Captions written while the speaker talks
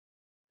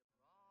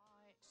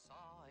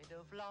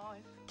of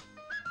life.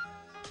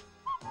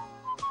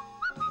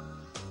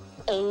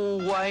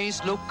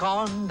 Always look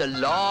on the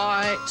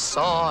light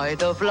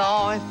side of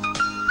life.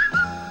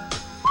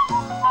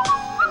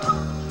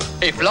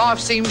 If life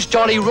seems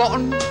jolly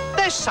rotten,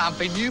 there's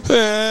something you...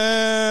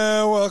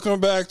 Welcome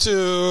back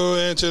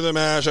to Into the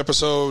Mash,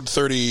 episode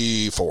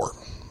 34.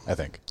 I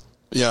think.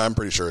 Yeah, I'm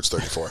pretty sure it's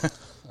 34.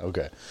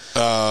 Okay.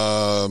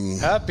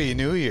 Happy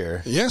New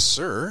Year. Yes,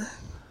 sir.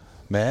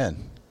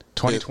 Man,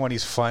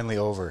 2020's finally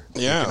over.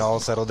 Yeah. We can all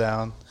settle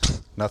down.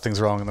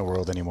 Nothing's wrong in the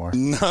world anymore.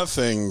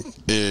 Nothing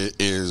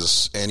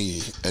is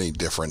any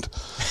different.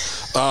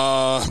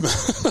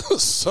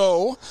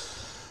 So,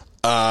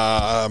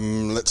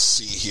 let's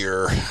see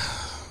here.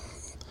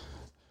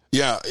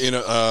 Yeah,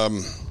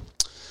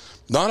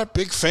 not a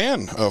big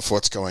fan of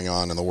what's going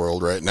on in the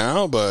world right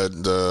now, but,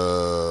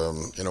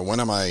 when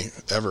am I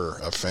ever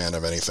a fan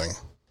of anything?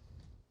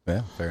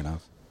 Yeah, fair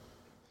enough.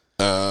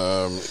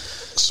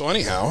 So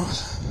anyhow,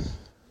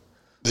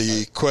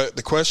 the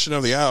question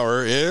of the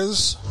hour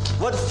is...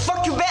 What the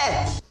fuck you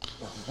been?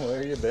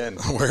 Where you been?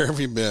 Where have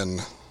you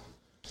been?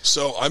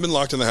 So I've been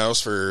locked in the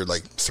house for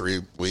like 3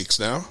 weeks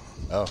now.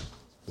 Oh,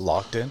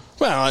 locked in?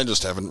 Well, I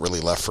just haven't really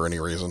left for any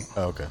reason.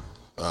 Oh, okay.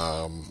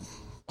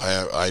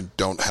 I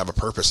don't have a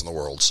purpose in the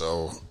world,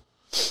 so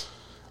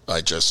I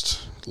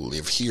just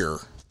live here.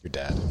 Your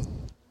dad.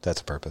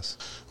 That's a purpose.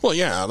 Well,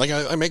 yeah, like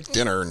I make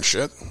dinner and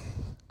shit.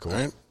 Cool.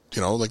 Right?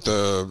 Like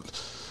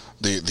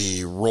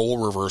the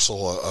role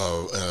reversal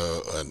of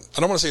I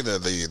don't want to say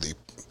the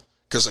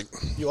because like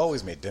You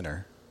always made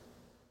dinner,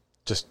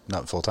 just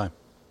not full time.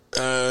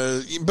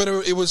 but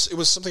it was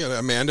something that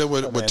Amanda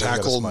would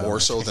tackle more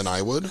so than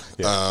I would.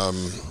 Yeah.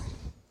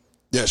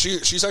 Yeah,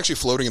 she's actually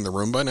floating in the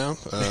room by now.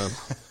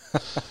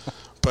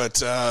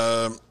 But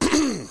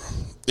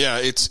yeah,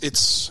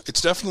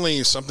 it's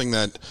definitely something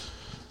that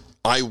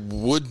I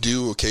would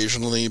do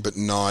occasionally, but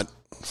not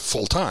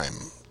full time,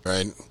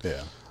 right?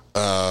 Yeah.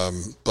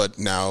 But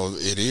now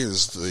it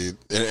is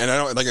and I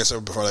don't, like I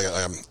said before, like,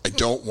 I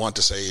don't want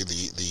to say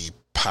the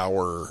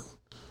power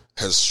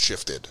has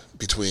shifted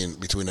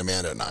between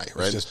Amanda and I,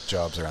 right? It's just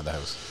jobs around the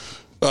house.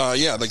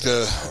 Yeah, like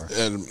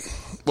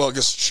well, I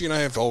guess she and I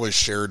have always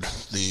shared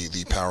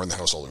the power in the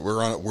household.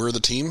 We're the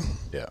team.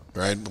 Yeah.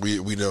 Right.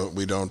 We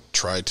don't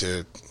try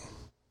to,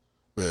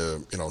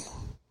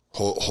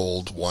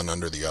 hold one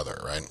under the other.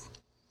 Right.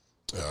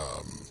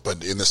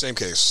 But in the same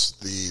case,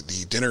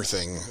 the dinner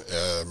thing,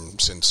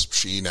 since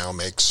she now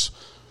makes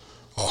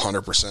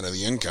 100% of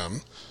the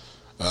income,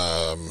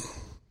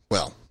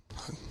 well,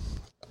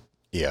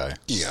 Yeah.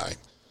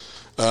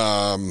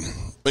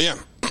 but yeah,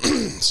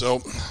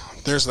 so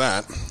there's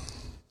that.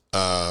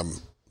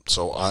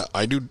 So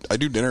I do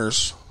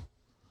dinners,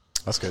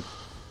 That's good.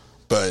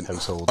 but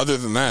Household other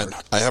than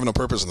that, I have no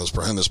purpose in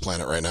this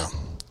planet right now.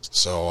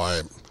 So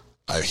I'm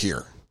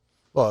here.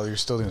 Well, you're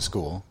still in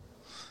school,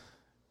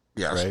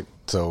 Yes. right?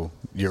 So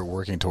you're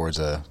working towards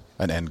an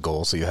end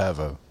goal. So you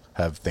have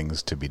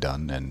things to be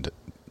done and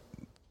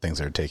things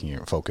that are taking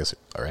your focus.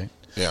 All right.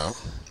 Yeah.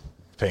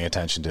 Paying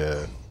attention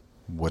to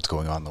what's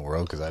going on in the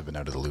world, because I've been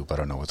out of the loop. I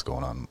don't know what's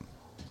going on.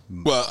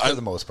 Well, For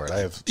the most part,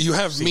 you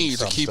have seen me to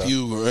some keep stuff.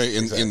 you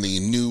in the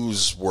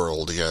news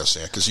world. Yes,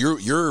 yeah, because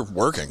you're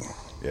working.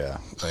 Yeah.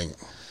 Like,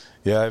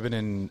 Yeah, I've been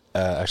in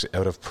actually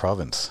out of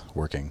province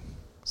working.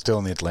 Still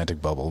in the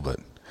Atlantic bubble, but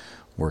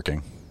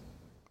working.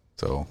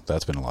 So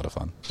that's been a lot of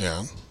fun.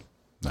 yeah.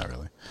 Not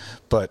really.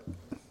 But,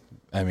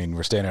 I mean,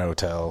 we're staying at a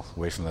hotel,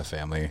 away from the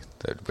family,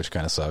 which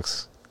kind of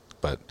sucks.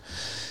 But,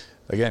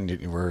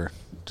 again, we're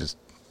just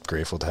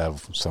grateful to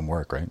have some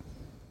work, right?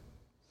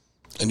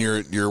 And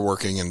you're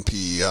working in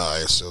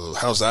PEI, so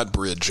how's that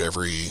bridge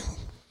every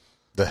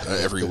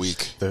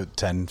week? The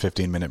 10,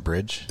 15-minute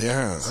bridge.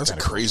 Yeah, that's a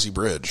crazy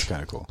bridge.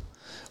 Kind of cool.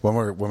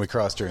 When we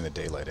cross during the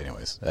daylight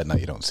anyways. At night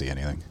you don't see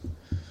anything.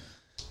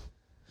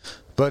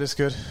 But it's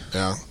good.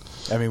 Yeah.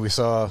 I mean, we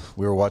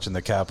were watching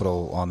the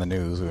Capitol on the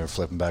news. We were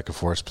flipping back and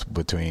forth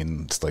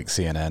between like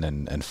CNN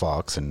and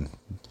Fox, and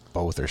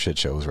both are shit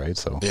shows, right?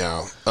 So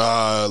Yeah.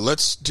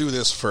 Let's do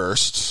this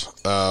first.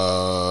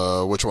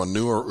 Which one?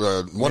 New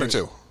or one or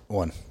two?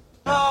 One.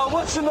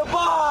 What's in the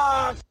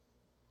box?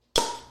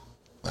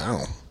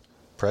 Wow.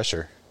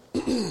 Pressure.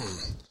 Make sure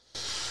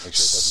it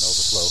doesn't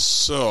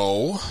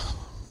overflow. So,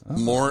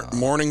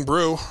 morning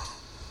brew.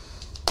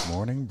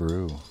 Morning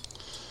brew.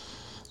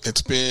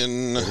 It's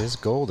been It is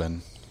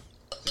golden.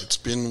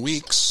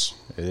 weeks.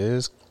 It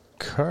is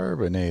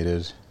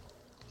carbonated.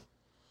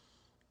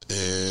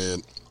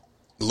 It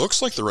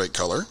looks like the right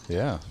color.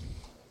 Yeah.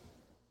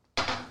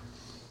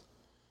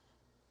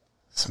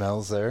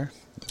 Smells there.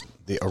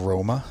 The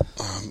aroma.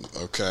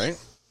 Okay.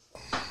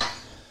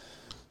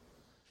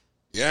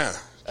 Yeah.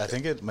 I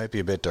think it might be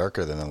a bit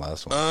darker than the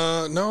last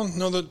one. No.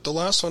 The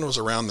last one was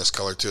around this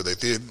color too. They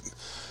did.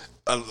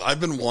 I've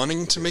been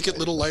wanting to make it a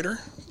little lighter.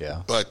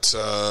 Yeah. But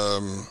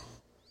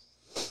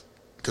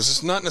because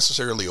it's not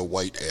necessarily a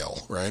white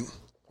ale, right?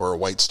 Or a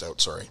white stout.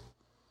 Sorry.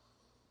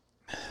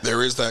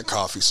 There is that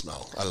coffee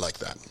smell. I like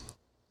that.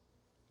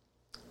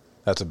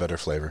 That's a better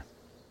flavor.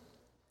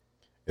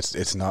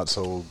 It's not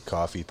so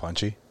coffee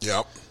punchy.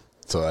 Yep.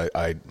 So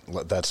I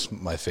that's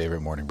my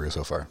favorite morning brew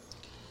so far.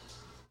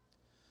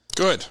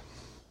 Good.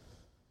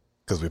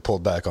 Because we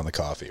pulled back on the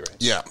coffee, right?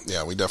 Yeah,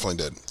 we definitely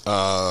did.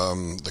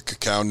 The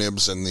cacao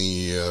nibs and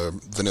the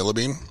vanilla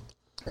bean.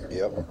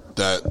 Yep.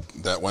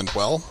 That went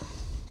well.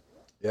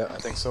 Yeah, I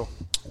think so.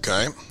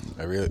 Okay.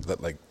 I really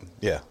like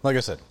I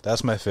said,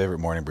 that's my favorite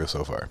morning brew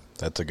so far.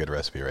 That's a good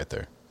recipe right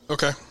there.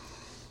 Okay.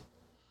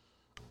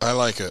 I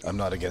like it. I'm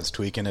not against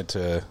tweaking it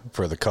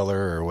for the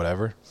color or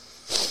whatever,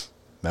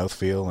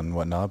 mouthfeel and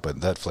whatnot,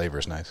 but that flavor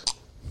is nice.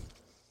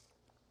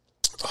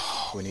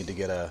 We need to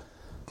get a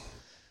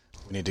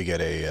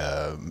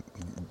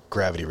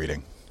gravity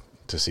reading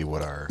to see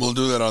what our... We'll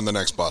do that on the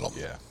next bottle.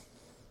 Yeah.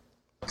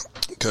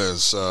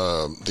 Because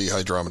the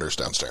hydrometer's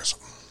downstairs.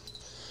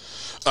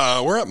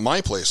 We're at my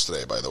place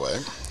today, by the way,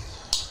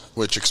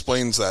 which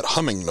explains that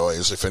humming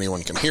noise, if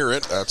anyone can hear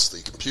it. That's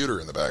the computer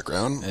in the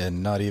background.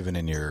 And not even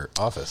in your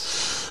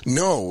office.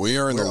 No, we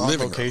are in the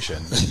living location.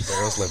 In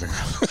Daryl's living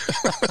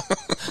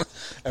room.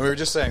 And we were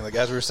just saying, like,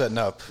 as we were setting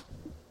up,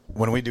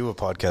 when we do a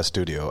podcast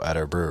studio at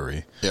our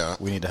brewery,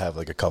 we need to have,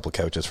 like, a couple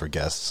couches for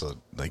guests. So,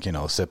 like,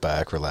 sit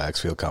back,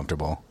 relax, feel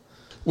comfortable.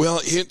 Well,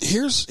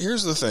 here's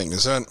the thing,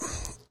 is that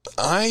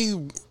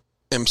I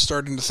am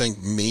starting to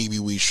think maybe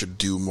we should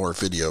do more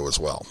video as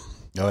well.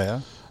 Oh, yeah?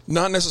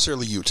 Not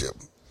necessarily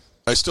YouTube.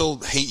 I still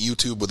hate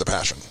YouTube with a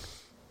passion.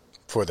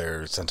 For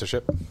their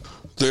censorship?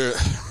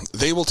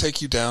 They will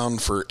take you down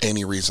for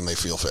any reason they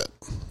feel fit.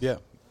 Yeah.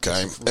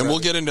 Okay, and we'll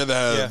get into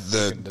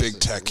the big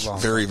tech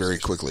very, very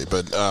quickly.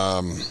 But,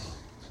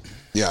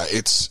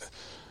 it's...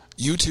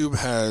 YouTube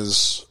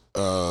has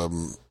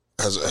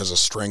a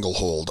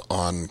stranglehold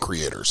on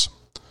creators.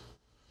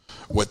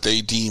 What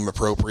they deem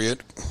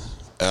appropriate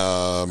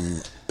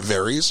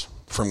varies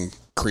from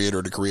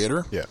creator to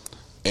creator. Yeah.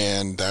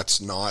 And that's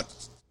not...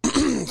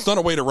 it's not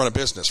a way to run a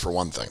business, for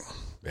one thing.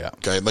 Yeah.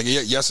 Okay. Like,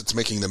 yes, it's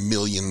making them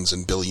millions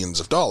and billions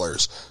of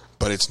dollars,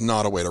 but it's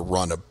not a way to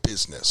run a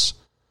business.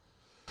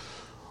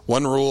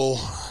 One rule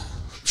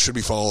should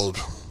be followed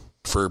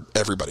for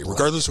everybody,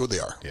 regardless of who they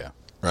are. Yeah.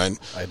 Right?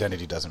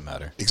 Identity doesn't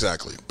matter.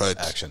 Exactly. But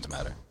actions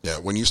matter. Yeah.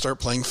 When you start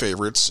playing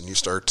favorites and you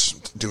start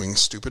doing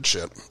stupid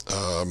shit,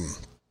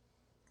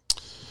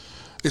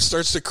 it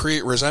starts to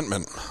create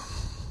resentment.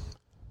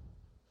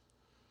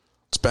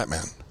 It's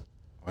Batman.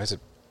 Why is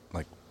it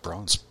like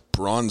bronze?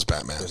 Bronze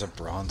Batman. There's a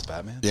bronze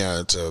Batman?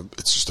 Yeah, it's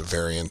just a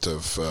variant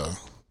of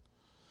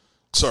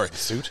sorry.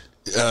 Suit?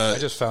 I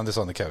just found this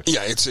on the couch.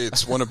 Yeah,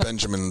 it's one of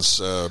Benjamin's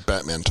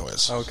Batman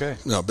toys. Okay.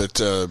 No, but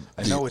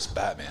I know it's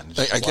Batman.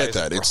 I get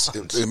that.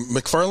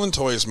 McFarlane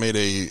Toys made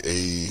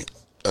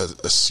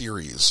a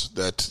series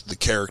that the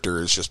character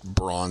is just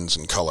bronze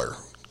in color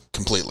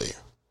completely.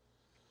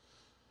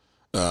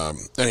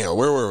 Anyhow,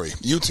 where were we?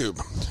 YouTube.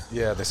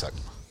 Yeah, they suck.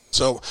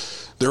 So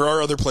there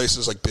are other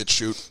places like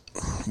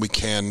BitChute we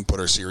can put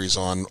our series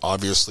on.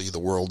 Obviously, the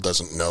world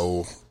doesn't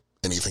know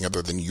anything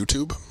other than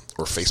YouTube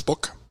or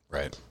Facebook.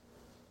 Right.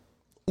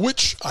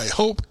 Which I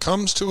hope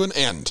comes to an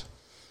end.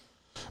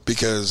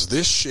 Because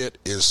this shit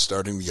is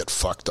starting to get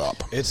fucked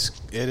up. It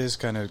is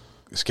kind of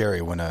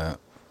scary when I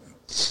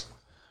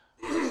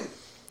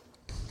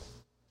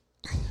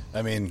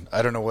mean,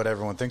 I don't know what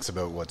everyone thinks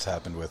about what's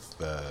happened with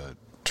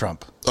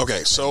Trump.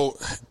 Okay, so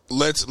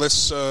let's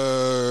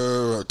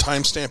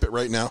timestamp it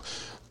right now.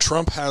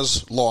 Trump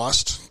has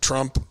lost.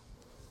 Trump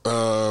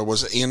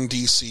was in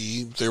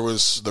D.C. There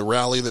was the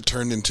rally that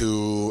turned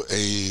into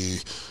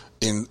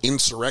an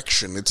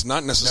insurrection. It's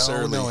not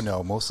necessarily...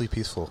 No, mostly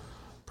peaceful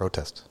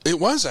protest. It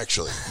was,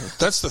 actually.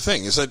 That's the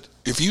thing, is that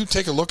if you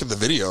take a look at the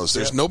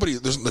videos,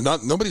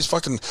 nobody's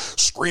fucking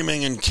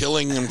screaming and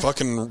killing and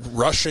fucking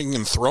rushing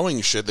and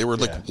throwing shit. They were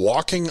like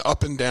walking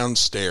up and down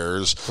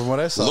stairs. From what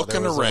I saw,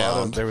 looking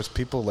around. There was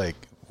people like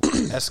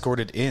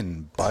escorted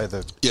in by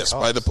the cops.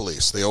 By the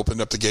police. They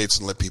opened up the gates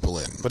and let people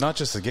in. But not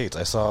just the gates.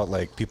 I saw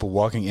like people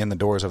walking in the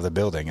doors of the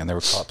building, and there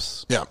were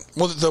cops. Yeah.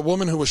 Well, the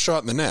woman who was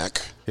shot in the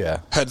neck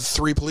had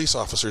 3 police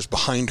officers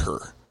behind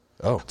her.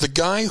 Oh. The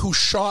guy who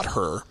shot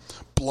her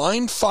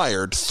blind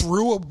fired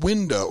through a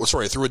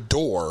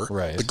door,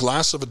 right. The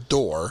glass of a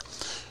door.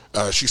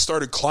 She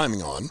started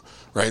climbing on,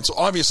 right? So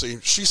obviously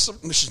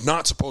she's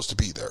not supposed to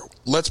be there.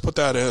 Let's put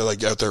that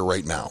out there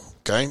right now,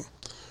 okay?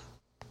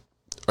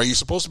 Are you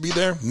supposed to be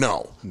there?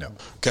 No.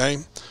 Okay?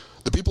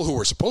 The people who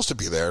were supposed to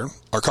be there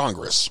are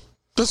Congress.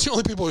 That's the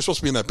only people who are supposed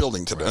to be in that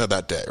building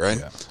that day, right?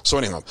 Yeah. So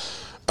anyhow,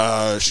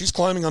 she's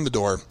climbing on the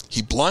door.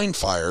 He blind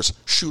fires,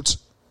 shoots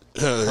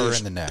her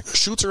in the neck.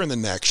 Shoots her in the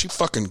neck. She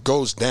fucking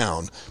goes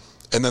down.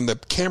 And then the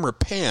camera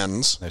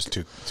pans. There's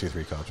 3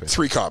 cops, right?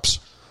 3 cops.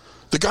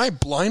 The guy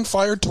blind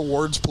fired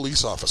towards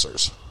police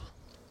officers.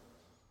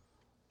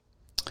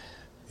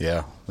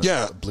 Yeah.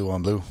 Yeah. Blue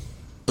on blue.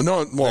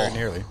 No, well, very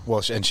nearly.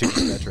 Well, and she was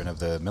a veteran of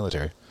the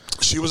military.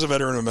 She was a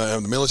veteran of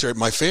the military.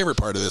 My favorite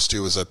part of this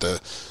too is that the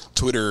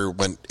Twitter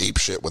went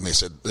apeshit when they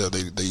said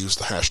they used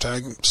the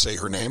hashtag "say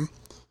her name."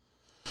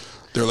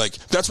 They're like,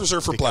 that's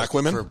reserved for black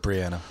women. For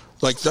Brianna.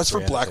 Like, that's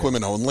for black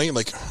women only.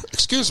 Like,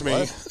 excuse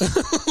me.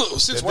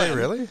 Since when? Did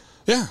they really?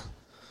 Yeah.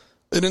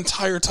 An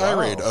entire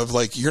tirade of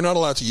like, you're not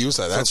allowed to use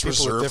that. That's people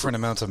reserved with different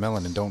amounts of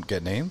melanin don't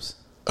get names?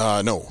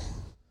 No.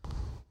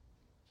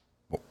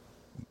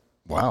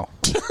 Wow.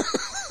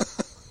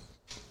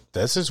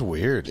 This is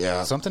weird.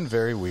 Yeah. Something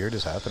very weird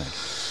is happening.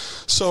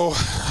 So,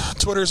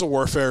 Twitter's a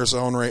warfare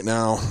zone right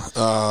now.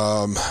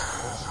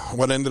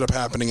 What ended up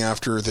happening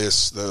after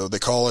this, they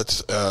call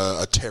it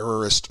a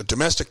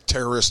domestic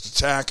terrorist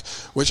attack,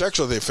 which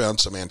actually they found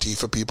some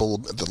Antifa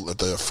people at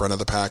the front of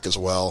the pack as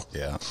well.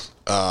 Yeah.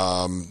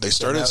 They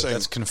started saying...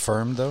 That's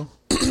confirmed, though?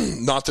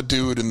 Not the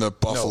dude in the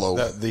Buffalo...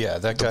 No,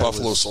 that guy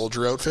Buffalo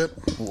Soldier outfit?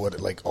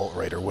 Like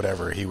alt-right or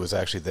whatever. He was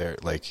actually there.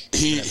 Like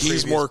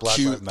He's more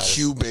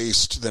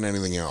Q-based than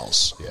anything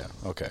else. Yeah,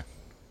 okay.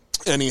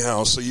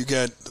 Anyhow, so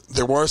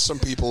there were some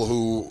people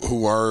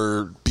who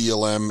are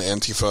BLM,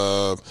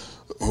 Antifa,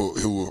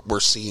 who were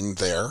seen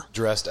there.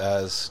 Dressed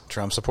as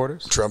Trump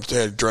supporters? Dressed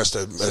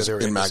as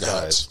in MAGA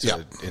hats.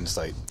 Yeah.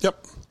 Incite.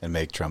 Yep. And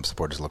make Trump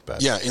supporters look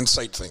bad. Yeah,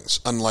 incite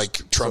things.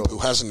 Unlike Trump, who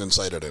hasn't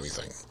incited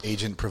anything.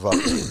 Agent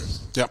provocateurs.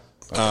 Yep.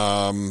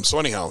 Okay. So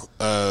anyhow,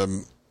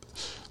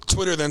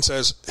 Twitter then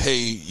says, "Hey,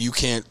 you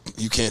can't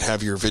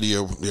have your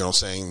video,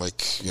 saying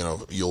like,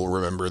 you'll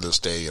remember this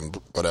day and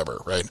whatever,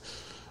 right?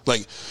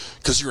 Like,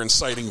 because you're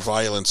inciting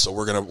violence, so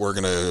we're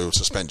gonna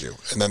suspend you."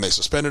 And then they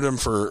suspended him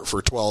for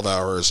 12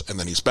 hours, and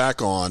then he's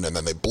back on, and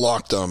then they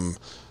blocked him,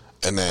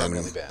 and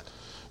then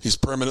he's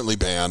permanently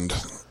banned.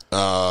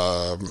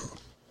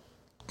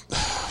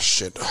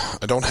 Shit,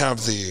 I don't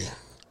have the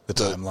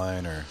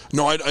timeline or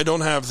no, I don't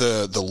have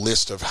the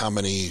list of how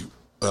many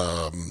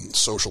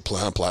social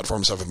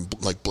platforms have been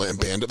like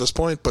banned at this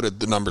point, but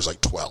the number's like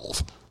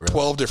 12. Really?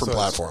 12 different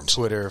platforms: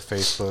 Twitter,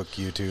 Facebook,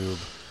 YouTube,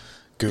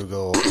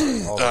 Google,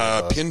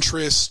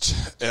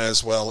 Pinterest,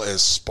 as well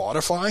as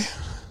Spotify.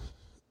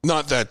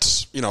 Not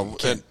that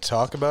can't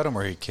talk about him,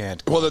 or he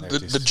can't. Well,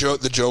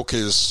 the joke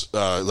is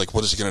like,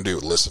 what is he going to do?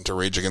 Listen to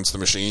Rage Against the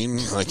Machine?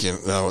 Like,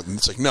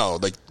 it's like, no,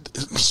 like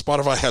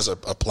Spotify has a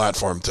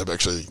platform to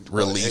actually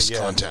release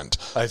content.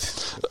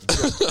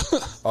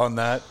 On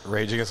that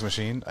Rage Against the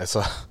Machine, I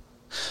saw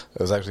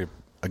it was actually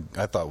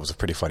I thought it was a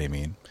pretty funny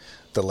meme.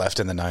 The left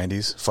in the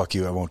 90s, fuck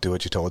you, I won't do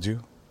what you told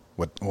you.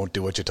 Won't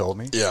do what you told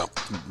me? Yeah.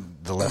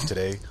 The left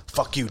today,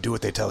 fuck you, do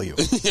what they tell you.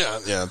 Yeah,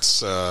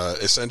 it's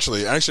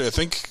essentially... Actually, I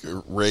think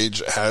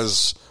Rage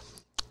has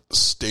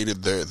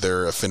stated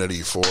their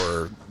affinity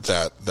for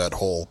that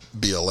whole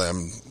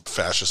BLM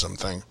fascism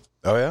thing.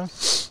 Oh, yeah?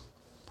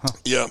 Huh.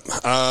 Yeah.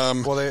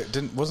 Well,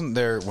 wasn't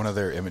there one of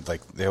their image,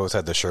 like, they always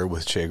had the shirt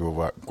with Che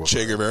Guevara?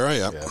 Che Guevara,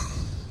 yeah.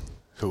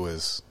 Who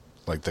was,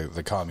 like,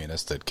 the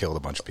communist that killed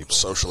a bunch of people.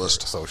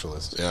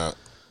 Socialist. Yeah.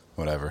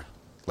 Whatever.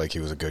 Like, he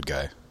was a good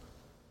guy.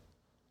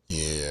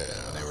 Yeah.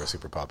 And they were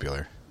super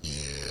popular. Yeah.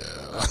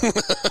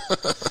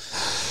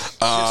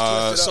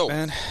 So,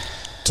 man.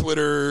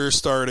 Twitter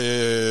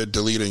started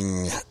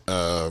deleting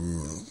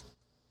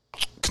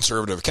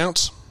conservative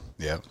accounts.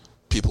 Yeah.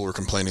 People were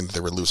complaining that they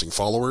were losing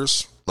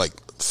followers, like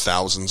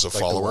thousands of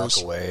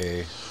followers.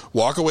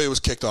 Walk Away was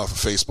kicked off of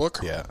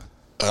Facebook. Yeah.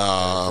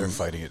 They're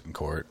fighting it in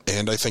court.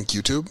 And I think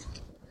YouTube.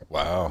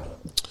 Wow.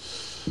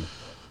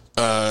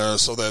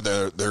 So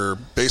they're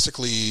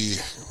basically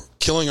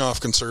killing off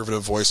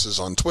conservative voices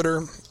on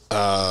Twitter.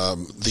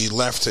 The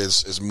left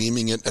is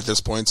memeing it at this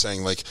point,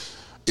 saying like,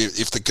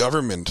 if the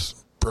government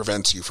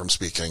prevents you from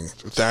speaking,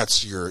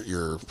 that's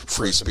your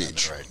free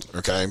speech, right?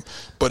 Okay,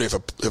 but if a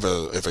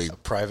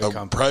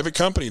private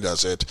company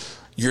does it,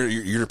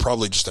 you're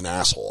probably just an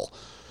asshole.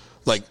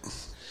 Like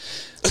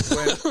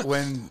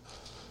when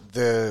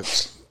the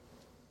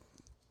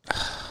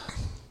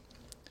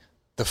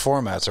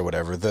formats or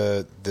whatever,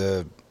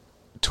 the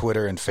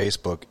Twitter and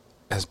Facebook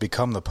has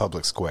become the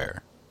public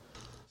square.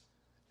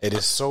 It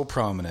is so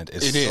prominent.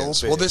 It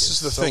is. Well, this is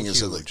the thing: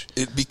 is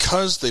it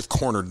because they've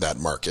cornered that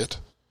market.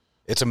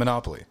 It's a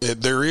monopoly.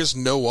 There is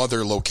no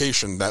other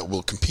location that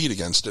will compete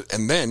against it.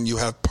 And then you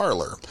have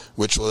Parler,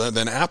 which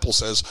then Apple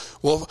says,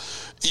 "Well,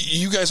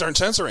 you guys aren't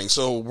censoring,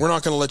 so we're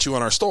not going to let you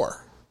on our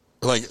store."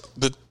 Like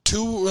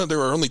there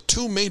are only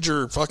two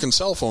major fucking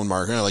cell phone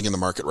market in the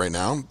market right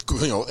now.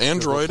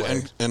 Android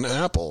and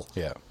Apple.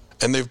 Yeah,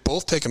 and they've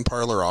both taken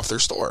Parler off their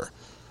store.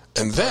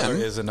 And Parler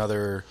is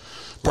another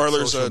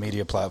social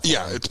media platform.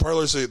 Yeah,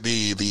 Parler's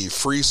the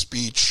free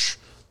speech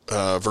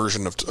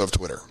version of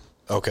Twitter.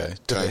 Okay.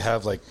 Do they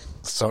have like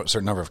a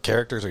certain number of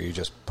characters, or you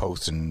just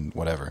post and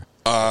whatever?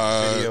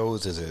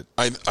 Videos? Is it?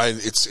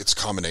 It's a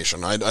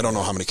combination. I don't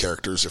know how many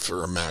characters, if there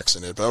are max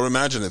in it, but I would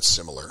imagine it's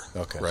similar.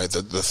 Okay. Right,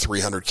 the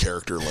 300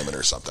 character limit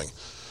or something.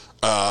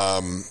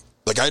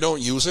 Like I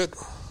don't use it.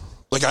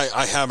 Like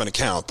I have an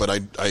account, but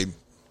I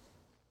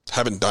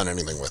haven't done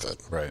anything with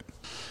it. Right.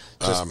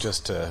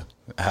 Just to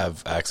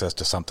have access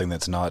to something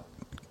that's not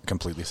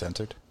completely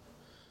censored.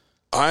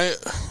 I've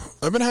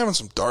been having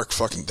some dark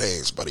fucking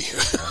days, buddy.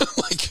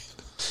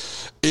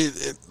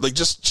 Like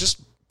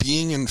just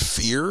being in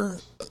fear,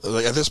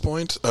 like at this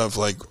point of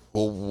like,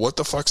 well, what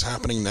the fuck's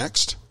happening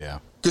next? Yeah.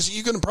 Because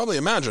you can probably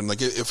imagine,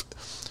 like, if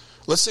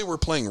let's say we're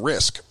playing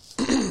Risk,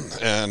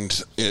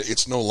 and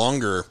it's no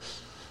longer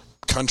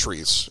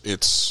countries,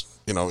 it's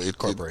you know,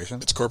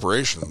 Corporations? It's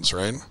corporations,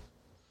 right?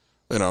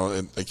 You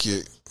know,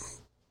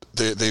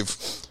 they've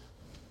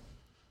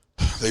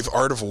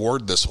art of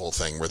warred this whole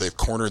thing where they've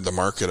cornered the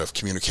market of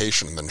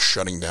communication and then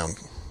shutting down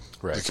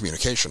the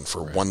communication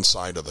for one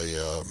side of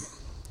the,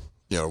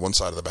 one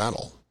side of the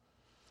battle.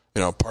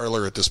 You know,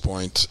 Parler at this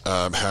point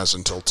has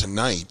until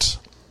tonight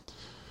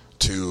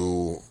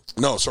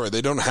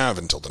they don't have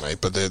until tonight,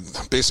 but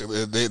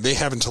they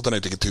have until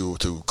tonight to get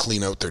to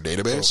clean out their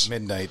database. So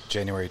midnight,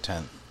 January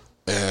 10th.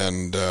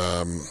 And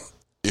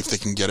if they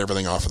can get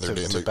everything off of their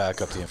database. To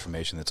back up the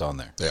information that's on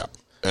there. Yeah.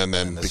 And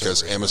then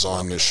because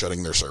Amazon is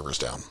shutting their servers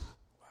down.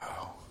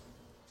 Wow.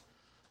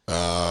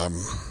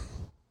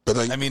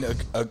 But I mean,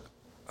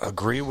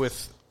 agree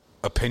with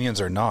opinions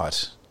or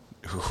not,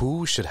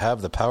 who should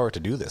have the power to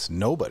do this?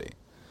 Nobody.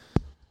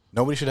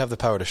 Nobody should have the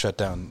power to shut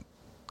down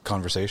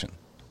conversation.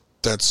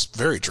 That's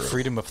very true.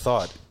 Freedom of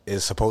thought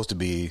is supposed to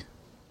be,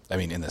 I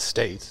mean, in the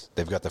States,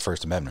 they've got the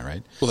First Amendment,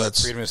 right? Well,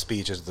 that's freedom of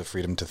speech is the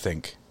freedom to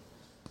think.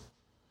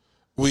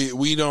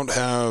 We don't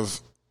have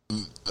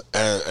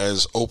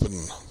as open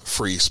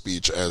free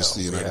speech as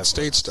the United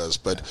States does,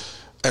 but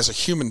as a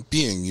human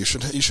being, you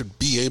should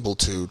be able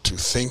to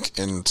think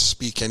and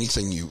speak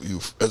anything you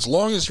as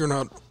long as you're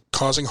not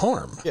causing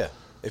harm. Yeah,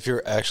 if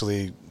you're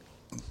actually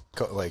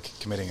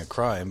committing a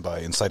crime by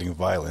inciting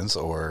violence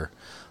or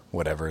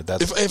whatever,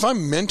 that's if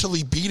I'm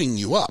mentally beating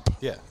you up,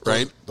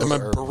 right? Am I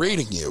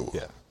berating you?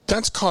 Yeah,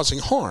 that's causing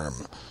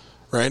harm,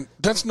 right?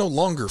 That's no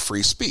longer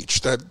free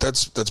speech.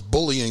 That's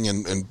bullying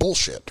and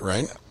bullshit,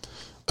 right? Yeah.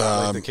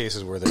 Like the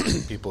cases where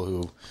there's people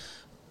who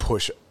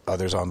push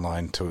others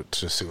online to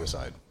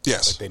suicide.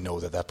 Yes, like they know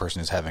that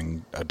person is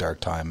having a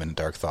dark time and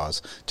dark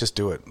thoughts. Just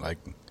do it, you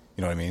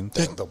know what I mean?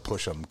 They'll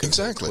push them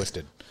exactly.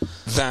 Twisted.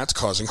 That's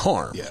causing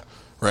harm. Yeah.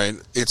 Right.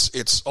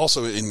 It's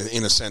also in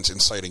a sense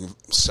inciting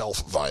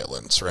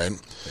self-violence. Right.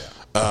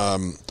 Yeah.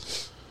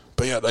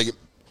 But yeah,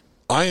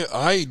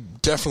 I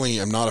definitely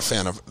am not a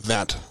fan of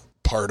that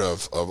part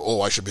of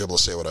I should be able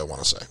to say what I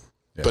want to say.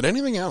 Yeah. But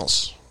anything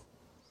else,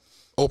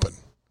 open.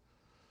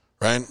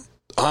 Right.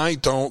 I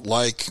don't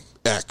like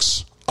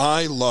X.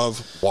 I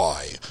love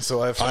Y.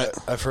 So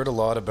I've heard a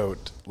lot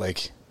about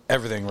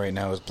everything right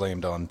now is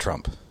blamed on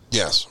Trump.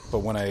 Yes. But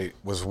when I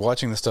was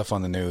watching the stuff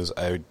on the news,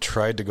 I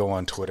tried to go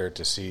on Twitter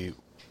to see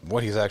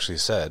what he's actually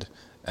said,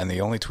 and the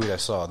only tweet I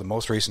saw, the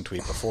most recent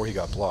tweet before he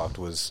got blocked,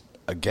 was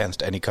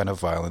against any kind of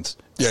violence.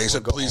 Yeah, he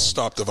said, please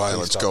stop the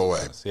violence, go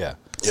away. Yeah.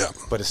 Yeah.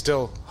 But it's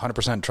still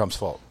 100% Trump's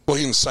fault. Well,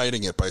 he's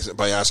inciting it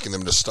by asking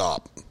them to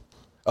stop.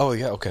 Oh,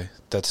 yeah, okay.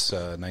 That's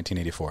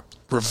 1984.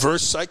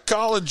 Reverse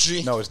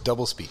psychology. No, it's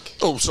double speak.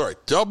 Oh, sorry.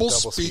 Double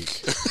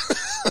speak.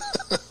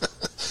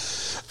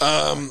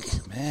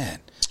 Man.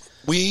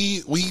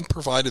 We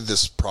provided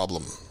this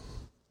problem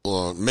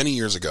many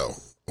years ago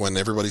when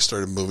everybody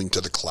started moving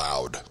to the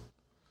cloud.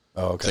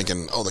 Oh, okay.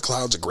 Thinking, the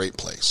cloud's a great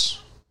place,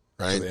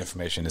 right? So the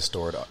information is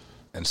stored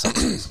and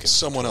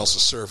someone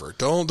else's server.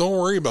 Don't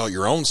worry about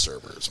your own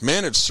servers.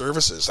 Managed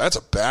services, that's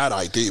a bad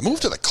idea.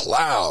 Move to the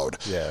cloud.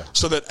 Yeah.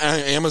 So that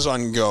Amazon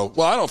can go,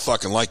 well, I don't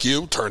fucking like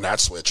you. Turn that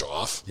switch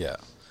off. Yeah.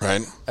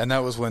 Right? And that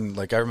was when,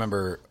 I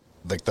remember,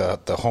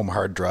 the home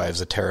hard drives,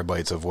 the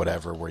terabytes of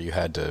whatever, where you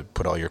had to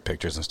put all your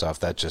pictures and stuff,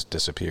 that just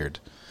disappeared.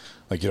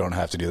 You don't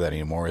have to do that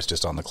anymore. It's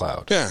just on the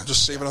cloud. Yeah,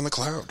 just save it on the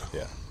cloud.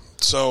 Yeah.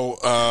 So,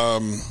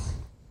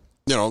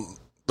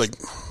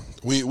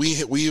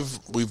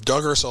 we've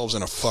dug ourselves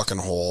in a fucking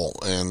hole,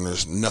 and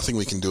there's nothing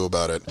we can do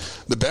about it.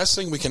 The best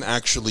thing we can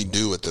actually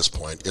do at this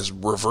point is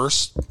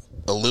reverse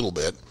a little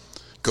bit,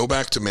 go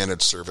back to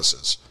managed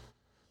services.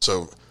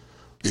 So,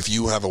 if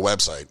you have a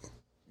website,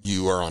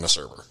 you are on a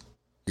server.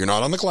 You're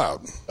not on the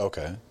cloud.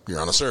 Okay. You're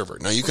on a server.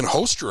 Now, you can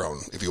host your own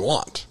if you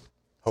want.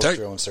 Host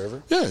your own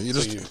server? Yeah. You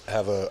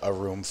have a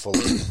room full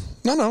of...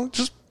 No,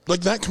 just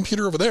that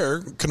computer over there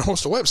can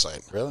host a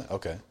website. Really?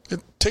 Okay.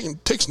 It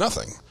takes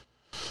nothing.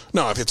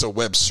 Now, if it's a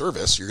web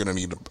service, you're going to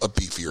need a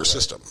beefier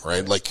system,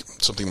 right? Like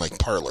something like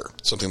Parler,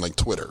 something like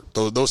Twitter.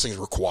 Those things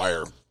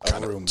require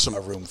a room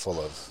full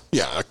of...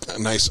 Yeah, a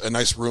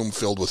nice room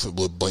filled with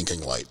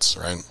blinking lights,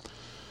 right?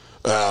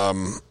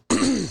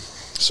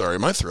 Sorry,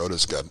 my throat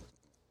has got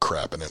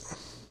crap in it.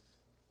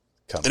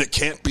 And it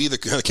can't be the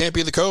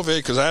COVID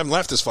because I haven't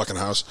left this fucking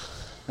house.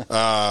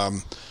 What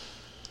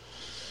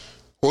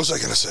was I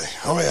going to say?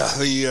 Oh yeah,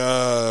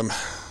 the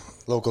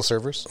local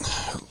servers.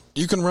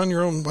 You can run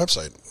your own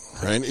website,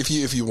 right? If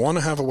you want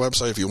to have a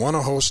website, if you want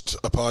to host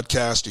a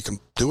podcast, you can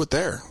do it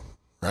there,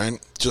 right?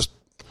 Just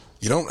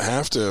you don't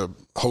have to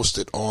host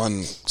it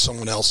on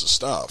someone else's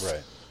stuff,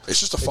 right? It's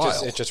just a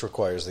file. It just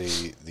requires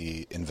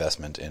the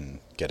investment in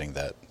getting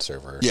that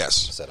server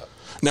set up.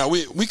 Now,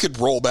 we could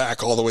roll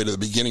back all the way to the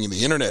beginning of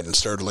the internet and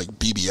start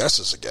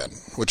BBSs again,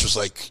 which was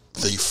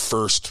the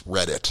first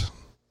Reddit,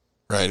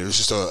 right? It was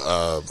just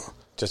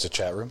just a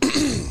chat room?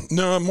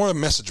 No, more a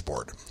message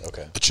board.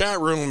 Okay. A chat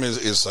room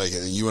is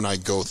you and I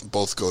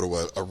both go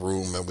to a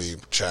room and we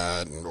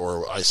chat,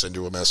 or I send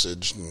you a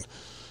message, and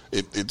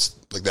it's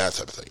like that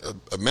type of thing.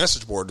 A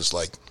message board is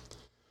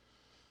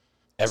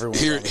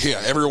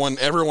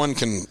everyone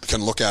can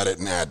look at it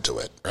and add to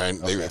it, right?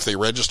 Okay. If they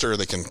register,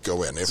 they can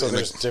go in. So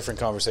there's different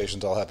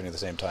conversations all happening at the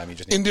same time. You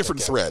just need in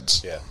different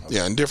threads. Yeah, okay.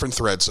 Yeah, in different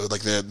threads. So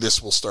like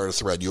this will start a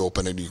thread. You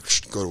open it, you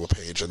go to a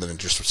page, and then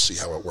just see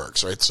how it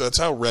works, right? So that's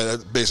how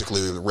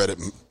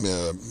Reddit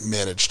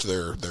managed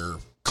their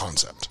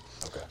concept.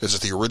 Okay, this is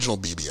the original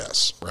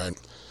BBS, right?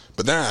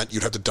 But that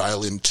you'd have to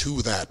dial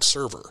into that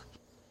server,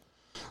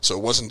 so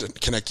it wasn't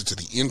connected to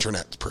the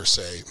internet per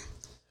se.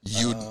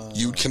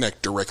 You'd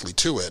connect directly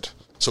to it.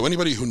 So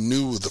anybody who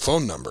knew the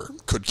phone number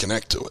could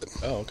connect to it.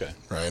 Oh, okay.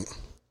 Right.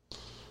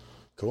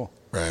 Cool.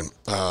 Right.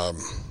 And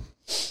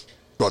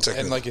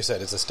like you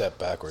said, it's a step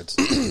backwards.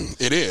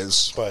 It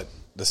is. But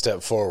the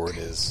step forward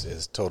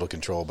is total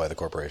control by the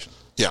corporation.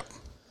 Yeah.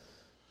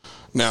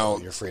 Now,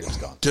 so your freedom's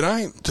gone. Did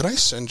I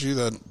send you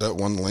that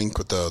one link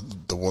with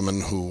the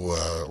woman who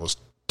was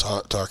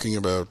talking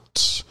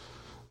about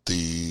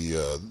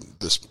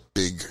this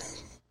big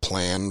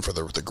plan for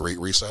the Great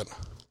Reset?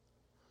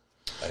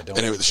 I don't.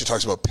 And she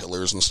talks about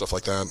pillars and stuff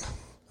like that.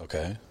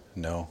 Okay.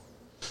 No.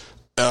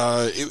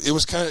 It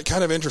was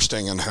kind of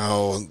interesting on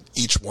how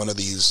each one of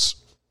these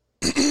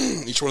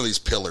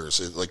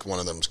pillars, like one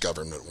of them's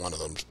government, one of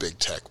them's big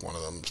tech, one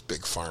of them's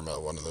big pharma,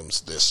 one of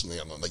them's this and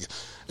the other.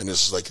 And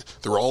it's like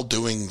they're all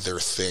doing their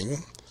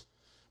thing,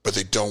 but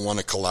they don't want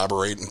to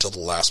collaborate until the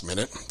last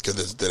minute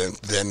because then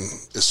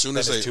as soon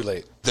as it's too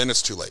late. Then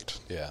it's too late.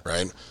 Yeah.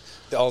 Right.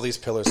 All these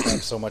pillars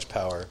have so much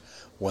power.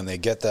 When they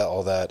get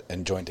all that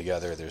and join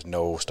together, there's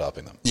no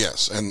stopping them.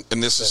 Yes, and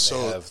this is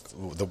so they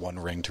have the one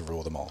ring to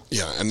rule them all.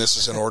 Yeah, and this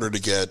is in order to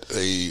get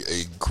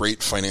a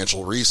great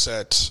financial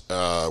reset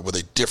with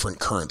a different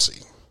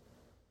currency.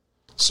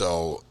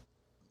 So,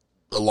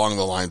 along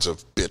the lines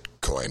of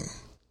Bitcoin.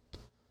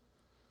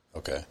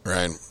 Okay.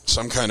 Right,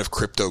 some kind of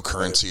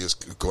cryptocurrency is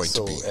going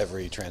to be. So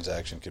every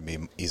transaction can be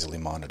easily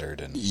monitored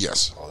and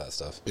yes, all that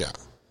stuff. Yeah,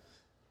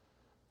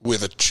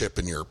 with a chip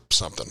in your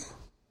something.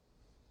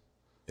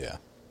 Yeah.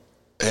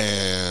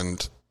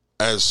 And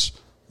as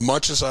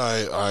much as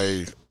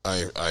I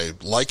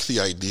like the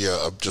idea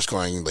of just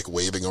going, like,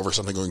 waving over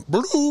something, going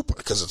bloop,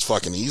 because it's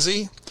fucking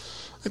easy,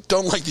 I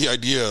don't like the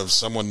idea of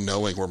someone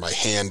knowing where my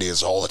hand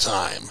is all the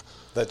time.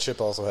 That chip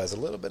also has a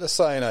little bit of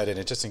cyanide in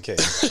it, just in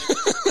case.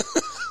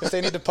 If they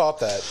need to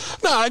pop that.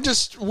 No, I'm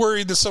just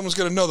worried that someone's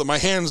going to know that my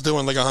hand's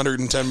doing like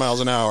 110 miles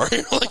an hour.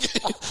 And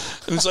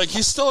it's like,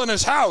 he's still in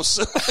his house.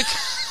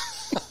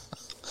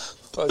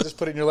 Well, just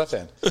put it in your left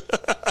hand.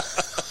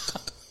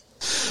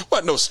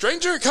 What? No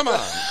stranger? Come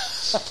on.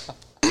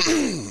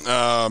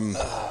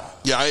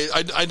 Yeah,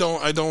 I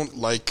don't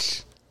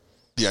like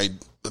the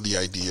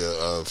idea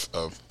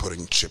of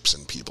putting chips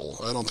in people.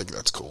 I don't think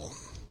that's cool.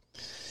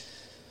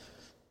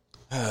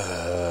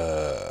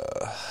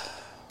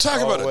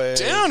 Talk about a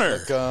downer.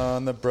 Look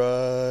on the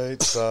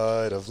bright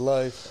side of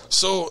life.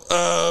 So,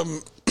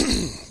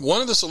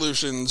 one of the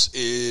solutions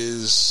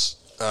is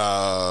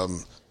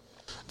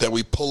that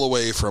we pull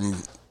away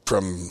from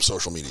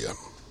social media.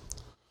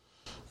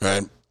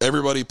 Right?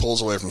 Everybody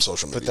pulls away from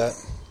social media.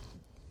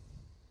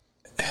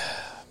 But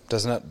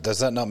does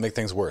that not make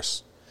things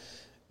worse?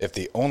 If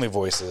the only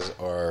voices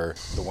are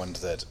the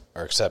ones that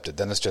are accepted,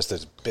 then it's just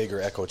this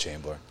bigger echo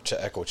chamber,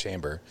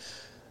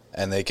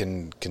 and they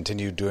can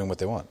continue doing what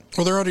they want.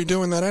 Well, they're already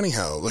doing that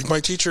anyhow. Like my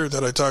teacher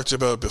that I talked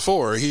about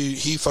before,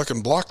 he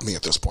fucking blocked me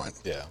at this point.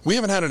 Yeah. We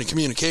haven't had any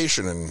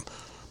communication in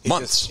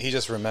months. He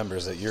just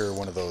remembers that you're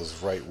one of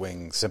those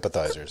right-wing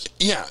sympathizers.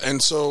 Yeah,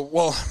 and so,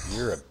 well...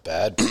 You're a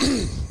bad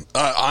person.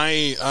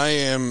 I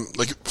am,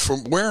 like,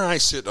 from where I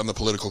sit on the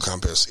political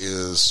compass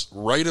is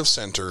right of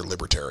center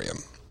libertarian.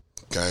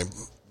 Okay?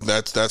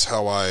 That's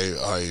how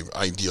I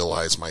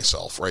idealize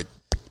myself, right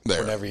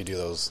there. Whenever you do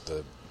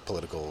the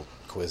political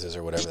quizzes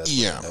or whatever.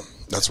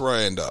 That's where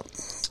I end up.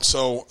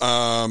 So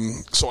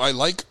I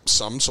like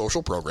some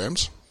social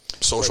programs.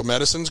 Social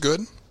medicine's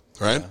good,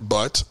 right? Yeah.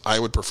 But I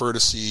would prefer to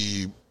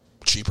see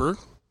cheaper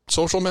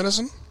social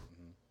medicine.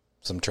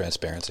 Some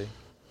transparency.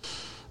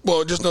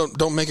 Well, just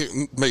don't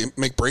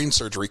make brain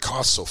surgery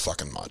cost so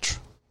fucking much,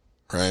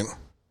 right?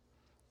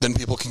 Then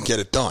people can get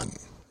it done,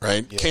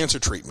 right? Yeah. Cancer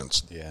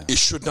treatments. Yeah. It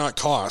should not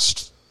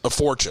cost a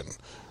fortune.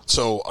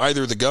 So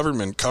either the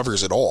government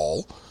covers it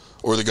all,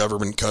 or the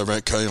government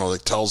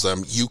tells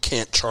them you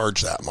can't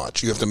charge that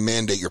much. You have to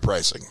mandate your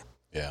pricing.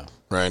 Yeah.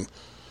 Right.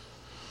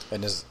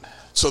 And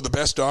so the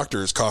best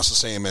doctors cost the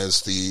same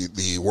as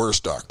the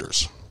worst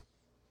doctors.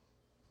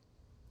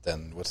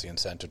 Then what's the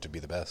incentive to be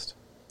the best?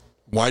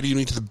 Why do you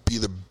need to be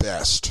the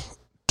best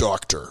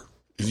doctor?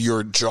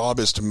 Your job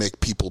is to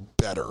make people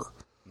better.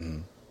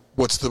 Mm.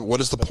 What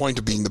is the point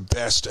of being the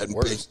best at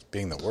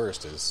being the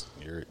worst is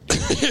you're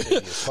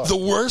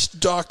the worst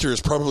doctor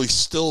is probably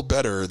still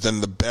better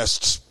than the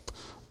best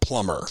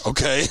plumber.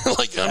 Okay,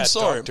 like I'm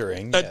sorry,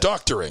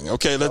 doctoring.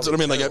 Okay, that's what I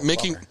mean. Like at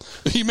making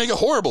you make a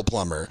horrible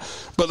plumber,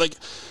 but like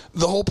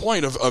the whole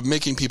point of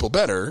making people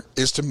better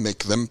is to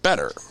make them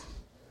better.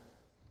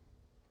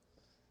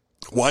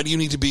 Why do you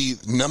need to be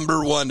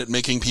number one at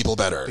making people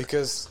better?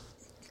 Because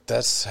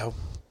that's how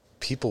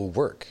people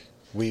work.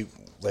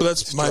 But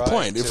that's my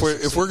point. If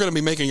we're going to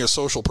be making a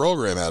social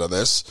program out of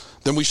this,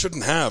 then we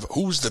shouldn't have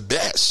who's the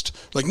best.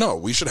 Like, no,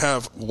 we should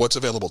have what's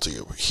available to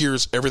you.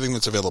 Here's everything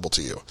that's available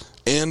to you,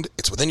 and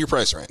it's within your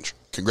price range.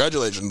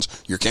 Congratulations,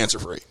 you're cancer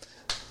free.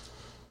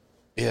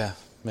 Yeah,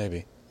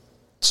 maybe.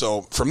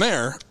 So from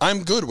there,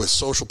 I'm good with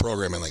social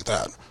programming like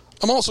that.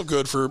 I'm also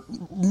good for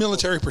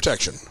military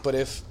protection. But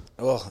if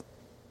I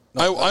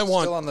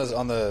want still on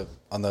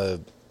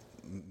the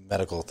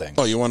medical thing.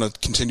 Oh, you want to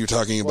continue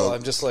talking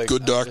about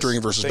good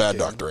doctoring versus bad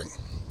doctoring?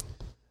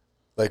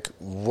 Like,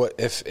 what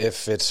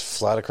if it's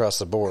flat across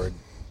the board?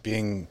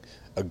 Being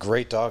a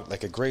great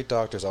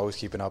doctor is always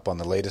keeping up on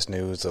the latest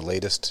news, the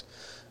latest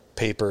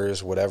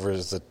papers, whatever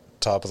is the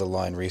top of the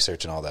line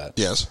research and all that.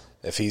 Yes.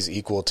 If he's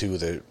equal to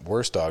the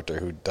worst doctor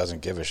who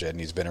doesn't give a shit and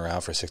he's been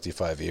around for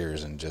 65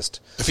 years and just...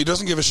 If he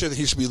doesn't give a shit,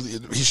 he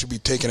should be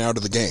taken out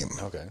of the game.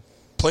 Okay.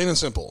 Plain and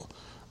simple.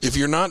 If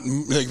you're not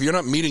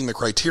meeting the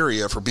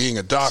criteria for being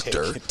a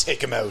doctor...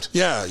 Take him out.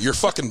 Yeah, you're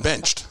fucking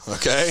benched,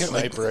 okay?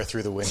 Sniper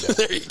through the window.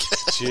 There you go.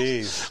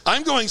 Jeez.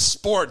 I'm going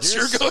sports.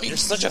 You're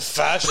such a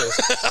fascist.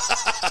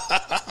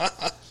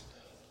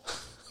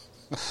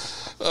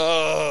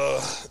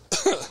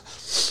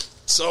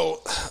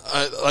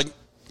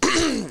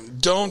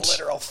 Don't...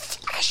 Literal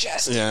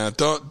fascist. Yeah,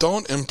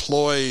 don't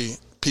employ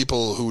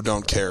people who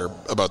don't care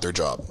about their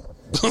job.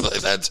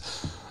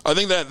 I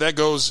think that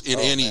goes in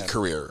any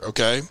career,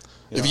 okay?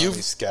 If you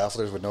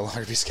scaffolders would no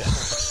longer be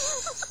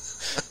scaffolders.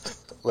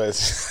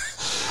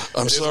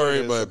 I'm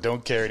sorry, but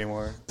don't care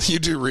anymore. You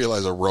do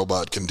realize a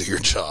robot can do your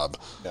job.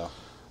 No.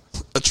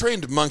 A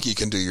trained monkey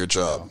can do your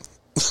job.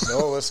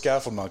 No, we're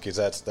scaffold monkeys.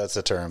 That's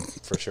the term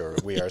for sure.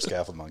 We are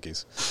scaffold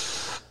monkeys.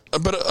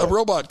 But a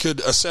robot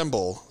could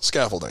assemble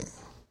scaffolding.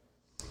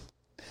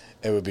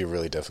 It would be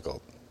really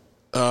difficult.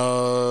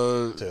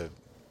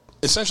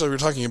 Essentially, we're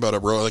talking about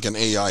an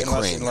AI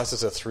crane. Unless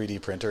it's a 3D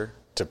printer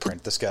to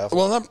print the scaffold.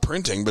 Well, not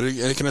printing, but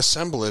it can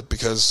assemble it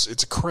because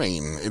it's a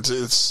crane.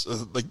 It's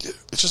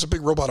just a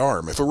big robot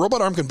arm. If a robot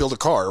arm can build a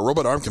car, a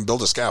robot arm can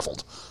build a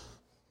scaffold.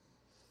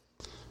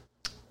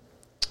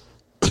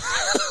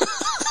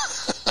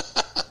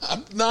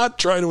 I'm not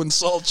trying to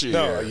insult you.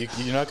 No, you're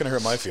not going to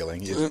hurt my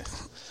feeling.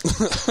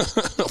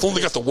 I've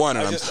only got the one,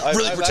 and I'm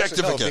really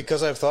protective again.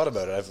 Because I've thought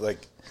about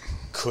it.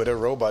 Could a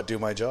robot do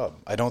my job?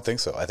 I don't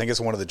think so. I think it's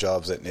one of the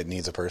jobs that it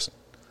needs a person.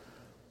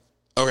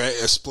 Okay,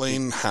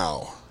 explain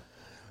how.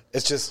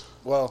 It's just,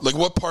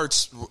 what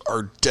parts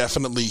are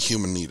definitely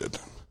human needed?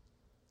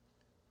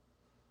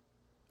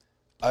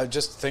 I'm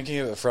just thinking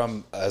of it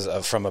from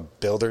a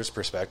builder's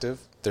perspective.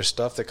 There's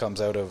stuff that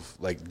comes out of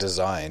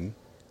design,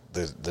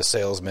 the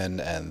salesmen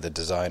and the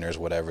designers,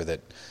 whatever,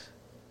 that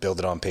build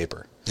it on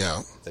paper.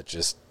 Yeah. That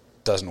just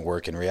doesn't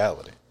work in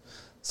reality.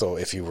 So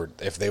if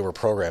they were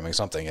programming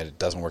something and it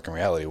doesn't work in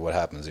reality, what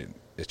happens?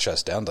 It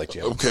shuts down. We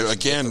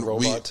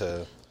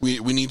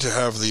need to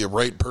have the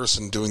right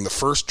person doing the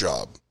first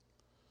job.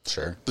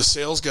 Sure. The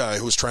sales guy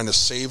who's trying to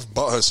save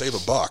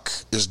a buck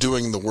is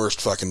doing the worst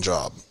fucking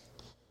job.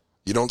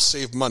 You don't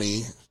save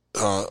money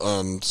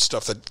on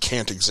stuff that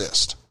can't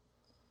exist.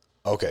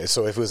 Okay,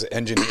 so if it was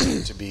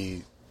engineered to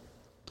be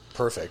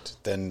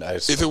perfect, then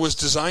if it was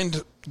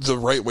designed the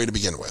right way to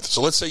begin with.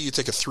 So let's say you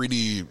take a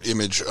 3D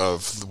image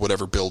of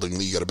whatever building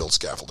that you got to build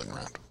scaffolding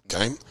around.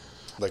 Okay,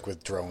 like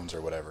with drones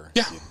or whatever.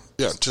 Yeah.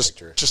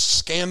 Just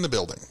scan the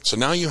building. So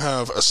now you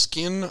have a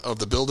skin of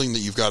the building that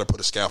you've got to put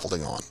a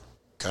scaffolding on.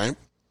 Okay.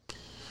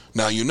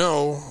 Now you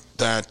know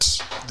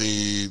that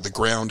the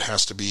ground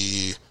has to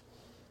be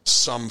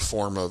some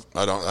form of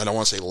I don't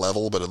want to say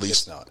level, but at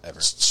least not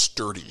ever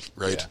sturdy,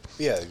 right?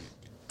 Yeah.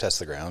 Test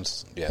the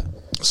grounds. Yeah.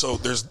 So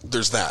there's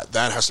that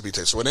has to be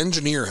tested. So an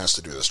engineer has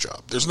to do this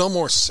job. There's no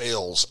more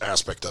sales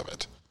aspect of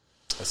it.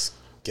 A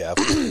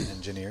scaffolding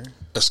engineer.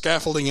 A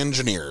scaffolding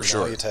engineer.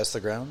 Sure. You test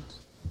the ground.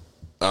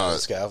 A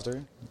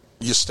scaffolder.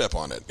 You step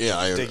on it.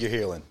 Yeah. Dig your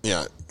heel in.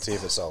 Yeah. See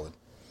if it's solid.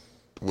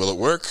 Will it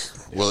work?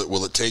 Yeah.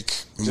 Will it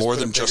take more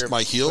than just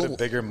my heel? Put a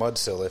bigger mud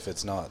sill if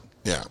it's not.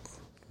 Yeah.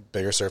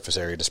 Bigger surface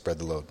area to spread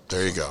the load.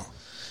 There you go.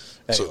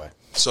 Anyway.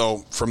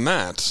 So from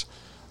that,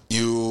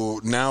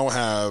 you now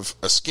have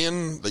a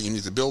skin that you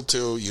need to build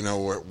to. You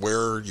know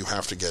where you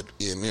have to get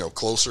in,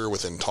 closer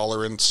within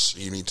tolerance.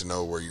 You need to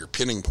know where your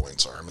pinning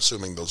points are. I'm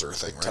assuming those are a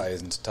thing,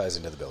 right? Ties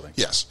into the building.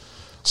 Yes.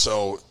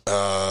 So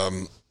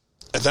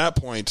at that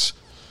point,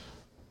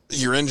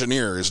 your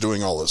engineer is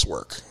doing all this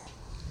work.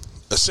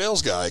 A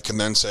sales guy can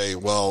then say,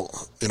 well,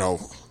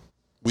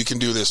 we can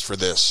do this for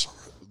this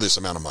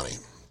amount of money.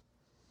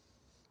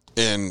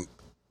 And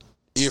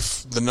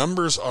if the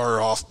numbers are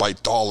off by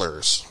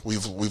dollars,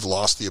 we've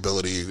lost the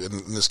ability,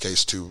 in this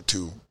case, to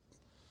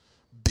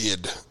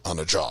bid on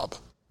a job,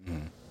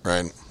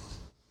 right?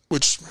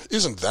 Which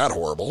isn't that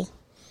horrible,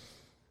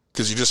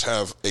 because you just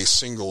have a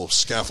single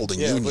scaffolding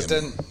union but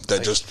then,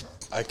 just...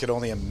 I could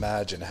only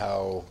imagine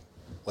how,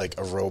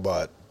 a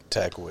robot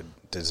tech would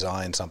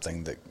design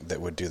something that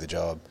would do the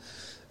job,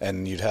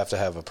 and you'd have to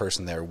have a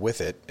person there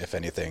with it, if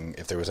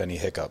there was any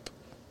hiccup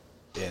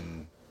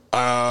in...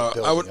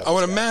 I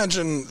would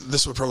imagine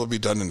this would probably be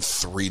done in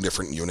 3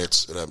 different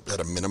units at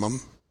a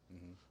minimum.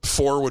 Mm-hmm.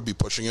 4 would be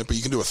pushing it, but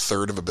you can do a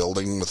third of a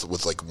building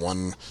with like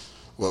one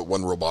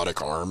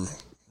robotic arm,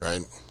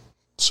 right?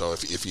 So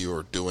if you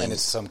were doing... And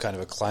it's some kind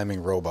of a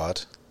climbing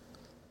robot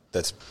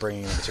that's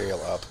bringing the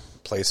material up,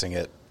 placing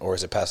it, or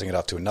is it passing it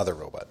off to another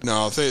robot?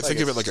 No, think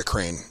of it like a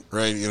crane,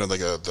 right? You know, like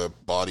the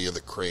body of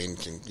the crane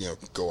can,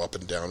 go up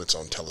and down its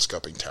own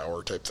telescoping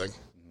tower type thing,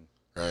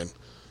 right?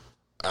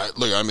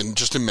 Look, I'm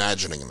just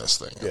imagining this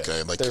thing, okay?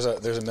 Yeah. Like there's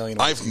a million.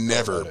 I've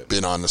never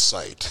been on the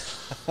site,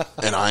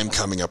 and I'm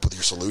coming up with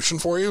your solution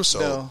for you.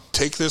 So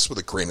take this with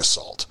a grain of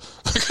salt.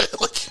 Okay,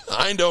 like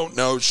I don't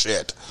know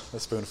shit.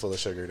 A spoonful of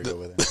sugar to go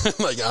with it.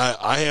 Like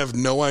I have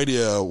no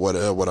idea what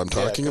I'm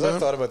talking about. I've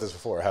thought about this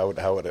before. How would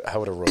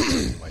a robot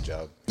do my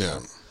job?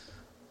 Yeah.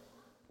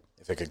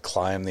 If it could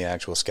climb the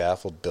actual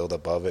scaffold, build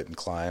above it, and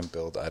climb,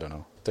 build. I don't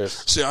know.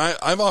 See,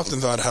 I've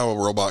often thought how a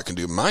robot can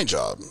do my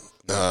job.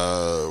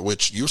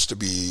 Which used to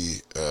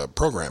be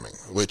programming,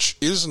 which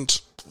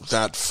isn't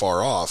that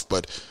far off,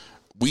 but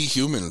we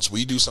humans,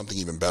 we do something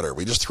even better.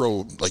 We just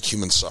throw like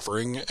human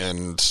suffering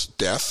and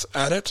death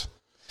at it,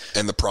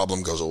 and the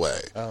problem goes away.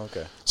 Oh,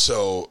 okay.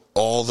 So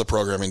all the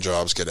programming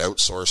jobs get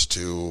outsourced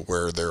to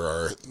where there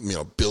are,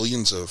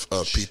 billions of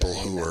people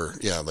who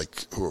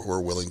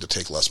are willing to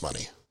take less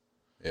money.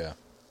 Yeah.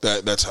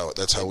 That's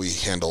how we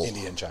handle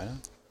India and China.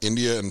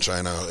 India and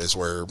China is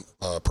where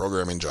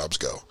programming jobs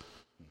go.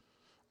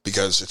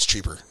 Because it's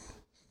cheaper.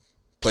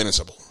 Plain and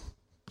simple.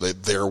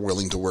 They're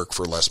willing to work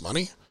for less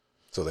money.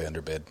 So they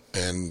underbid.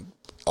 And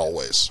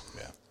always.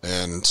 Yeah.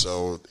 And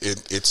so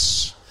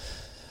it's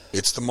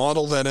the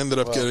model that ended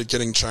up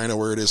getting China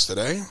where it is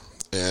today.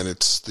 And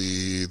it's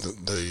the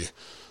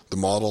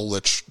model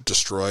that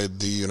destroyed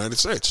the United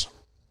States.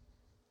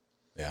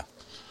 Yeah.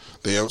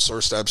 They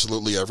outsourced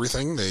absolutely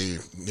everything. They,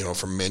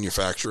 from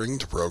manufacturing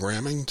to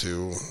programming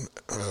to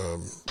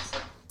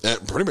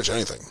pretty much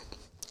anything.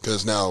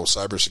 Because now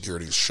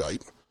cybersecurity is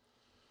shite.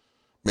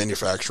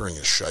 Manufacturing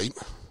is shite.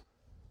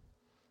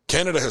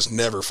 Canada has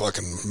never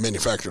fucking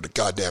manufactured a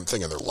goddamn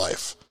thing in their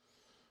life.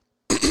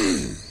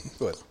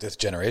 What, this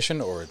generation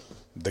or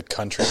the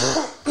country?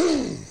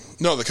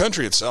 No, the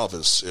country itself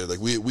is like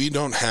we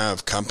don't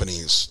have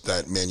companies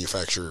that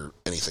manufacture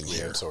anything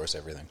here. We outsource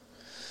everything.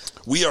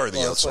 We are the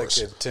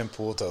outsource. It's like Tim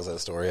Pool tells that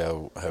story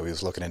how he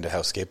was looking into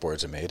how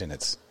skateboards are made, and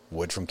it's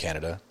wood from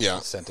Canada,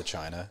 sent to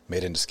China,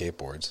 made into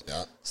skateboards,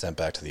 sent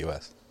back to the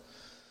U.S.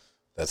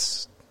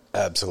 That's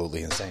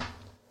absolutely insane.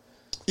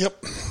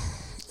 Yep.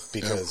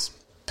 Because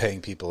paying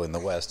people in the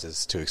West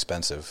is too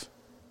expensive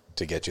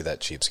to get you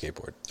that cheap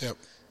skateboard. Yep.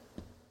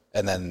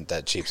 And then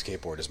that cheap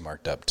skateboard is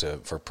marked up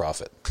for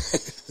profit.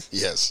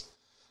 Yes,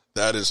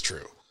 that is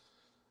true.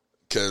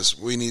 Because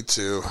we need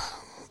to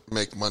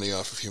make money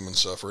off of human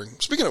suffering.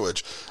 Speaking of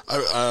which,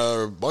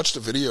 I watched a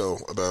video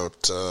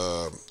about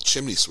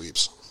chimney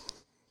sweeps.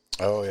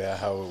 Oh, yeah,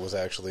 how it was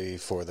actually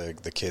for the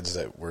kids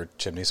that were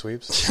chimney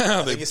sweeps? Yeah,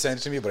 I think you sent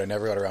it to me, but I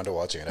never got around to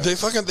watching it.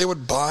 They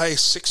would buy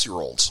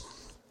 6-year-olds.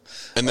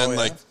 And then,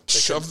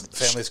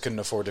 families couldn't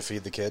afford to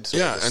feed the kids.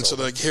 So and so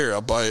they're like, here,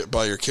 I'll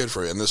buy your kid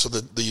for you. And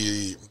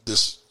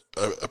this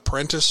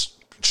apprentice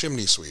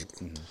chimney sweep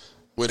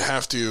would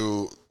have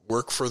to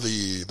work for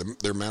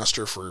their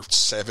master for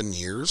 7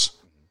 years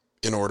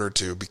in order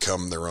to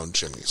become their own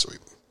chimney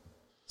sweep.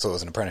 So it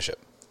was an apprenticeship.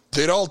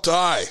 They'd all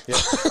die. Yeah,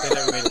 they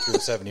never made it through the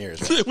 7 years.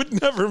 Right? They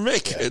would never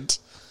make it.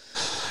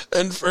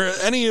 And for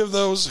any of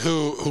those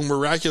who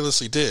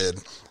miraculously did,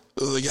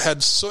 they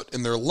had soot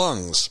in their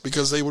lungs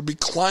because they would be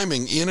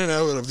climbing in and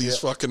out of these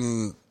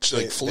fucking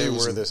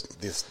flues.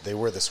 They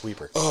were the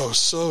sweeper. Oh,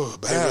 so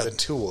bad. They were the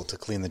tool to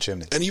clean the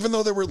chimney. And even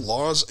though there were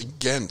laws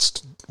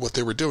against what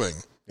they were doing,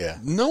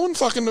 no one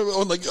fucking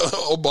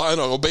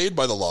obeyed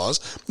by the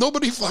laws.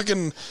 Nobody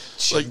fucking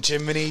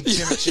chimney.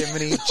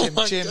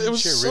 It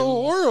was so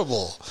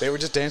horrible. They were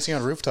just dancing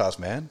on rooftops,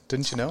 man.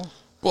 Didn't you know?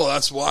 Well,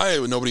 that's why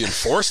nobody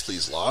enforced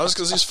these laws,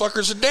 because these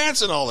fuckers are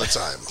dancing all the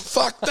time.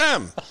 Fuck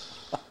them.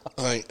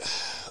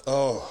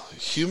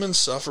 Human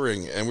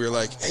suffering, and we were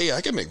like, hey,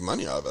 I can make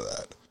money out of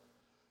that.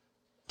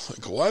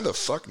 Like, why the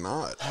fuck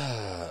not?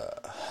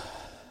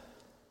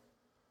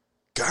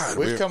 God,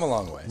 we've come a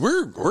long way.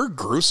 We're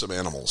gruesome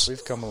animals.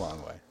 We've come a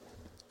long way.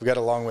 We got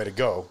a long way to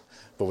go,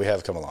 but we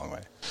have come a long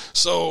way.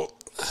 So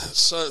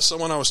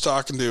someone I was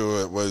talking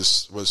to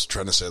was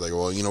trying to say, like,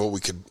 well, you know what we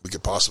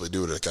could possibly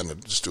do to kind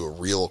of just do a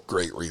real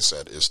great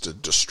reset is to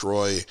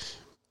destroy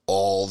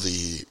all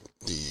the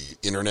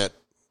internet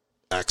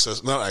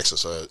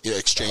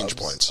exchange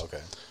points.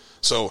 Okay.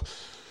 So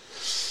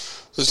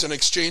there's an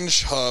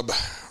exchange hub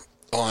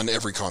on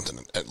every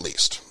continent, at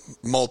least.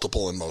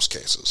 Multiple in most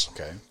cases.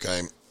 Okay.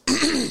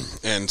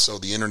 And so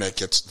the internet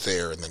gets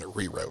there, and then it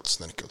reroutes,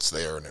 and then it goes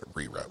there, and it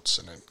reroutes,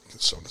 and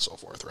so on and so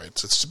forth, right?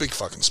 So it's a big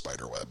fucking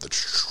spider web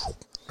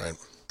right?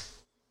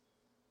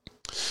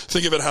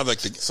 Think of it how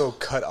so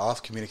cut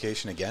off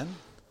communication again?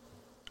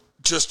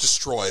 Just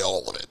destroy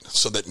all of it,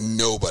 so that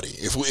nobody,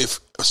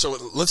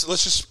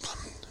 let's just,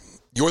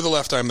 you're the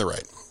left, I'm the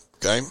right,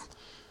 okay?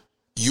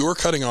 You're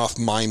cutting off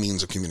my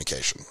means of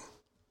communication.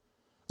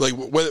 Like,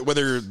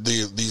 whether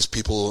these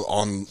people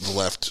on the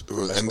left,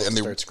 and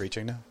they start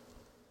screeching now?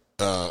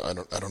 I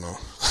don't know.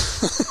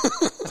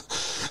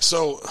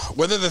 So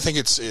whether they think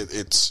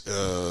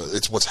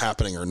it's what's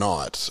happening or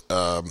not,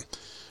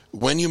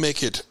 when you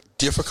make it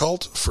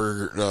difficult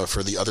for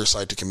the other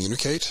side to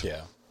communicate,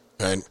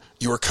 and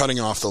you are cutting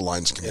off the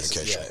lines of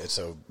communication. It's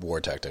a war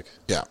tactic.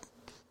 Yeah,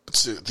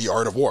 it's the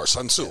art of war,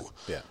 Sun Tzu.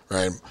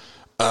 Right.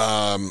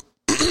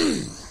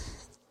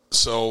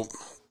 So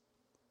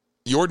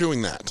you're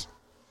doing that.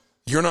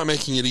 You're not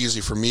making it easy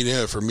for me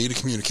to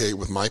communicate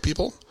with my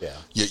people. Yeah.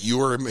 Yet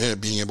you are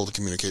being able to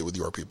communicate with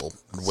your people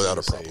without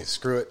a problem.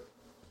 Screw it.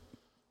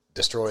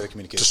 Destroy the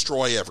communication.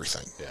 Destroy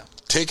everything. Yeah.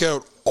 Take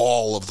out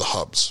all of the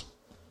hubs.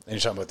 And you're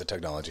talking about the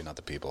technology, not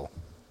the people.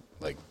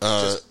 Like,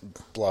 just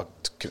block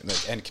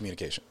end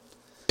communication.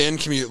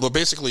 Well,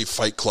 basically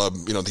Fight Club,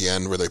 at the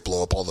end where they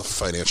blow up all the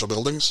financial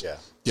buildings. Yeah.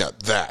 Yeah,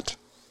 that.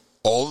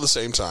 All at the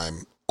same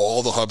time,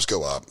 all the hubs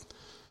go up.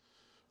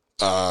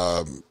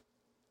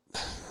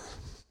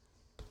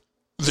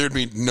 There'd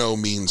be no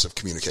means of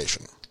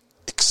communication.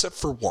 Except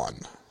for one.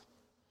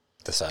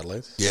 The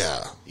satellites?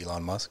 Yeah.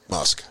 Elon Musk?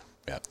 Musk.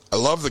 Yeah. I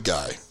love the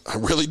guy. I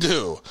really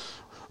do.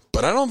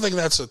 But I don't think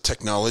that's a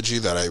technology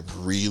that I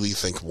really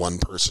think one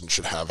person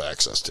should have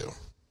access to.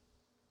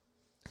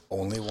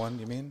 Only one,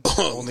 you mean?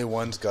 Only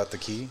one's got the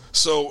key?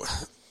 So,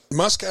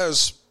 Musk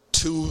has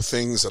two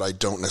things that I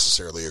don't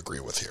necessarily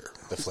agree with here.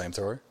 The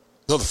flamethrower?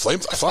 No, the flame.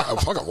 I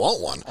fucking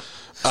want one.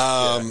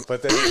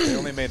 But they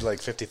only made like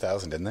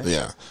 50,000, didn't they?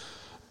 Yeah.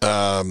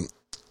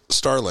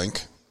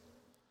 Starlink,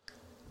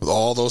 with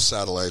all those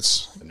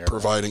satellites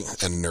providing,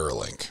 and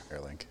Neuralink.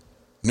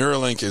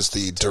 Neuralink is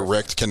the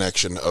direct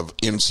connection of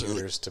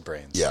computers to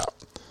brains. Yeah.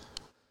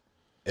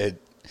 The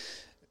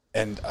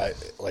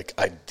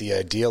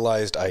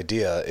idealized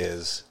idea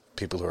is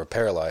people who are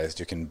paralyzed,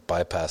 you can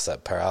bypass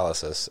that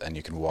paralysis and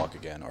you can walk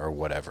again or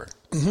whatever.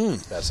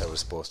 Mm-hmm. That's how it was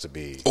supposed to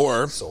be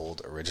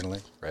sold originally,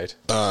 right?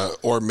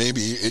 Or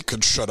maybe it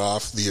could shut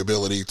off the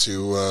ability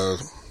for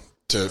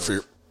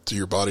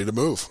your body to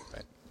move.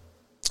 Right.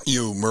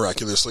 You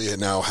miraculously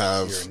now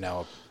have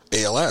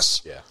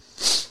ALS. Yeah.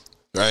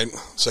 Right?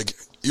 It's like,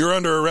 you're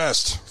under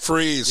arrest,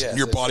 freeze, and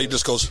your body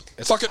just goes, fuck it.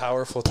 It's a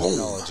powerful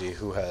technology.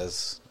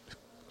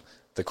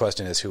 The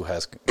question is who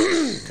has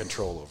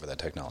control over that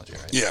technology,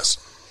 right? Yes.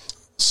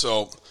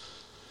 So,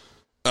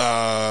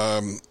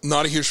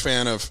 not a huge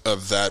fan of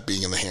that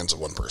being in the hands of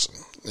one person.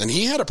 And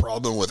he had a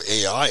problem with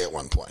AI at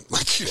one point.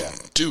 Like,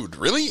 dude,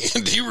 really?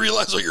 Do you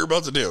realize what you're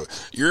about to do?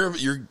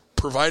 You're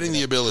providing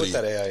the ability.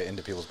 Put that AI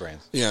into people's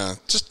brains. Yeah.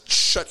 Just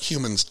shut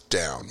humans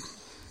down.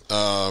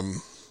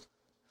 Well,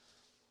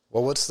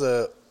 what's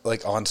the,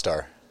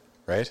 OnStar,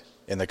 right?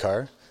 In the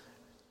car?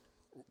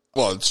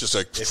 Well, it's just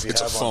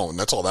it's a phone.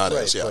 That's all that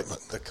is. Yeah. But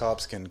the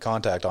cops can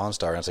contact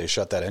OnStar and say,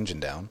 shut that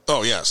engine down.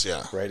 Oh, yes.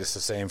 Yeah. Right. It's the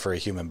same for a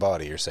human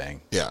body, you're saying.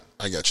 Yeah.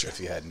 I get you.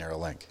 If you had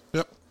Neuralink.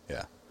 Yep.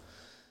 Yeah.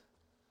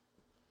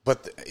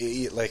 But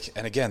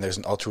and again, there's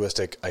an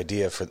altruistic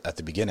idea at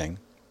the beginning.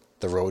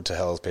 The road to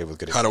hell is paved with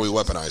good. How do we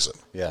weaponize it?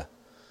 Yeah.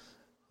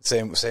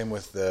 Same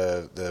with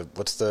the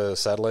what's the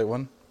satellite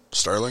one?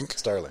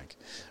 Starlink.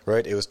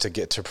 Right. It was to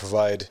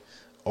provide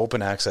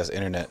open access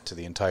internet to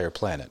the entire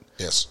planet.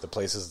 Yes. The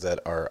places that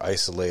are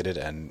isolated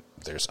and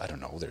there's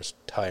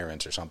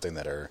tyrants or something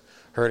that are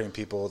hurting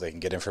people, they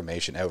can get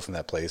information out from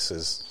that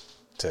places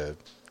to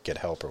get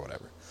help or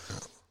whatever. Yeah.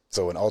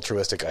 So an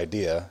altruistic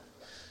idea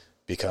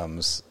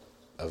becomes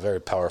a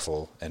very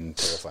powerful and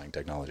terrifying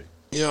technology.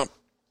 Yeah.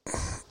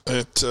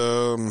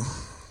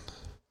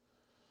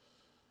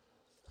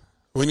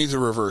 We need to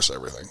reverse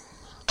everything.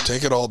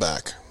 Take it all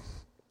back.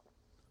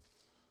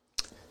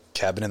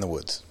 Cabin in the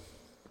woods.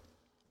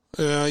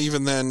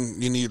 Even then,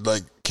 you need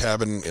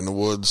cabin in the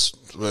woods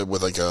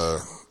with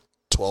a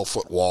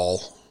 12-foot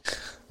wall.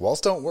 Walls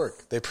don't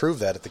work. They proved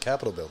that at the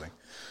Capitol building.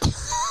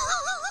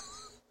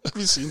 Have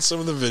you seen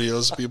some of the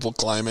videos of people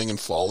climbing and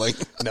falling?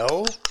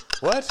 No.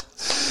 What?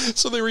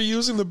 So they were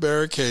using the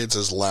barricades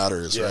as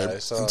ladders, right? I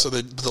saw. And so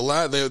they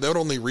would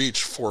only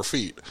reach 4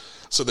 feet.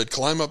 So they'd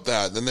climb up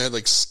that, then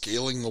they're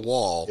scaling the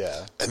wall.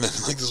 Yeah. And then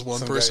this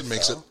one person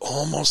makes it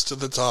almost to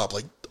the top,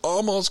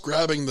 almost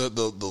grabbing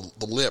the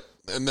lip,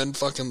 and then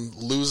fucking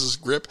loses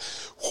grip,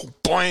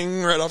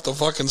 boing, right off the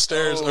fucking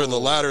stairs or the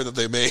ladder that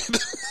they made.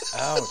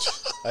 Ouch.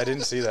 I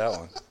didn't see that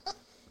one.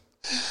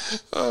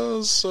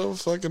 Oh, so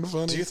fucking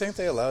funny. Do you think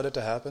they allowed it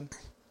to happen?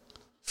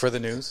 For the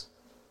news?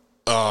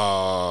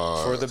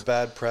 For the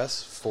bad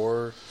press?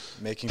 For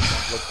making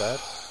Trump look bad?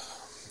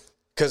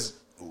 Because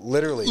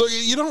literally... Look,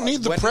 you don't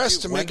need the press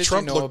to make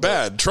Trump look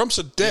bad. Trump's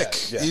a dick.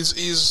 Yeah.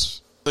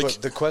 He's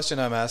but the question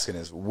I'm asking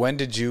is, when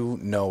did you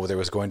know there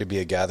was going to be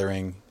a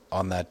gathering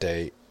on that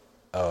day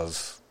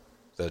of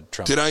the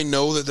Trump... Did I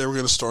know that they were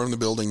going to storm the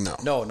building? No.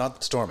 No,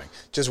 not storming.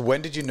 Just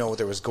when did you know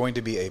there was going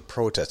to be a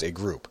protest, a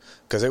group?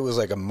 Because it was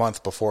a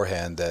month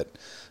beforehand that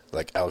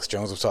Alex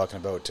Jones was talking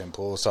about it, Tim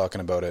Pool was talking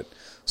about it.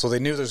 So they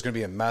knew there was going to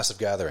be a massive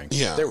gathering.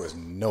 Yeah. There was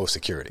no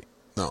security.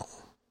 No.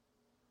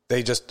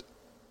 They just,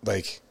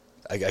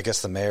 I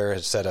guess the mayor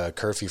had set a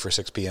curfew for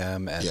 6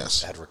 p.m. and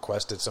Yes. had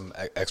requested some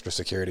extra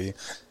security.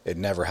 It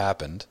never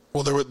happened.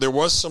 Well, there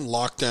was some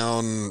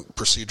lockdown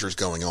procedures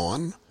going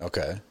on.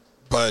 Okay.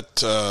 But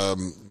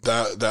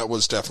that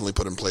was definitely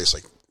put in place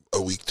like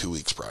a week, 2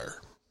 weeks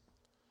prior,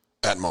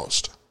 at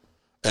most.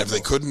 And if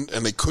they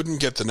couldn't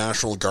get the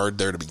National Guard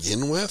there to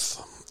begin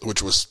with,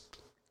 which was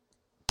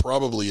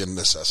probably a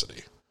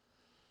necessity.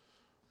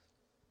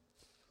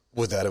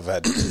 Would that have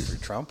had to go through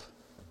Trump?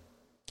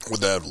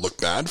 Would that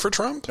look bad for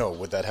Trump? No.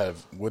 Would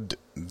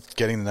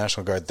getting the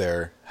National Guard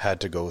there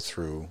had to go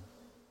through?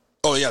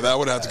 Oh yeah, that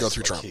would have to go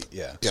through Trump.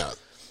 Yeah.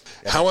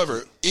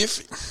 However, this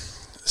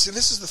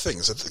is the thing: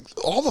 is that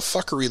all the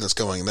fuckery that's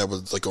going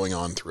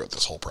on throughout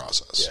this whole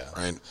process,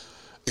 right?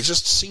 It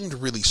just seemed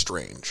really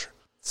strange.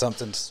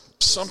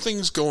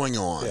 Something's going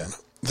on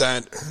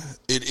that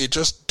it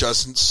just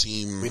doesn't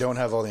seem. We don't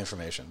have all the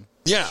information.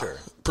 Yeah, sure.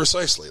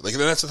 Precisely. Like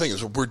that's the thing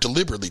is we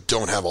deliberately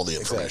don't have all the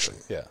information.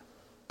 Exactly. Yeah.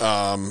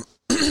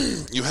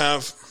 You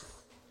have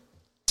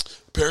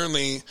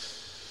apparently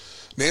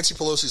Nancy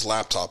Pelosi's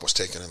laptop was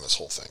taken in this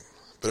whole thing,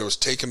 but it was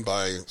taken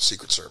by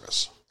Secret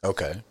Service.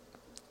 Okay.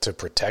 To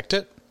protect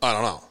it? I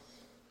don't know.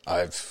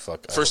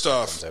 First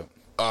off,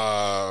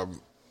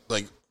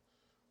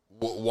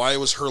 why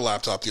was her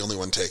laptop the only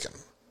one taken?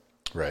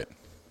 Right.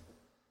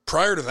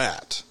 Prior to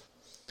that,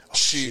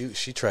 she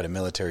tried a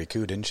military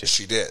coup, didn't she?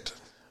 She did.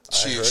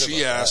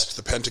 She asked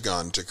the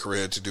Pentagon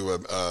to do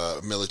a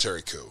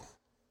military coup.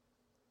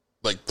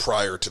 Like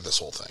prior to this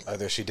whole thing.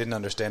 Either she didn't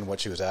understand what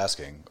she was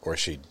asking, or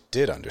she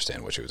did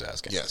understand what she was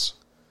asking. Yes.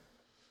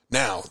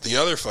 Now, the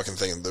other fucking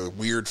thing,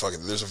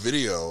 there's a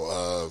video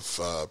of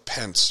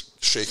Pence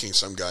shaking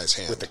some guy's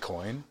hand. With the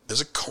coin?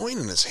 There's a coin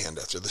in his hand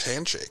after the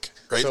handshake,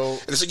 right? So,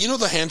 and it's like,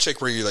 the handshake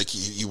where you're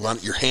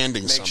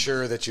handing something. Make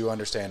sure that you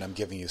understand I'm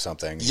giving you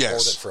something. Yes.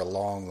 Hold it for a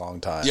long,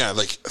 long time. Yeah,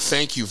 like,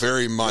 thank you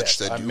very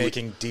much. I'm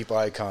making deep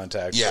eye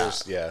contact. Yeah.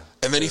 First, yeah.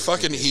 And then he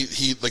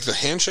like the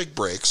handshake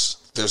breaks.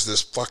 There's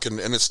this fucking,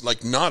 and it's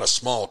like not a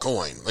small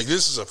coin. Like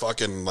this is a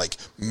fucking like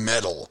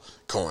metal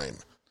coin.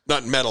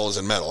 Not metal as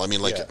in metal. I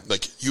mean like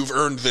you've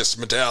earned this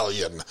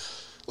medallion.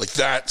 Like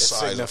that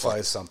size. It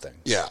signifies something.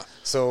 Yeah.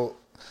 So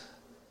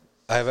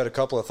I've had a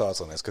couple of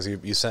thoughts on this because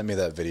you sent me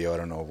that video. I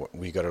don't know,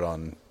 we got it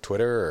on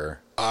Twitter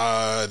or?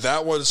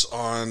 That was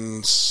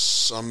on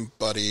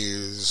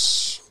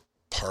somebody's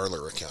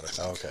Parler account, I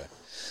think. Okay.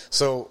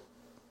 So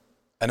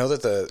I know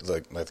that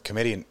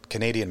the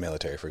Canadian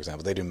military, for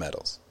example, they do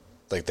medals.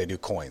 Like they do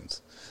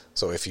coins.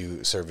 So if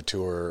you serve a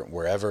tour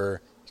wherever,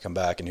 you come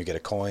back and you get a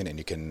coin and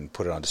you can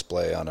put it on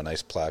display on a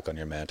nice plaque on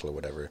your mantle or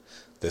whatever.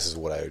 This is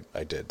what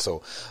I did.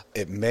 So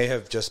it may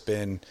have just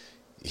been,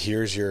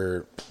 here's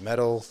your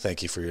medal.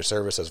 Thank you for your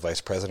service as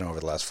vice president over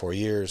the last 4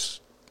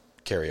 years.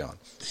 Carry on.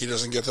 He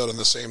doesn't get that on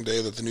the same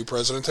day that the new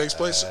president takes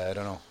place? I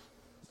don't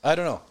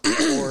know.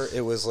 Or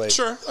it was like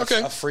sure,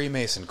 okay. a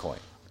Freemason coin.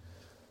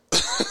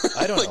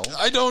 I don't know.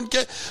 I don't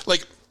get,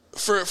 like,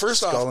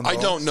 first off, I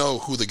don't know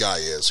who the guy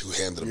is who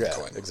handed him the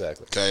coin.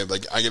 Exactly. Okay,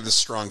 like I get this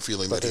strong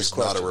feeling that he's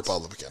not a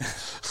Republican.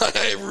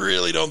 I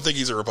really don't think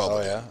he's a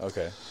Republican. Oh yeah,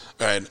 okay.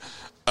 All right.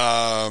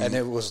 And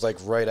it was like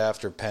right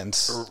after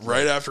Pence,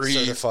 right after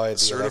he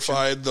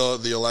certified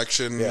the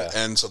election, yeah.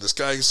 And so this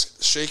guy's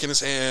shaking his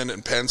hand,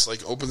 and Pence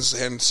like opens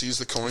his hand, sees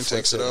the coin,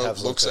 takes it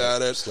out, looks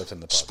at it, slips it in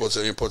the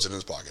pocket. puts it in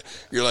his pocket.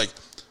 You're like,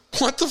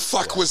 what the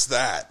fuck was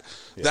that?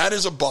 Yeah. That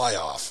is a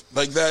buy-off.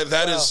 Like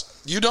that is.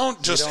 You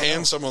don't just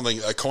hand someone like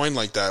a coin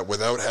like that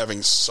without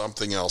having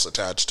something else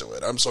attached to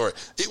it. I'm sorry,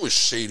 it was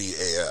shady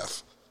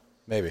AF.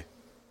 Maybe.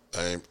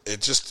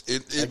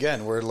 It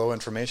again, we're low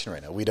information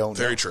right now. We don't.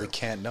 Very know. true. We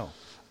can't know.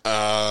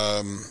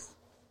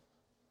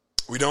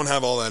 We don't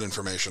have all that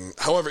information.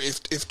 However,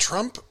 if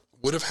Trump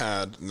would have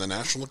had the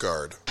National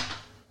Guard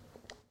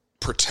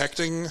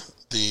protecting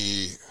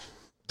the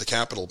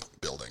Capitol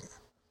building,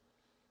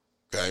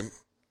 okay,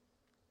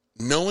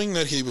 knowing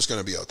that he was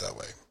going to be out that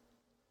way,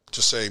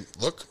 just say,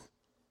 look,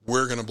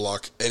 we're going to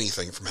block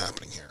anything from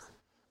happening here.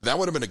 That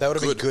would have been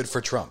been good for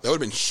Trump. That would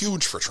have been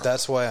huge for Trump.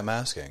 That's why I'm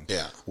asking.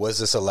 Yeah. Was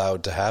this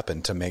allowed to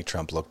happen to make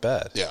Trump look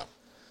bad? Yeah.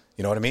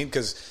 You know what I mean?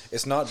 Because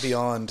it's not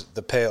beyond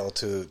the pale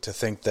to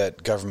think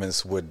that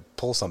governments would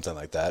pull something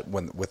like that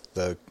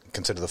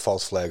consider the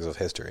false flags of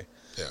history.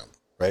 Yeah.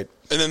 Right?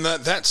 And then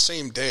that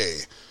same day,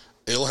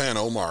 Ilhan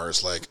Omar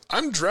is like,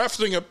 I'm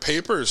drafting up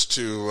papers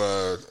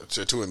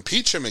to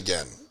impeach him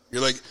again.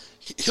 You're like,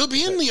 he'll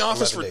be in the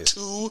office for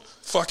 2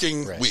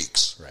 fucking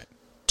weeks. Right.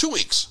 2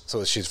 weeks.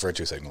 So she's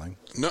virtue signaling.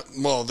 No,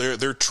 well,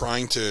 they're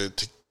trying to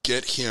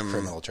get him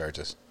criminal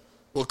charges.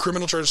 Well,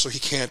 criminal charges, so he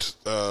can't.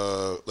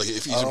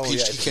 If he's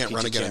impeached, he can't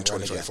run again in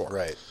 2024.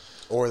 Right,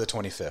 or the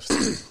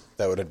 25th.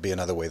 That would be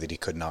another way that he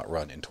could not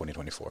run in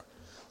 2024.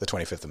 The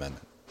 25th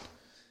Amendment.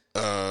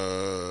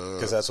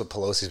 Because that's what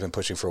Pelosi's been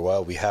pushing for a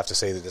while. We have to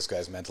say that this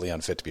guy's mentally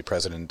unfit to be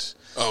president.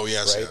 Oh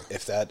yes, right. Yeah.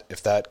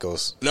 If that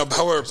goes. No,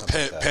 however,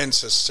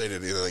 Pence has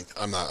stated like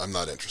I'm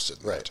not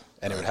interested. In right, that.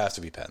 and it would have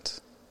to be Pence.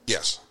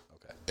 Yes.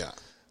 Okay. Yeah.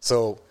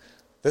 So,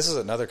 this is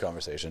another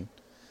conversation.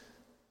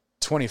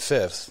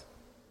 25th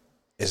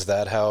Is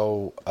that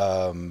how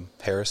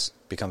Harris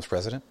becomes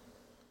president?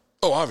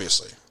 Oh,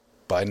 obviously.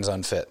 Biden's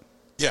unfit.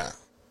 Yeah.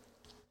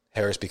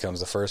 Harris becomes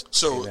the first.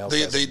 So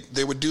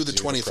they would do the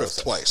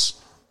 25th twice.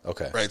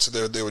 Okay. Right.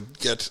 So they would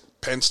get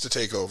Pence to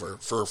take over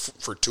for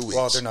 2 weeks.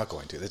 Well, they're not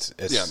going to. They're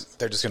just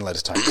going to let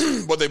his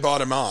time. But they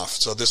bought him off.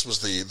 So this was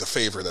the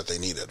favor that they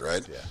needed,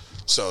 right? Yeah.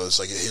 So it's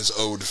like his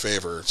owed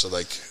favor. So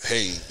like,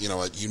 hey, you know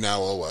what? You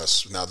now owe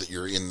us now that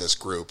you're in this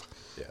group.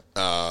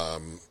 Yeah.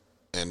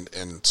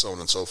 And so on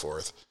and so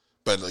forth.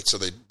 But like, so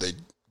they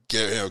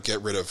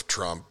get rid of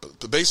Trump.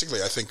 But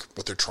basically, I think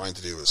what they're trying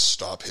to do is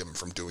stop him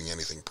from doing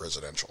anything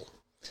presidential.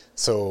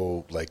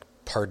 So like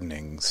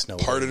pardoning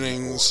Snowden or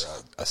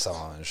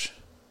Assange.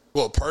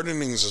 Well,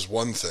 pardonings is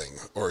one thing,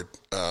 or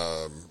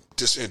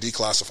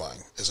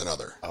declassifying is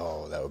another.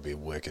 Oh, that would be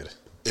wicked.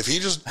 If he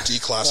just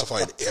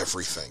declassified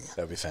everything,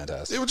 that would be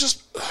fantastic. It would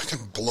just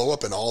blow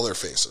up in all their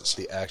faces.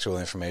 The actual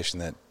information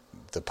that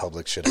the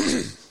public should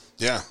have.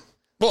 Yeah.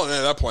 Well,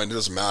 at that point, it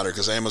doesn't matter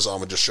because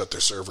Amazon would just shut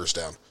their servers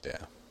down. Yeah.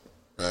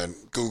 And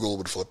Google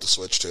would flip the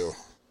switch too.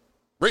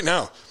 Right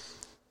now,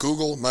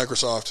 Google,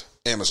 Microsoft,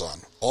 Amazon,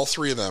 all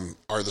three of them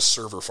are the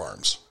server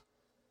farms.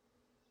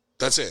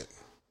 That's it.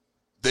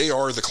 They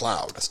are the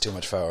cloud. That's too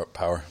much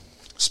power.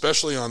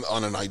 Especially on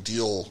an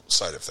ideal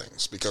side of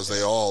things, because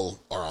they all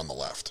are on the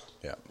left.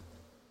 Yeah.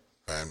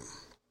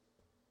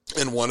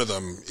 And one of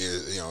them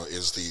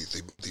is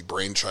the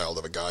brainchild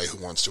of a guy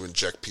who wants to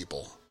inject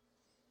people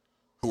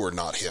who are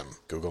not him.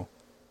 Google?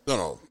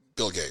 No,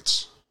 Bill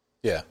Gates.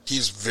 Yeah.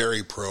 He's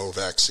very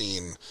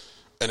pro-vaccine,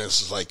 and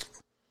it's like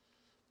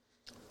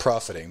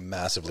profiting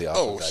massively off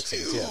of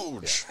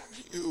vaccines.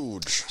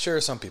 Huge.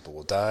 Sure, some people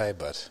will die,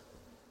 but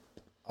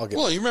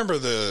you remember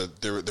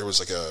there was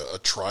like a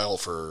trial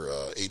for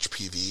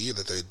HPV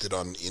that they did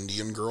on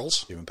Indian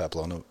girls, human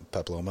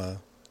papilloma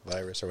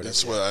virus or whatever.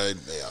 That's what I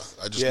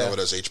just know it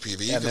as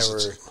HPV. And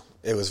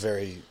it was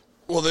very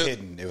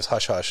hidden. It was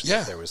hush hush.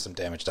 Yeah, there was some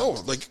damage done.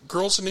 Oh, like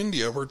girls in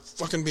India were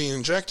fucking being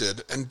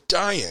injected and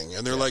dying,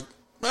 and they're like,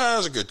 that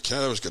was a good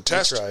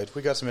test. We tried.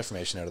 We got some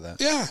information out of that.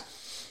 Yeah.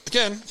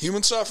 Again,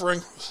 human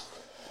suffering.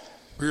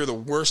 We are the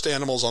worst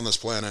animals on this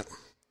planet.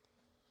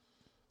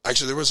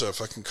 Actually, there was a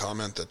fucking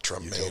comment that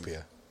Trump made.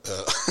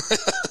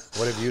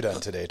 What have you done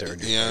today to earn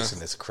your place in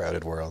this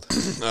crowded world?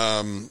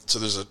 So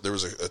there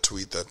was a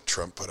tweet that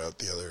Trump put out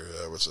the other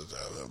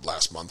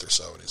last month or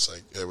so, and it's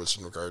like it was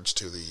in regards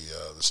to the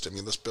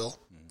stimulus bill,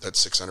 that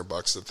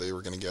 $600 that they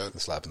were going to get, the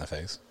slap in the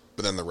face.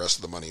 But then the rest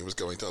of the money was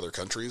going to other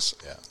countries.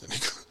 Yeah, and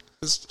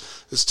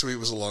his tweet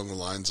was along the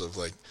lines of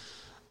like,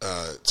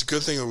 it's a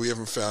good thing that we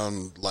haven't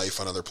found life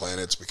on other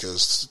planets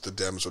because the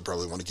Dems would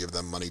probably want to give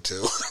them money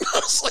too. I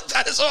was like,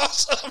 that is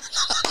awesome.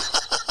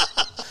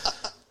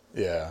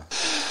 Yeah.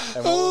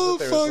 And what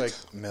was it? There was like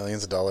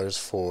millions of dollars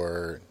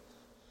for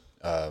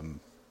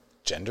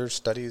gender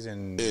studies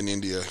in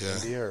India,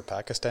 India or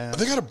Pakistan.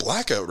 They got a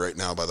blackout right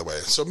now, by the way.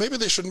 So maybe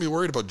they shouldn't be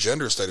worried about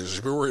gender studies. They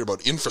should be worried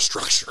about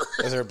infrastructure.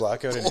 Is there a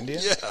blackout in India?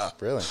 Yeah.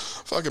 Really?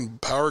 Fucking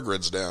power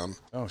grid's down.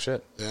 Oh,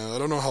 shit. Yeah, I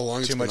don't know how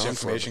long it's been on for. Too much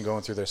information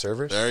going through their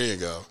servers? There you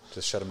go.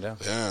 Just shut them down.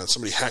 Yeah,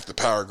 somebody hacked the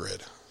power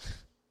grid.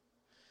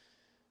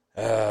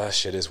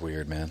 Shit is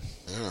weird, man.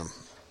 Yeah.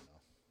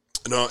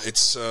 No,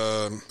 it's...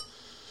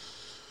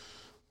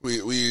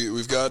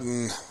 We've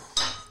gotten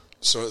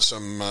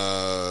some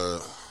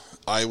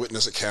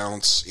eyewitness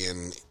accounts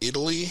in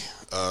Italy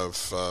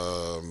of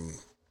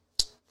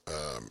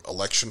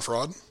election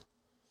fraud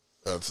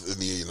in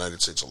the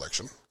United States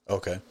election.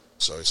 Okay.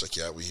 So it's like,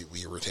 yeah,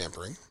 we were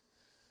tampering.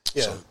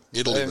 Yeah, so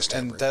Italy was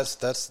tampering. And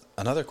that's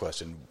another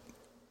question.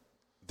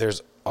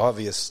 There's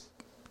obvious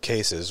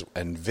cases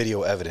and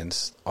video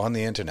evidence on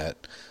the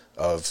internet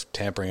of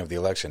tampering of the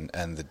election,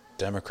 and the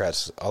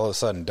Democrats all of a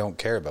sudden don't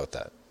care about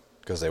that.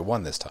 Because they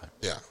won this time.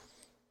 Yeah.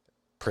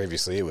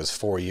 Previously, it was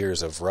 4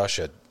 years of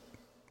Russia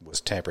was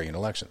tampering in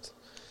elections.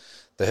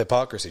 The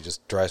hypocrisy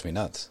just drives me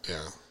nuts.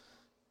 Yeah.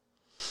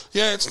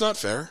 Yeah, it's not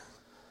fair,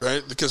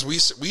 right? Because we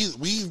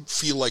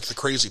feel like the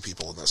crazy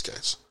people in this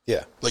case.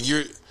 Yeah. Like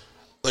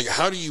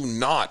how do you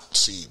not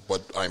see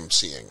what I'm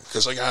seeing?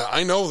 Because like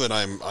I know that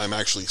I'm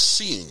actually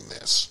seeing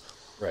this.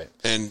 Right.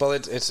 And well,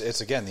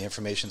 it's again, the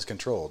information's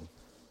controlled.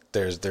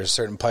 There's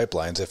certain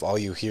pipelines. If all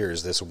you hear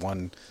is this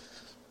one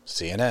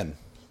CNN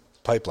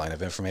pipeline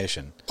of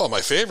information. Oh,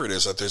 my favorite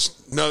is that there's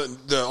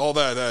all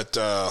that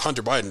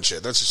Hunter Biden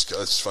shit.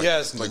 That's fucking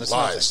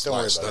lies. Don't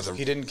worry about nothing. it.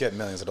 He didn't get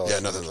millions of dollars. Yeah,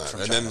 nothing like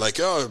that. And then like,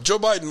 Joe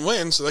Biden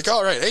wins. Like,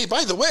 all right, hey,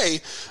 by the way,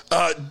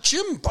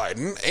 Jim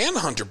Biden and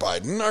Hunter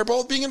Biden are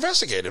both being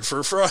investigated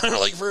for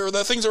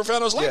the things that were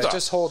found on his laptop. Yeah,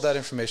 just hold that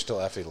information till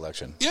after the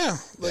election. Yeah,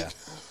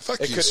 fuck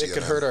you. It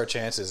could hurt our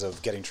chances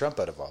of getting Trump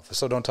out of office.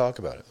 So don't talk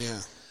about it. Yeah,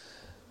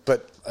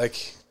 but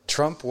like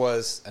Trump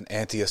was an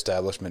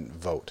anti-establishment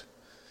vote.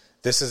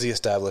 This is the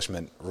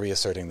establishment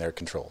reasserting their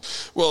control.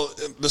 Well,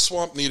 the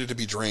swamp needed to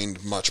be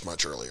drained much,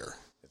 much earlier.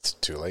 It's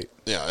too late.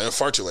 Yeah,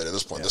 far too late at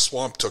this point. Yeah. The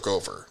swamp took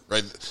over,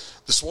 right?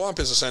 The swamp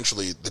is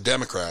essentially the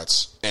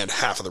Democrats and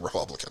half of the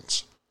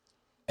Republicans.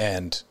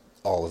 And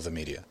all of the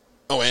media.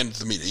 Oh, and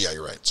the media. Yeah,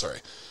 you're right. Sorry.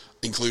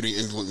 including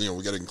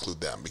we got to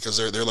include them because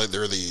they're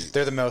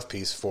the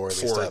mouthpiece for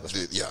the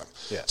establishment. Yeah.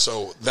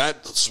 So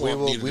that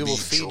swamp needed to be we will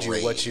feed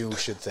drained. you what you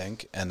should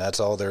think, and that's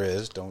all there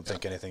is. Don't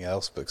think anything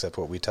else except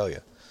what we tell you.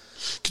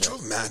 Could you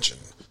imagine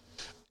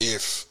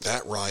if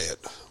that riot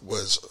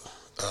was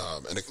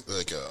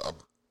like a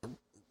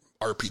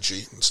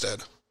RPG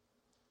instead?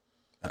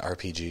 An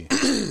RPG?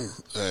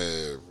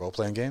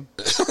 Role-playing game?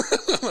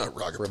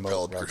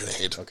 Rocket-propelled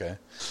grenade. Okay.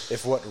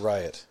 If what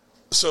riot?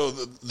 So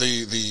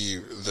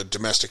the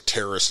domestic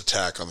terrorist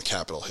attack on the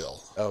Capitol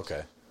Hill.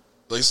 Okay.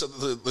 Let's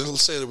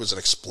say there was an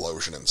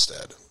explosion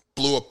instead.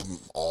 Blew up them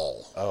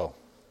all. Oh.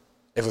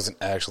 If it wasn't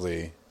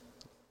actually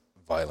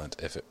violent.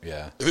 If it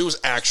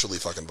was actually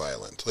fucking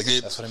violent.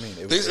 That's what I mean.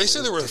 They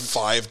said there were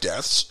 5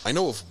 deaths. I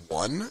know of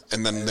 1,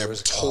 and then they were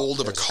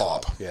told of a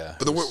cop. Yeah.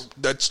 But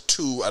that's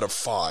 2 out of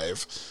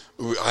 5.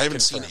 I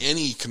haven't seen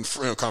any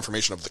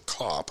confirmation of the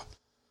cop.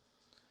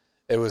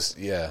 It was,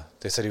 they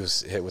said he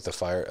was hit with a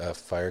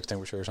fire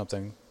extinguisher or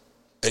something.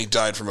 And he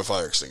died from a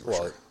fire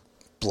extinguisher. Well,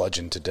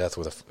 bludgeoned to death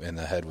in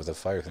the head with a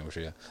fire extinguisher,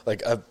 yeah.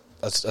 Like a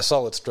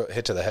solid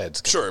hit to the head.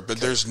 Sure, but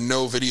there's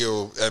no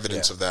video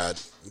evidence of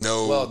that.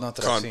 No. Well, not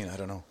that I've seen, I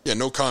don't know. Yeah,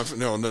 no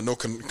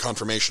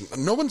confirmation.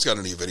 No one's got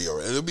any video.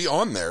 It'll be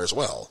on there as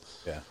well.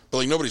 Yeah.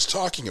 But nobody's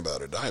talking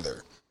about it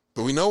either.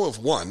 But we know of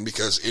 1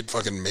 because it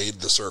fucking made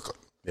the circuit.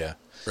 Yeah.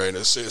 Right?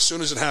 As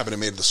soon as it happened, it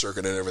made the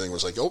circuit and everything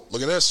was like, oh,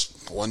 look at this.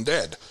 1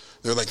 dead.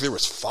 They're like, there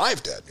was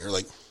 5 dead. You're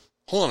like,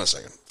 hold on a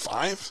second.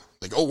 5?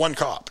 Like, 1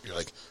 cop. You're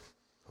like,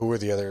 who were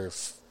the other?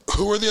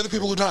 Who are the other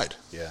people who died?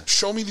 Yeah.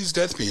 Show me these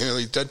dead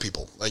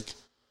people. Like,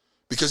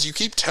 because you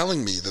keep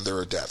telling me that there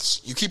are deaths.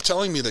 You keep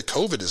telling me that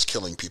COVID is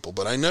killing people,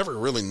 but I never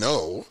really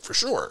know for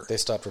sure. They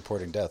stopped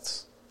reporting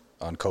deaths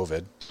on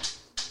COVID,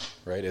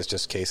 right? It's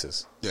just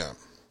cases. Yeah.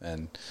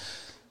 And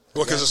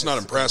well, because it's not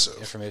impressive.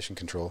 Information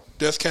control.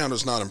 Death count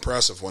is not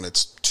impressive when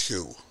it's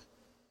 2.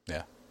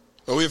 Yeah.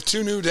 Oh, we have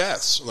 2 new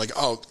deaths. Like,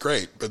 oh,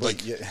 great. But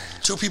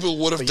 2 people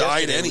would have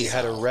died anyhow. We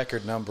had a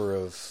record number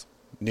of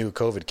new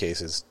COVID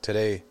cases.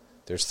 Today,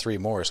 there's 3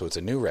 more, so it's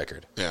a new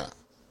record. Yeah.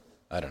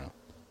 I don't know.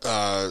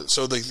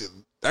 So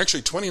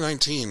actually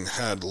 2019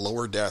 had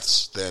lower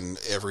deaths than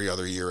every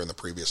other year in the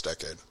previous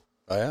decade.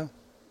 Oh, yeah?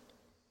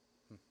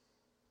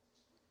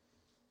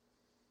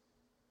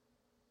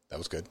 That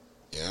was good.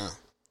 Yeah.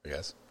 I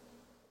guess.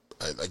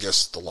 I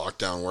guess the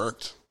lockdown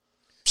worked.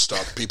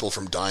 Stopped people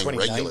from dying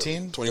regularly.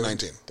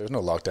 2019? There was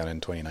no lockdown in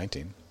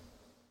 2019.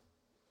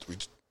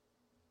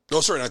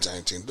 Sorry, not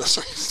 2019.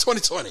 Sorry,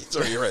 2020.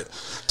 Sorry, you're right.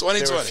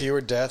 2020. There were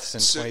fewer deaths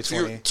in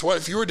 2020.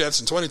 Fewer deaths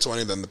in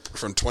 2020 than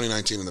from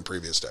 2019 in the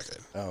previous decade.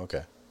 Oh,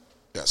 okay.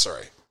 Yeah,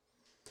 sorry.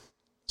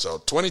 So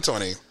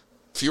 2020,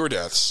 fewer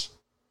deaths.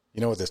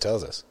 You know what this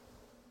tells us?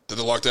 That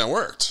the lockdown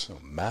worked. So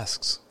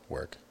masks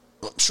work.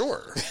 Well,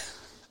 sure.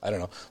 I don't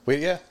know.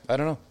 I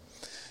don't know.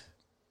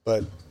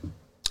 But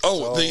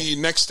the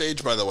next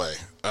stage, by the way,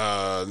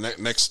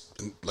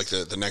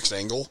 the next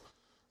angle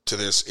to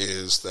this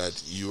is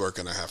that you are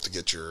going to have to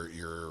get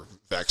your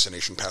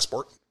vaccination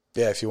passport.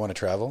 Yeah, if you want to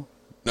travel.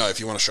 No, if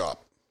you want to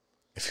shop.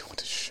 If you want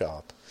to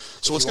shop.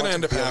 So what's going to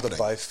end up happening? To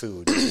buy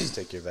food, you just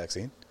take your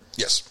vaccine.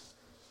 Yes.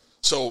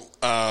 So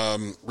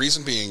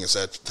reason being is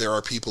that there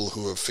are people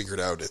who have figured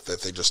out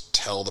that they just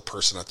tell the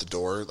person at the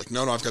door, like,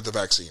 no, I've got the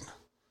vaccine.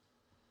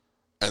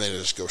 And they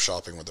just go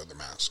shopping without their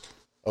mask.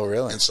 Oh,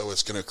 really? And so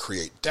it's going to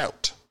create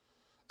doubt.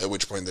 At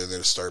which point they're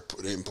going to start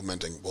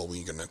implementing, well,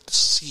 we're going to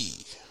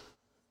see.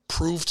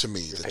 Prove to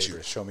me that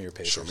you... Show me your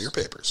papers. Show me your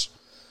papers.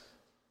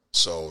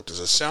 So, does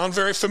it sound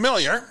very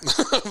familiar?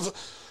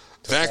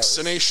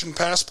 Vaccination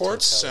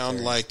passports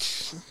sound like...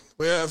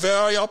 Where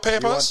are your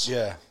papers?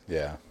 Yeah.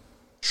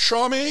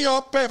 Show me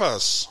your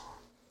papers.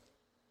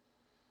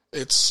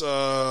 It's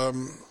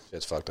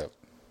fucked up.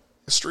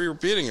 History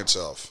repeating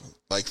itself.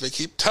 Like they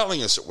keep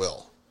telling us it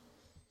will.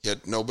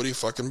 Yet nobody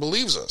fucking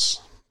believes us.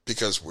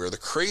 Because we're the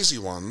crazy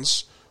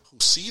ones who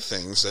see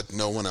things that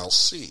no one else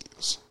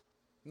sees.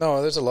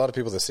 No, there's a lot of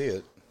people that see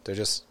it. They're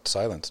just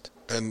silenced.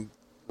 And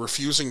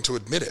refusing to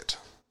admit it.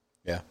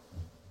 Yeah.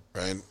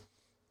 Right?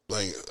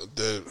 Like,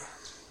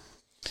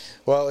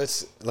 Well,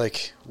 it's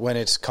like when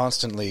it's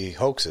constantly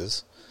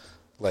hoaxes,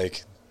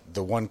 like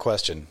the one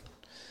question,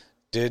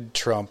 did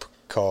Trump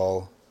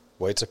call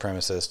white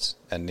supremacists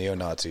and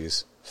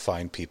neo-Nazis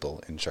fine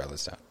people in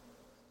Charlottetown?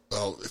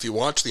 Well, if you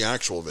watch the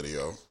actual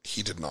video,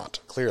 he did not.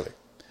 Clearly.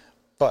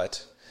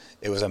 But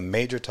it was a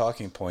major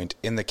talking point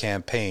in the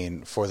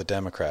campaign for the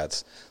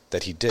Democrats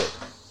that he did.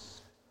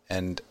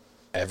 And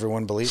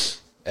everyone believed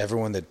it.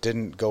 Everyone that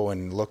didn't go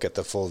and look at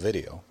the full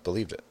video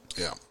believed it.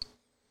 Yeah.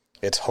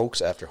 It's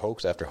hoax after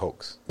hoax after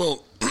hoax.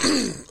 Well,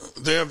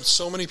 they have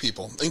so many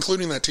people,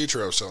 including that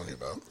teacher I was telling you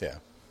about. Yeah.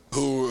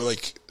 Who,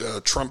 like,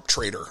 Trump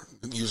traitor,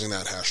 using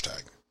that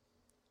hashtag.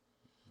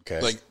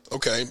 Okay. Like,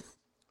 okay,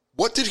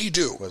 what did he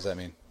do? What does that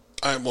mean?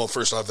 Well,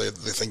 first off, they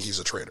think he's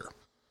a traitor.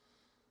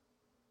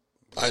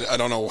 I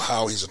don't know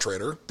how he's a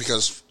traitor,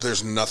 because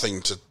there's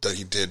nothing that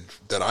he did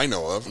that I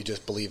know of. You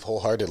just believe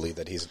wholeheartedly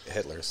that he's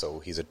Hitler, so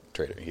he's a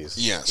traitor. He's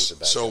a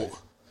bad guy.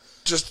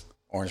 Just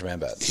Orange Man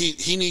bad.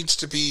 He needs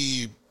to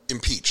be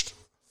impeached.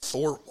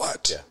 For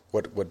what? Yeah.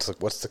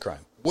 What's the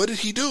crime? What did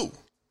he do?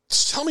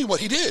 Just tell me what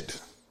he did.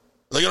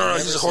 Like, no,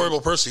 he's a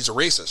horrible person. He's a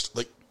racist.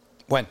 Like,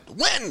 when?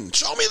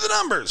 Show me the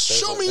numbers.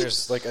 Show me.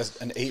 There's like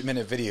an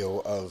 8-minute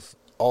video of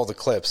all the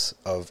clips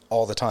of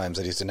all the times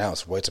that he's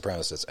denounced white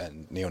supremacists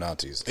and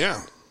neo-Nazis.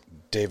 Yeah.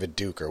 David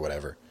Duke or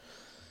whatever.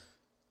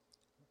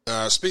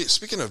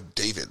 Speaking of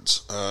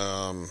Davids,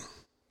 the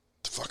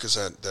fuck is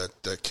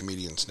that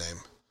comedian's name?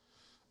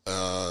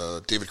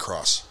 David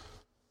Cross.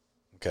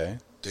 Okay.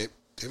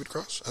 David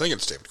Cross? I think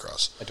it's David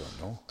Cross. I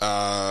don't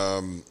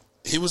know.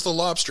 He was the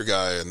lobster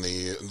guy in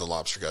the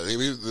lobster guy.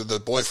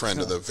 The boyfriend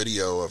of the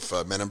video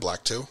of Men in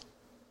Black 2.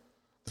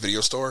 The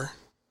video store.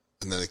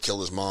 And then they killed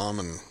his mom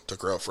and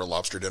took her out for a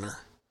lobster dinner.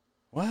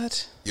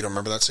 What? You don't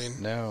remember that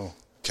scene? No.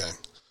 Okay.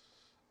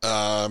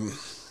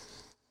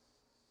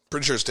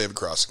 Pretty sure it's David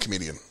Cross, a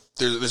comedian.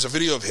 There's a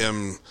video of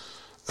him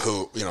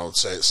who,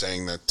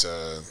 saying that,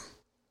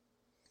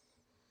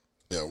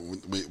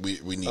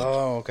 we need,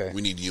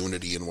 we need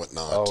unity and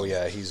whatnot. Oh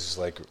yeah, he's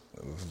like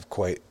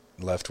quite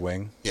left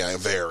wing. Yeah,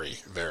 very,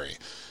 very.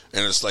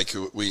 And it's like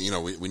we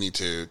need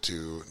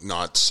to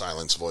not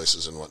silence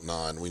voices and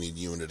whatnot. And we need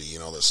unity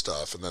and all this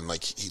stuff. And then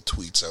like he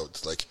tweets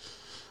out like,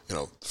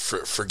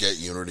 forget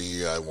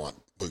unity. I want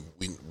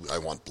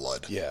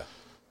blood. Yeah.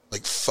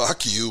 Like,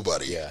 fuck you,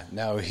 buddy. Yeah.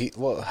 Now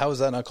how is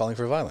that not calling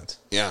for violence?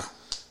 Yeah.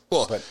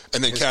 Well,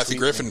 and then Kathy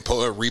Griffin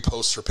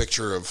reposts her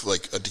picture of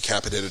like a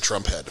decapitated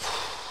Trump head.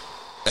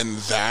 And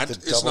that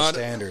is not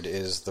standard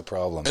is the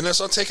problem. And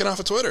that's not taken off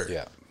of Twitter.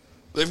 Yeah.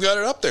 They've got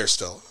it up there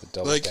still. The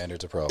double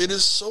standard's a problem. It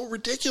is so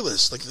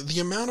ridiculous. Like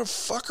the amount of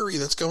fuckery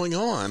that's going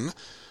on,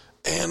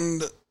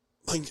 and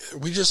like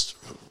we're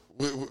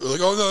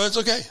like, oh no, that's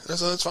okay.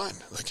 That's fine.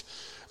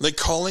 Like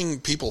calling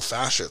people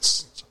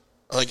fascists.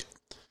 Like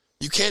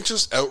you can't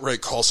just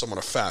outright call someone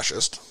a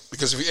fascist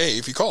because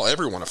if you call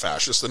everyone a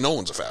fascist, then no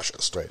one's a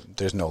fascist. Right.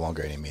 There's no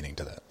longer any meaning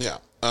to that. Yeah.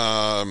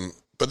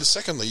 But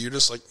secondly, you're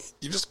just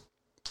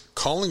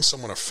calling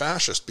someone a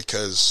fascist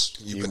because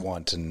you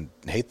want to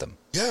hate them.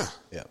 Yeah.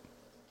 Yeah.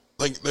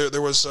 Like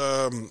there was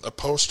a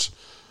post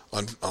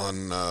on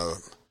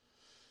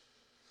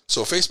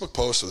so a Facebook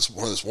post of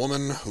this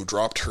woman who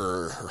dropped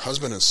her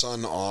husband and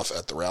son off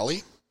at the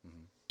rally.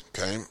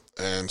 Okay,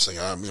 and saying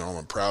I'm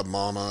a proud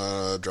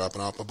mama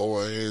dropping off my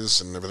boys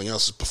and everything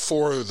else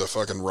before the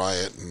fucking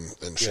riot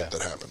and shit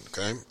that happened.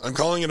 Okay, I'm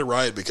calling it a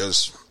riot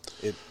because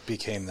it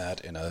became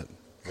that in a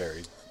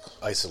very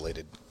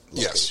isolated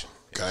location. Yes.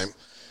 Okay.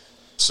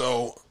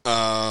 So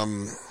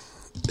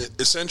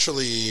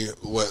essentially,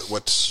 what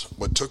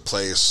took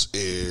place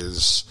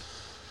is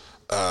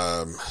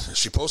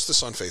she posts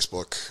this on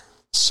Facebook.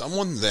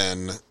 Someone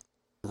then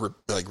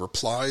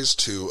replies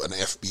to an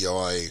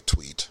FBI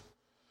tweet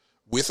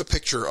with a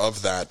picture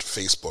of that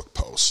Facebook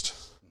post,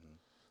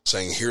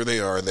 saying, "Here they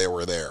are. They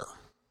were there."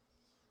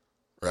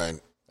 Right.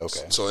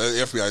 Okay. So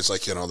the FBI is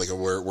like,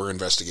 we're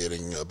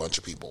investigating a bunch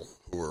of people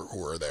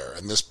who are there,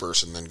 and this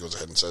person then goes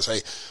ahead and says,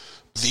 "Hey,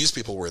 these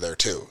people were there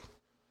too."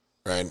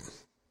 Right.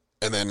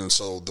 And then,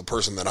 so the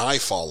person that I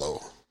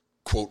follow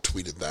quote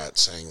tweeted that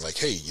saying like,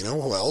 "Hey, you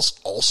know who else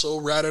also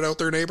ratted out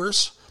their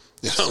neighbors?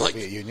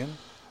 Soviet Union?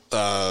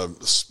 The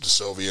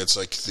Soviets,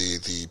 like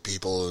the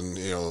people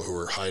who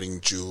were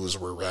hiding Jews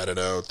were ratted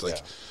out.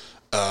 Like,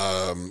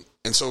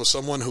 and so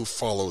someone who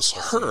follows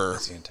her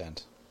That's the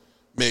intent.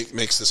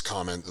 makes this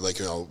comment like,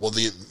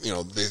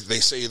 they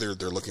say they're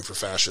looking for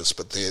fascists,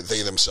 but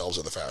they themselves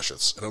are the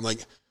fascists. And I'm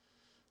like,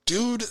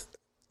 dude,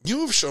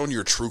 you have shown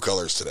your true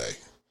colors today.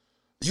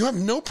 You have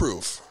no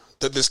proof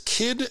that this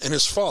kid and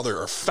his father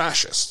are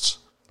fascists.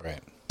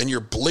 Right. And you're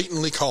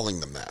blatantly calling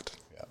them that.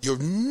 Yeah. You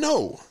have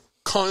no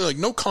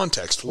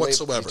context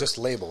whatsoever. Just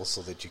label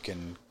so that you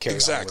can carry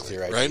on with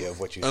your idea of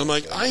what you And I'm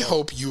like, I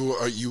hope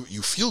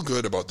you feel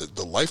good about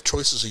the life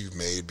choices you've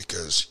made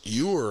because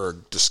you are a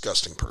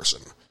disgusting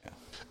person. Yeah.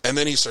 And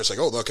then he starts like,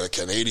 oh, look, a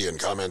Canadian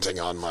commenting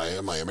on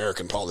my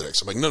American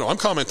politics. I'm like, no, I'm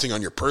commenting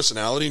on your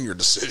personality and your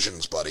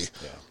decisions, buddy.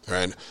 Yeah.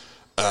 Right?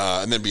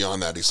 And then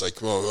beyond that, he's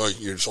like, well,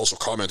 you're just also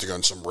commenting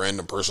on some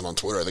random person on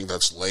Twitter. I think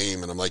that's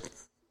lame. And I'm like,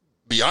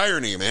 the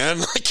irony, man.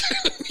 Like,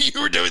 you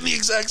were doing the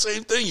exact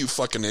same thing, you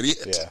fucking idiot.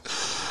 Yeah.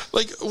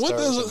 Like, what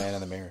does the man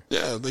in the mirror?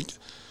 Yeah,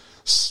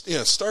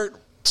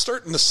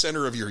 start in the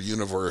center of your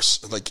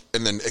universe, like,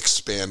 and then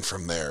expand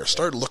from there.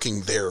 Start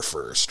looking there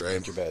first, right?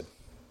 Make your bed.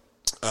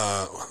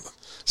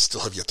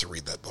 Still have yet to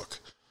read that book.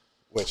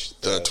 Which?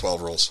 The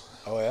 12 Rules.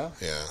 Oh, yeah?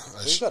 Yeah.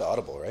 You got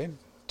Audible, right?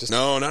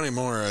 No, not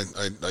anymore.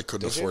 I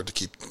couldn't afford to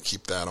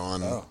keep that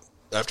on. Oh.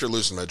 After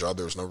losing my job,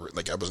 there was no,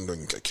 I wasn't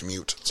doing a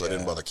commute, so I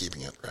didn't bother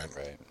keeping it, right?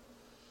 Right.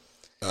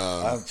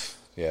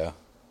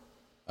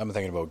 I'm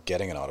thinking about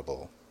getting an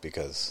Audible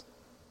because,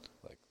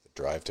 like, the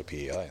drive to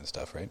PEI and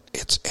stuff, right?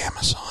 It's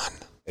Amazon.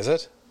 Is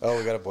it? Oh,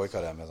 we got to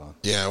boycott Amazon.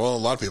 Yeah, well, a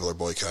lot of people are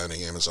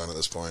boycotting Amazon at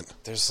this point.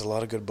 There's a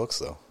lot of good books,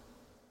 though.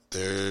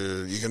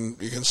 You can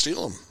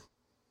steal them.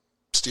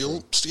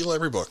 Steal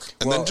every book,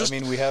 and then just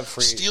we have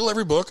free. Steal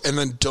every book, and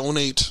then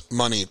donate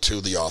money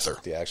to the author,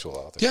 the actual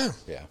author. Yeah.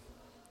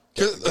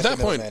 Get at that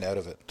point, out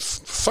of it.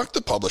 Fuck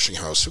the publishing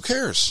house. Who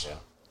cares? Yeah.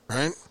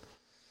 Right.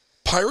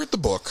 pirate the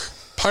book,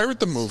 pirate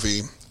the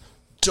movie,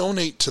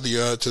 donate to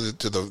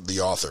the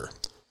author.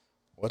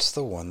 What's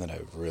the one that I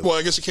really... Well,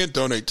 I guess you can't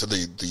donate to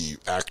the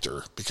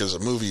actor, because a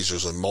movie is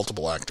usually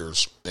multiple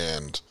actors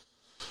and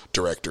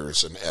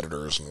directors and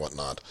editors and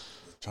whatnot.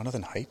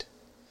 Jonathan Haidt?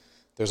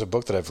 There's a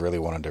book that I've really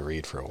wanted to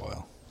read for a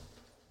while.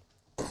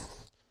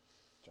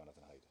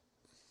 Jonathan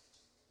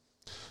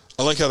Haidt.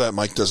 I like how that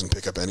mic doesn't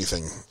pick up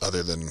anything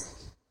other than...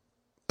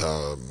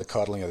 The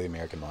Coddling of the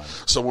American Mind.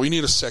 So we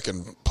need a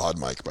second pod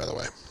mic, by the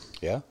way.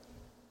 Yeah?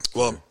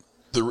 Well,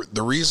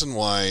 the reason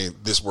why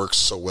this works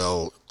so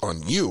well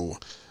on you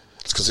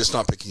is because it's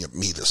not picking up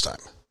me this time.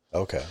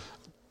 Okay.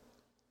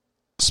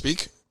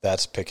 Speak.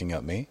 That's picking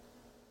up me?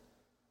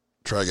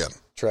 Try again.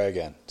 Try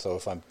again. So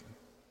if I'm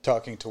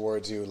talking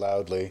towards you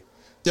loudly...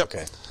 Yep.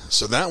 Okay.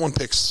 So that one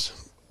picks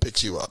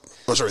you up.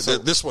 Oh, sorry. So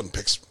this one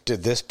picks...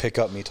 Did this pick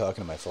up me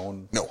talking to my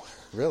phone? No.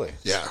 Really?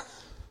 Yeah.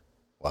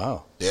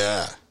 Wow.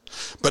 Yeah.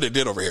 But it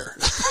did over here.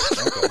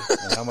 Okay.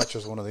 And how much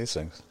was one of these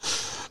things?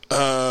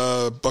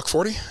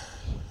 $140.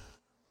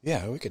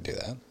 Yeah, we could do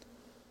that.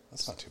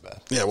 That's not too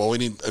bad. Yeah, well,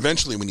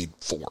 eventually we need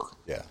 4.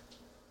 Yeah.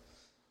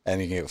 And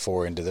you can get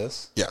 4 into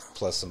this? Yeah.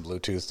 Plus some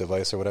Bluetooth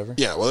device or whatever?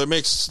 Yeah, well, it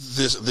makes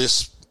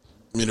this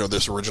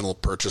original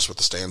purchase with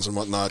the stands and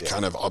whatnot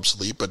kind of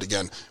obsolete, but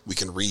again, we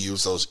can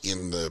reuse those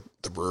in the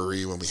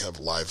brewery when we have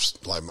live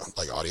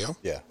like audio.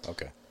 Yeah,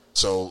 okay.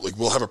 So like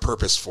we'll have a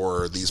purpose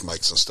for these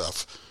mics and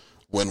stuff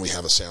when we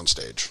have a sound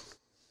stage.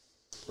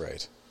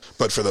 Right.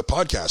 But for the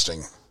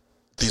podcasting,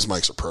 these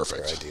mics are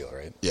perfect. They're ideal,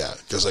 right? Yeah,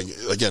 because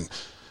again,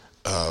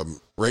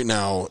 right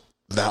now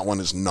that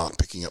one is not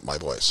picking up my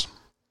voice.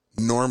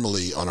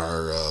 Normally on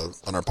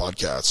our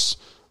podcasts,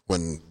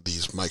 when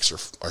these mics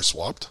are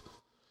swapped,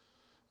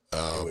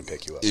 it would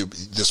pick you up.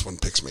 This one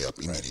picks me up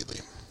immediately.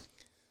 Right.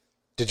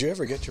 Did you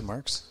ever get your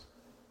marks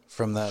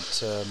from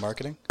that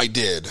marketing? I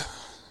did.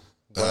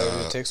 Why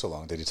did it take so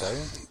long? Did he tell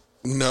you?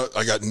 No,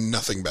 I got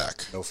nothing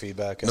back. No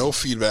feedback? No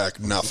feedback,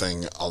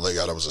 nothing. All they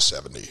got was a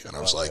 70. And I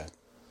was like,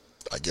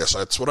 I guess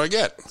that's what I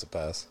get. It's a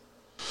pass.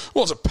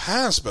 Well, it's a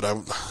pass, but I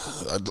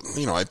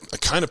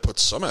kind of put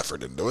some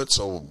effort into it.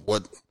 So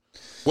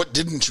what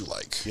didn't you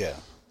like? Yeah.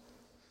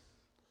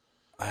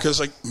 Because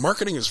like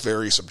marketing is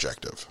very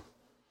subjective.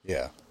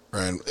 Yeah.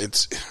 Right.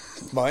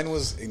 Mine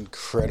was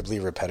incredibly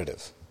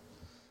repetitive.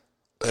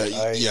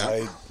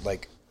 Yeah.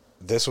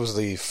 This was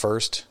the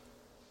first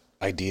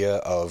idea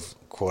of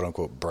quote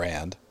unquote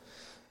brand.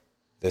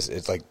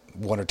 It's like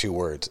 1 or 2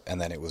 words, and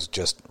then it was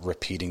just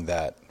repeating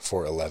that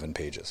for 11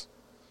 pages.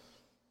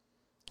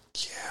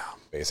 Yeah.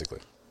 Basically.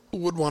 Who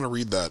would want to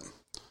read that?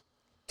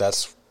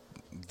 That's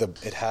the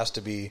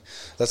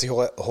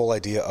whole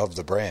idea of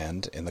the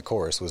brand in the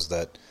course, was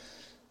that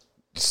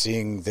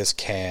seeing this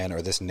can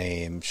or this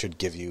name should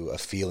give you a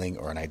feeling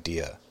or an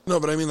idea. No,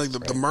 but I mean like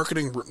the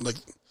marketing, like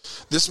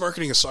this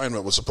marketing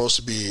assignment was supposed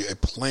to be a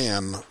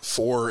plan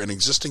for an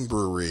existing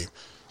brewery.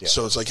 Yeah.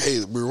 So it's like,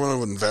 hey, we want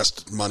to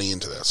invest money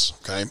into this.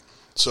 Okay.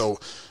 So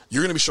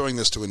you're going to be showing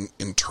this to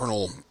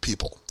internal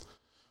people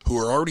who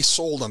are already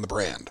sold on the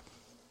brand.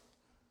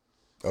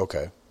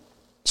 Okay.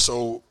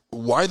 So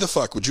why the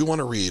fuck would you want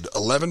to read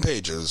 11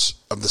 pages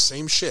of the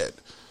same shit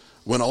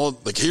when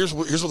here's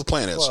what the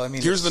plan is. Well, I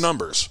mean, here's the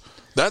numbers.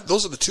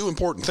 Those are the 2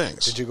 important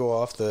things. Did you go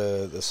off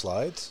the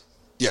slides?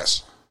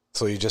 Yes.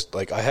 So you just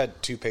I had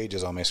 2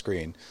 pages on my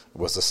screen. It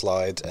was the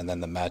slides and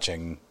then the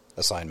matching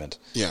assignment.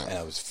 Yeah. And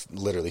I was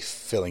literally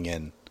filling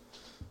in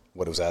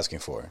what it was asking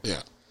for.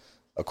 Yeah.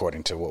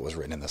 According to what was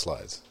written in the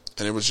slides.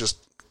 And it was just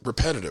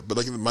repetitive.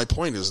 But my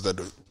point is that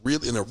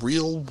in a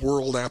real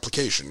world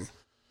application,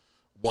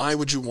 why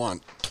would you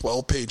want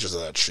 12 pages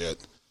of that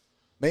shit?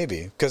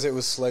 Maybe because it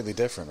was slightly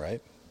different,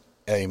 right?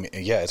 I mean,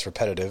 yeah, it's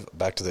repetitive,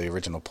 back to the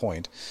original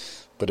point,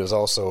 but it was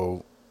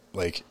also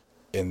like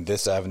in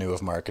this avenue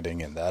of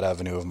marketing and that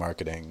avenue of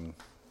marketing,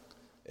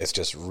 it's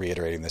just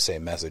reiterating the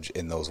same message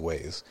in those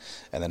ways.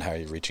 And then how are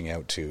you reaching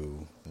out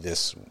to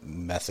this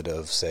method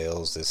of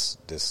sales,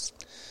 this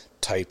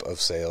type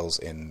of sales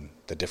in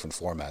the different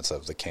formats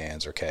of the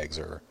cans or kegs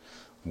or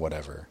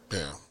whatever.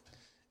 Yeah.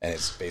 And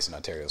it's based in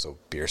Ontario, so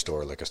beer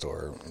store, liquor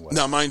store. Whatever.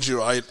 Now, mind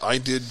you, I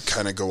did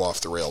kind of go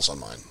off the rails on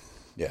mine.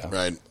 Yeah.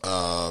 Right.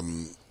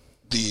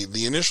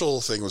 The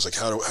initial thing was like,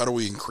 how do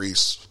we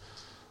increase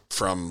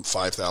from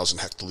 5,000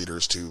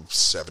 hectoliters to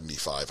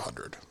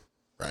 7,500?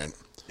 Right.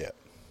 Yeah.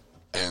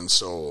 And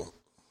so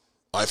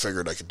I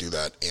figured I could do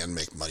that and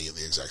make money at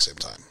the exact same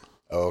time.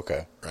 Oh,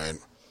 okay. Right.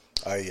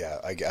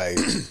 I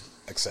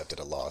accepted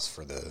a loss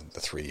for the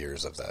 3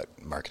 years of that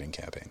marketing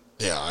campaign.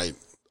 Yeah, I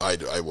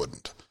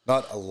wouldn't.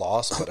 Not a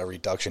loss, but a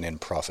reduction in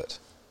profit.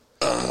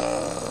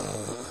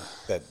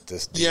 The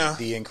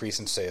increase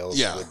in sales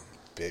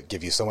would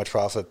give you so much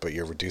profit, but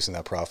you're reducing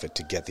that profit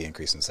to get the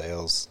increase in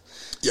sales.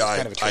 Yeah, it's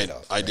kind of a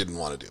trade-off. I didn't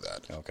want to do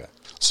that. Okay.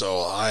 So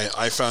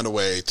I found a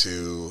way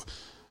to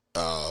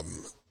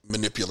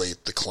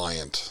manipulate the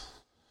client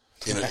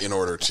in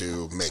order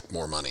to make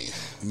more money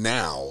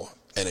now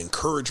and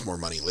encourage more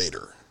money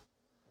later.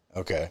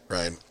 Okay.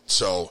 Right.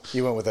 So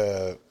you went with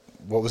a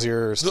what was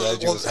your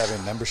strategy? Was having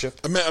a membership?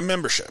 A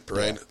membership,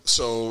 right? Yeah.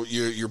 So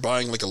you're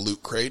buying like a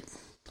loot crate,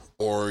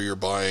 or you're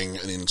buying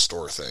an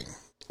in-store thing,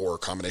 or a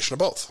combination of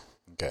both.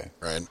 Okay.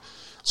 Right?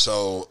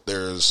 So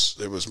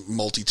it was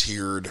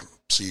multi-tiered,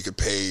 so you could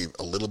pay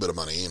a little bit of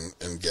money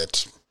and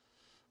get,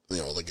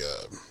 like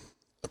a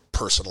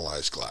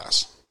personalized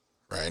glass,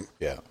 right?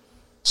 Yeah.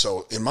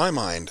 So in my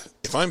mind,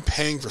 if I'm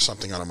paying for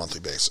something on a monthly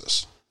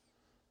basis,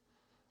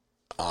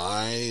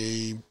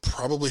 I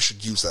probably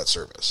should use that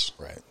service.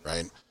 Right.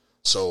 Right?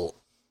 So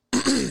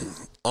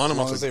on a monthly... As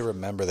long as they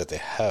remember that they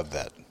have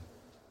that.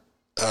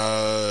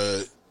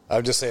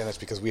 I'm just saying that's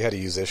because we had a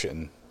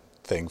musician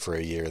thing for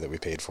a year that we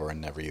paid for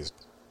and never used.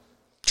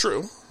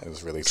 True. It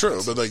was really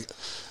expensive. True, but like,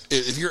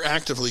 if you're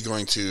actively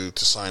going to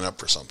sign up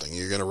for something,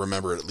 you're going to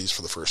remember it at least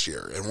for the first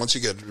year. And once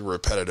you get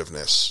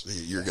repetitiveness,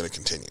 you're going to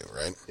continue,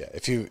 right? Yeah,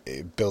 if you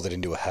build it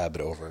into a habit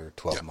over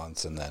 12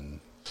 months and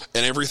then...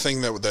 And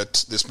everything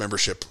that this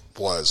membership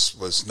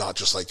was not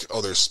just like,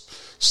 oh, there's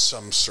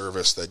some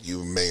service that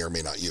you may or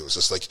may not use.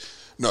 It's like,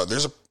 no,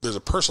 there's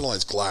a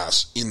personalized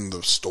glass in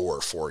the store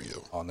for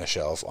you. On the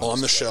shelf. On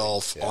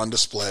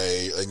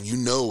display, and you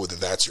know that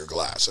that's your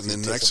glass. And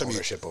then the next time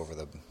ownership over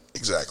the...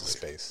 Exactly.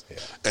 Space, yeah.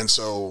 And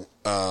so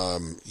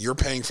you're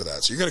paying for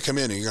that. So you're going to come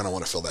in and you're going to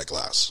want to fill that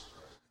glass.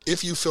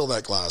 If you fill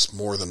that glass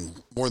more than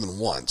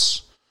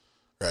once,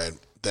 right,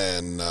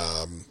 then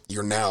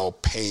you're now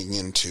paying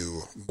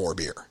into more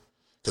beer.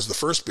 Because the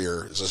first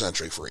beer is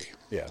essentially free.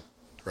 Yeah.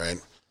 Right?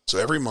 So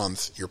every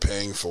month you're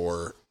paying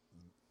for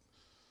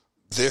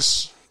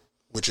this,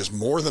 which is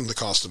more than the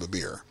cost of a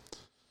beer.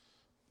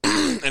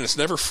 And it's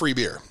never free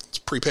beer. It's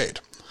prepaid.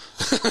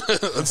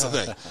 That's the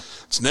thing.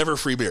 It's never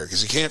free beer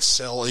because you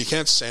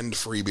can't send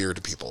free beer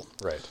to people.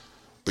 Right.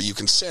 But you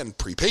can send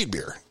prepaid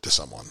beer to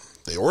someone.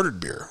 They ordered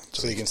beer.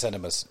 So you can send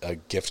them a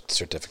gift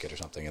certificate or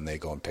something and they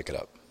go and pick it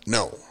up.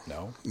 No.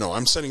 No? No,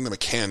 I'm sending them a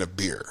can of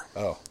beer.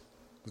 Oh.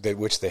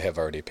 Which they have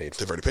already paid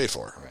for. They've already paid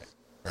for.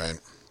 Right.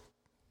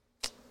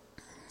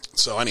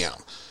 So anyhow,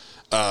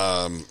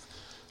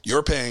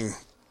 you're paying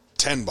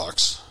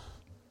 $10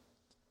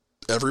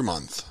 every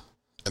month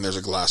and there's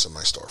a glass in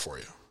my store for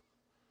you.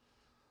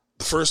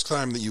 The first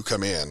time that you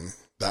come in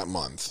that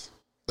month,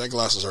 that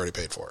glass is already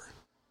paid for,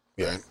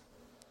 right?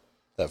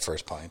 That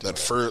first pint. That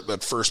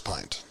first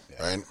pint,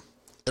 right?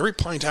 Every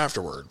pint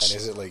afterwards.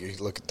 And is it like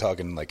you're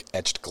talking like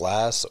etched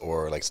glass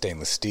or like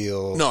stainless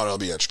steel? No, it'll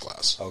be etched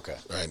glass. Okay,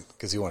 right?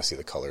 Because you want to see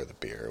the color of the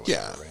beer. Or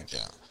whatever, right?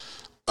 Yeah.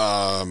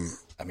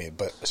 I mean,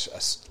 but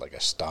like a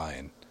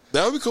Stein.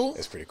 That would be cool.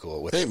 It's pretty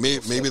cool. With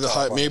maybe the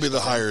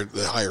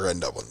higher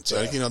end of ones.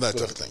 Yeah. That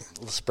type of thing.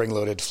 Spring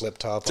loaded flip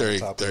top. There on the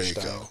top you of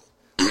the go.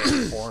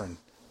 Horn.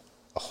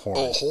 A horn.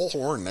 Oh, a whole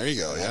horn. There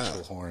you go. An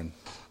actual horn.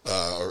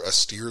 Or a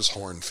steer's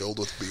horn filled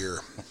with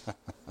beer.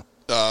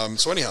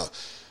 So anyhow,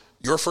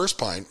 your first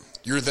pint,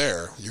 you're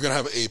there. You're going to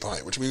have a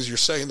pint, which means you're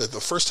saying that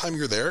the first time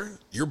you're there,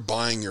 you're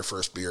buying your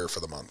first beer for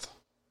the month.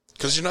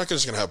 Because you're not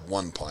just going to have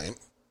one pint.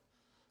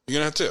 You're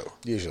going to have two.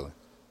 Usually.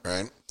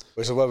 Right?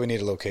 Which is why we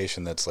need a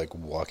location that's like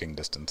walking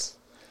distance.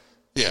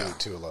 Yeah.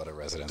 To a lot of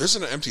residents. There's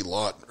an empty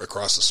lot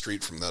across the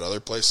street from that other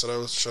place that I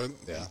was showing.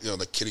 Yeah.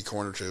 The kitty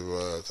corner to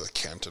the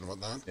Kent and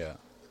whatnot. Yeah.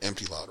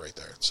 Empty lot right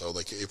there. So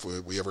like if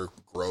we ever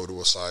grow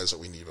to a size that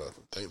we need a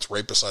thing, it's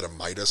right beside a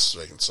Midas,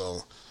 so I can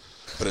sell,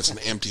 but it's an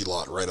empty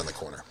lot right on the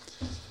corner.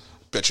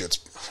 Bet you it's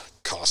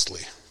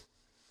costly.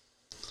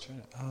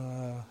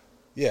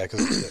 Yeah,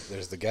 because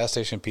there's the gas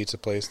station pizza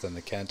place, then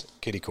the Kent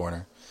kitty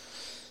corner.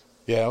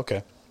 Yeah,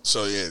 okay.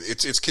 So yeah,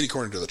 it's kitty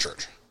corner to the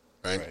church,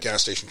 right?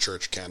 Gas station,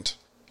 church, Kent.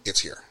 It's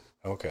here.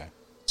 Okay.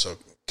 So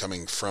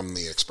coming from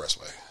the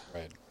expressway.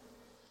 Right.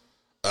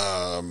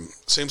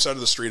 Same side of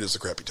the street as the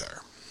Crappy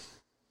Tire.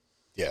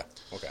 Yeah.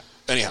 Okay.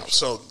 Anyhow,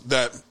 so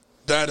that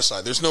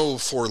aside, there's no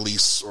for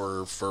lease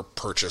or for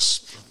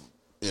purchase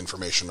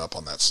information up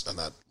on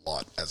that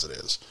lot as it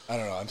is. I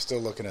don't know. I'm still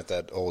looking at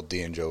that old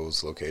D and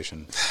Joe's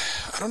location.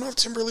 I don't know if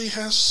Timberlea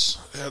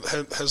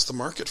has the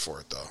market for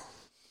it though.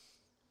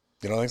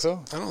 You don't think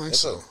so? I don't think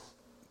so.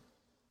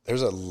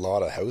 There's a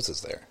lot of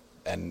houses there,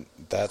 and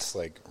that's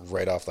like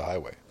right off the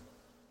highway.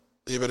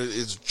 Yeah, but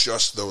it's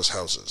just those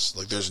houses.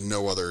 Like, there's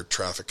no other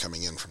traffic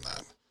coming in from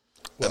that.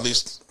 Well, at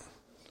least,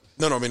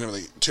 no. I mean,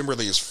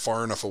 Timberlea is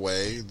far enough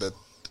away that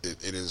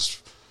it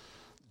is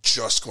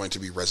just going to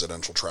be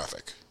residential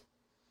traffic.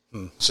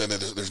 So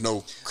there's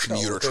no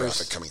commuter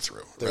traffic coming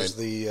through. There's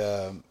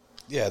right?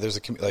 there's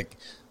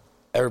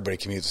everybody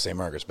commutes to St.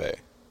 Margaret's Bay.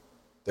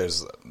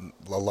 There's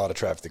a lot of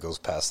traffic that goes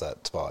past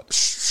that spot.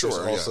 Sure.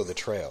 There's also the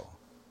trail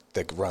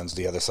that runs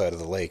the other side of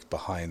the lake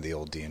behind the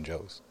old D and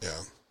Joe's. Yeah.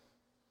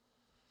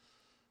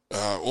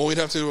 Well, we'd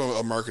have to do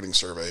a marketing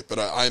survey, but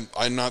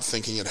I'm not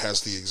thinking it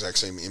has the exact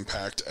same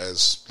impact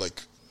as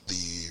like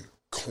the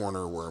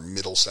corner where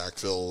Middle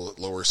Sackville,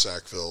 Lower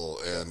Sackville,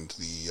 and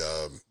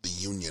the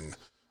Union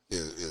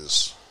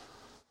is.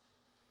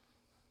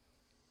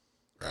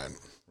 Right.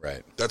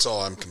 Right. That's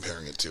all I'm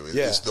comparing it to.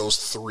 Is those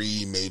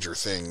three major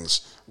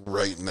things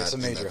right in that. It's a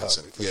major hub.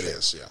 Yeah, it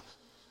is. Yeah.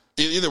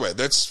 Either way,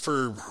 that's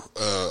for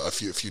a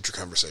future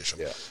conversation.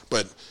 Yeah.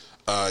 But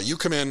you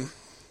come in,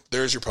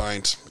 there's your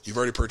pint. You've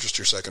already purchased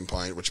your second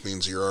pint, which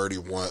means you're already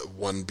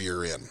one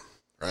beer in,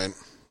 right?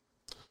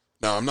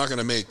 Now, I'm not going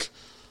to make,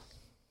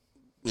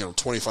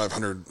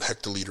 2,500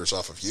 hectoliters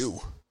off of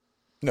you.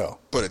 No.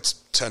 But it's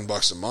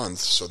 $10 a month,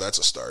 so that's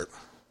a start.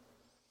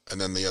 And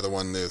then the other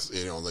one is,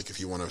 if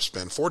you want to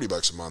spend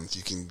 $40 a month,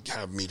 you can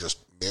have me just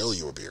mail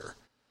you a beer.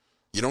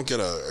 You don't get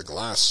a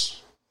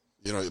glass,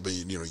 but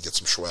you get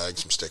some swag,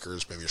 some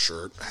stickers, maybe a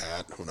shirt, a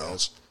hat, who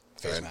knows?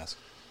 Face mask.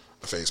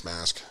 A face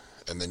mask.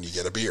 And then you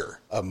get a beer.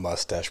 A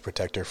mustache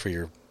protector for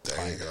your There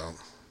pint. you go.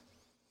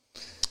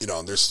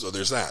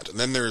 There's that. And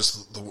then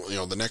there's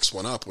the next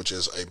one up, which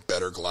is a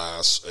better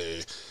glass,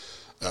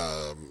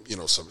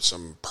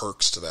 some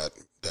perks to that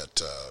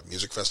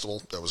music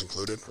festival that was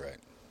included. Right.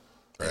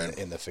 Right.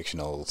 In the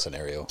fictional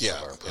scenario. Yeah.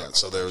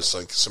 So there's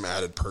like some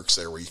added perks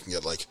there where you can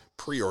get like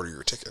pre-order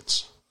your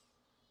tickets.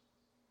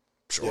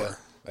 Sure. Yeah,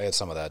 I had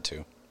some of that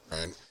too.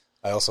 Right.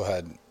 I also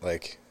had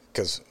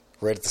because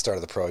right at the start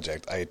of the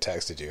project, I had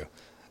texted you.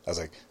 I was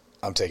like,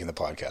 I'm taking the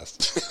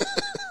podcast.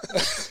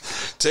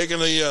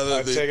 Taking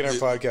I'm taking our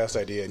podcast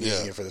idea and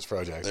using it for this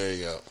project. There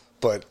you go.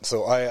 But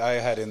so I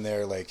had in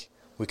there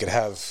we could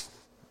have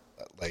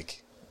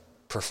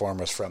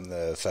performers from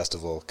the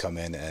festival come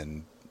in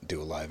and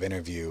do a live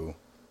interview,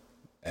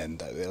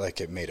 and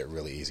it made it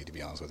really easy, to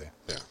be honest with you.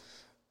 Yeah.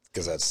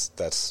 Because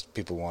that's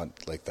people want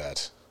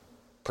that,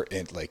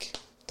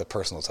 the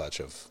personal touch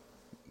of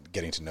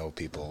getting to know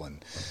people,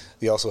 and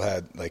they also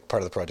had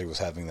part of the project was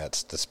having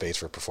the space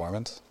for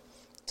performance.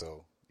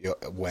 So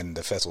when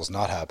the festival's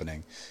not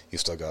happening, you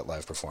still got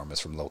live performance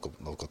from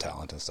local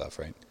talent and stuff,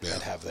 right? Yeah.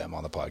 And have them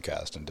on the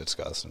podcast and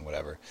discuss and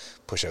whatever,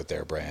 push out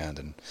their brand,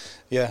 and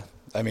yeah,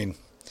 I mean,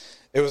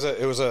 it was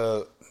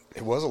a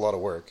lot of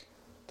work,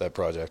 that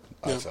project.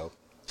 Yeah. I felt.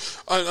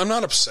 I'm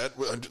not upset.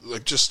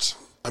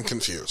 I'm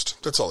confused.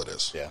 That's all it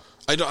is. Yeah.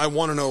 I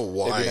want to know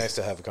why. It'd be nice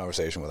to have a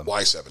conversation with them.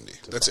 Why 70?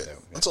 That's it. Out, yeah.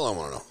 That's all I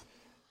want to know.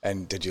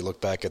 And did you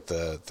look back at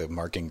the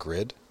marking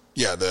grid?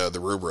 Yeah, the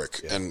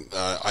rubric, and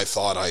I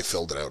thought I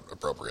filled it out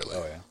appropriately.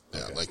 Oh yeah.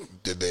 Yeah, okay.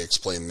 did they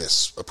explain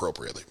this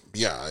appropriately?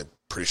 Yeah, I'm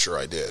pretty sure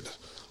I did.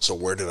 So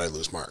where did I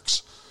lose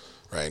marks?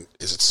 Right?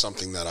 Is it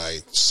something that I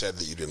said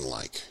that you didn't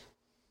like?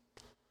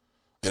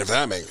 And if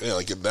that makes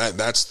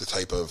that's the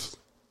type of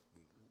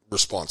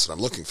response that I'm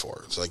looking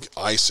for. It's like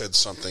I said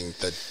something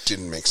that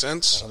didn't make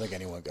sense. I don't think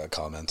anyone got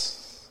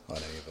comments on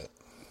any of it.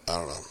 I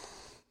don't know.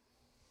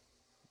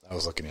 I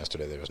was looking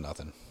yesterday. There was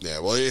nothing. Yeah,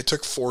 well, it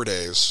took 4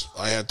 days.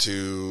 I had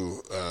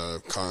to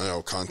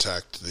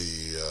contact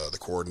the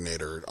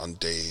coordinator on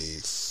day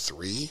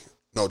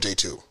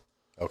 2.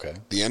 Okay.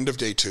 The end of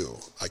day 2,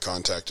 I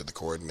contacted the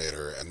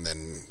coordinator, and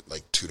then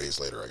 2 days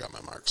later, I got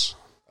my marks.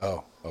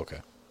 Oh,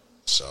 okay.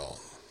 So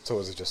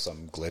was it just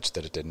some glitch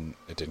that it didn't?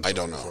 I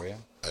don't know. For you?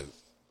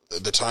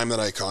 The time that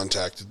I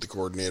contacted the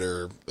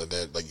coordinator,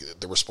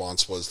 the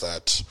response was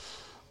that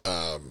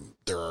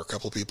there are a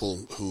couple of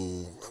people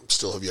who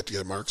still have yet to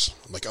get marks.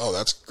 I'm like, oh,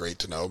 that's great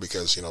to know,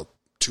 because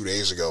 2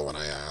 days ago when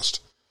I asked,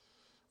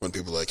 when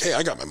people were like, hey,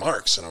 I got my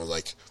marks, and I was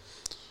like,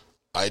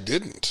 I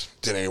didn't.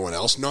 Did anyone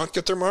else not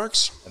get their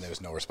marks? And there was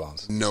no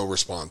response. No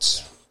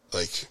response.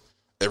 Yeah.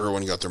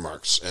 Everyone got their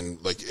marks, and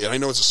I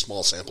know it's a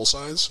small sample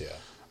size. Yeah.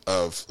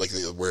 Of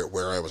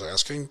where I was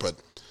asking, but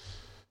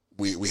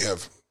we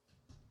have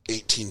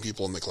 18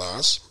 people in the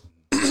class,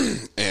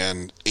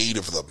 and 8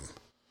 of them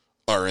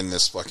are in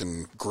this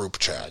fucking group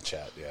chat.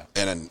 Yeah.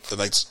 And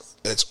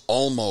it's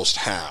almost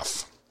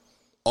half,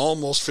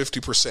 almost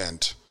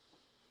 50%.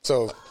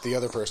 So the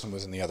other person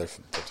was in the other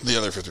 50%. The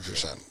other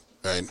 50%,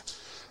 right?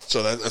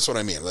 So that's what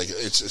I mean.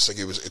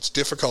 It's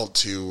difficult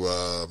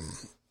to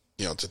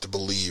to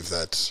believe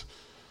that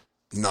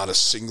not a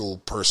single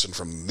person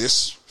from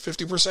this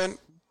 50%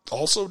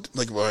 also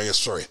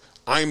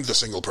I'm the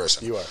single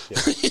person. You are. Yeah.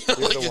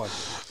 You're the one.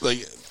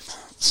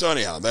 So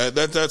anyhow,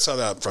 that's how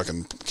that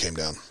fucking came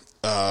down.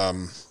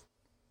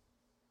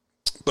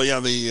 But yeah,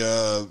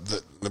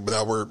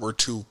 now we're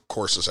 2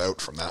 courses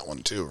out from that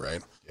one too,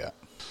 right? Yeah.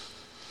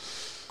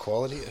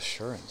 Quality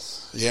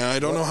assurance. Yeah, I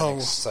don't know how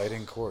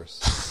exciting course.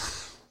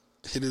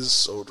 It is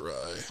so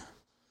dry.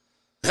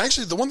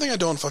 Actually, the one thing I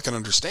don't fucking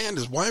understand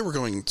is why we're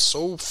going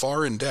so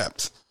far in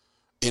depth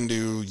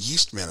into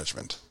yeast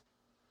management.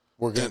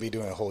 We're going to be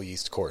doing a whole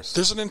yeast course.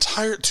 There's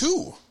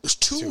There's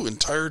two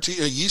entire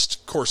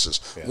yeast courses.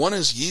 Yeah. One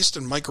is yeast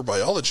and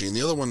microbiology, and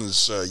the other one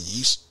is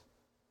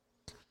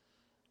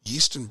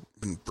yeast and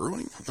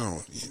brewing.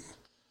 No,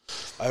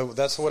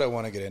 that's what I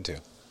want to get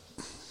into.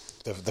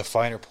 The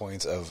finer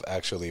points of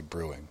actually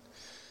brewing.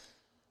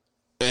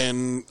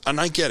 And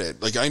I get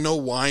it. I know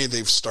why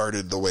they've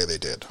started the way they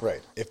did.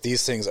 Right. If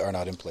these things are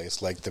not in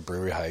place, like the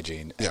brewery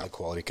hygiene and the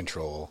quality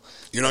control,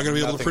 you're not going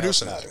to be able to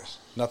produce anything.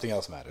 Nothing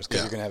else matters,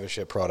 because you're going to have a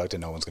shit product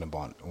and no one's going to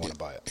want to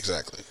buy it.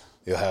 Exactly.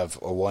 You'll have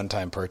a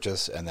one-time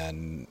purchase and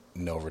then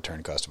no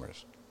return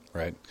customers,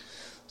 right?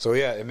 So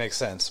yeah, it makes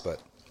sense,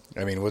 but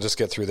I mean, we'll just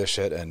get through this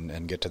shit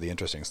and get to the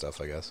interesting stuff,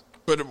 I guess.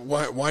 But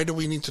why do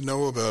we need to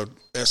know about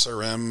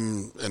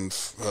SRM and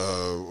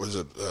was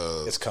it?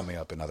 It's coming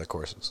up in other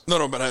courses.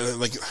 No, but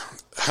like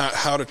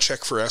how to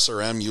check for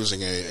SRM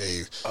using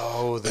a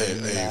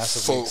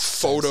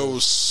photo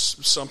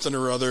something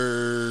or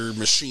other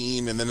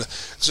machine, and then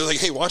so like,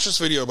 hey, watch this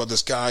video about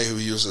this guy who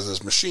uses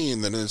this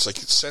machine. Then it's like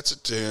it sets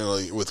it to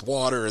like, with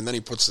water, and then he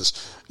puts this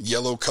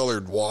yellow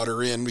colored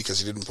water in because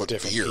he didn't put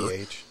different beer.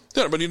 pH.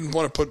 Yeah, but he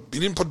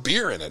didn't put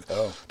beer in it.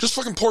 Oh. Just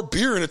fucking pour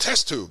beer in a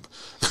test tube.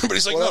 But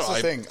he's like, that's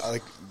the thing.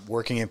 Like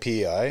working in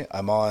PEI,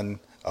 I'm on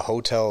a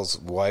hotel's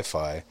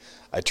Wi-Fi.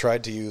 I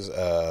tried to use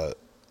a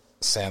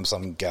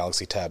Samsung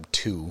Galaxy Tab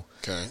 2,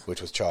 which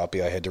was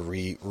choppy. I had to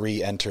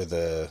re-enter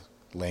the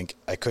link.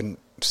 I couldn't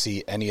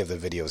see any of the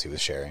videos he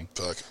was sharing.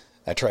 Fuck.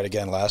 I tried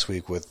again last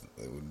week with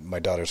my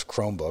daughter's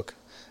Chromebook.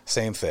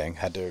 Same thing.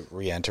 Had to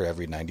re-enter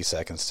every 90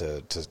 seconds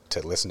to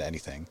listen to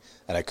anything,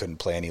 and I couldn't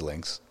play any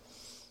links.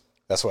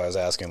 That's why I was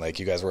asking, like,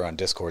 you guys were on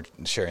Discord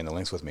sharing the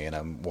links with me, and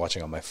I'm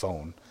watching on my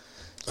phone.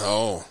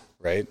 Oh.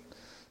 Right?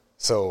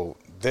 So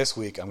this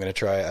week I'm going to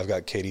try, I've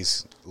got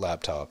Katie's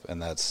laptop,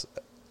 and that's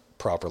a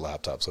proper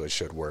laptop, so it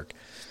should work.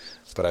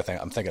 But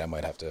I'm thinking I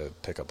might have to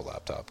pick up a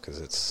laptop, because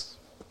it's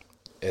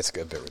a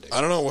bit ridiculous.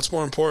 I don't know. What's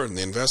more important,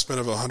 the investment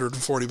of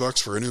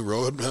 $140 for a new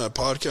Rode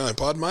pod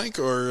mic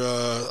or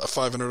a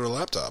 $500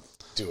 laptop?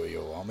 Do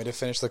you want me to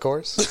finish the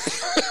course?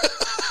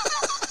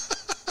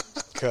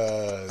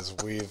 Because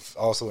we've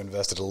also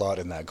invested a lot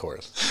in that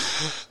course.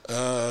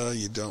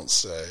 You don't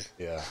say.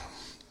 Yeah.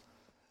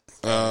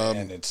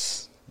 And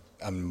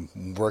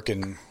I'm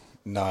working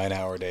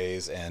 9-hour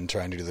days and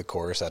trying to do the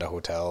course at a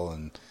hotel,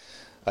 and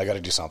I got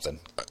to do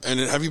something. And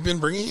have you been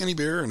bringing any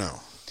beer or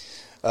no?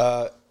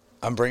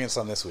 I'm bringing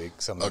some this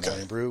week, some of the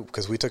morning brew,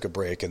 because we took a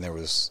break and there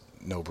was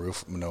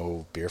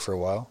no beer for a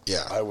while.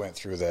 Yeah. I went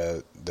through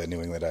the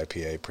New England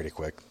IPA pretty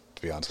quick,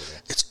 to be honest with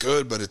you. It's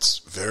good, but it's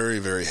very,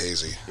 very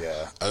hazy.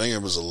 Yeah. I think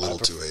it was a little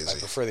too hazy. I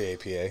prefer the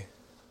APA.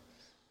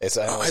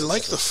 I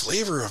like the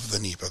flavor of the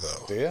NEPA,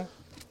 though. Do you?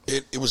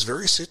 It was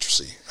very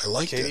citrusy. I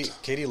liked it.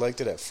 Katie liked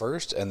it at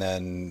first, and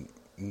then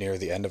near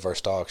the end of our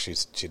stock, she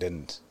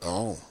didn't.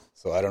 Oh.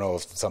 So I don't know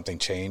if something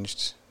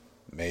changed.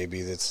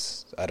 Maybe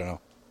I don't know.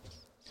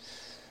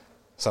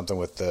 Something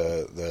with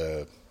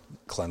the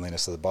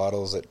cleanliness of the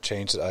bottles that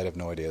changed it. I have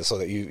no idea. So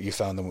that you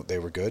found them, they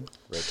were good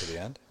right to the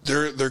end?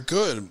 They're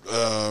good.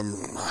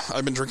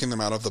 I've been drinking them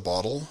out of the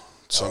bottle,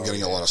 so I'm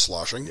getting a lot of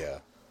sloshing. Yeah.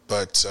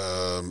 But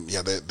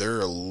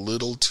they're a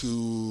little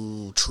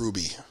too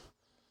truby.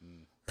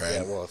 Right?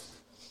 Yeah. Well,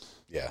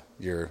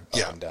 you're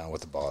up and down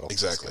with the bottle.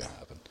 Exactly.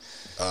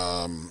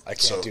 I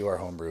can't do our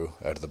homebrew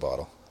out of the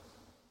bottle.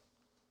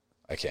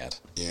 I can't.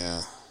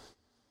 Yeah.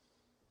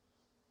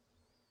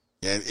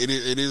 Yeah,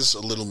 it is a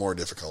little more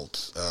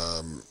difficult.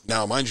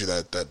 Now, mind you,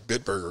 that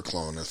Bitburger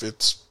clone, if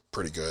it's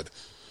pretty good,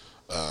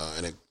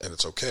 and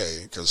it's okay,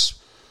 because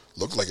it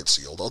looked like it's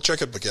sealed. I'll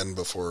check it again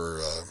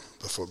before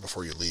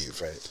you leave.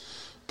 Right.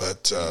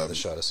 But the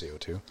shot of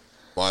CO2.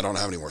 Well, I don't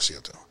have any more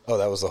CO2. Oh,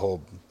 that was the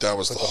whole. That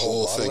was the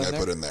whole thing I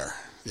put in there.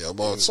 Yeah.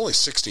 Well, it's only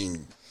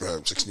 16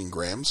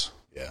 grams.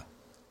 Yeah.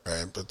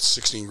 Right, but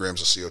 16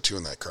 grams of CO2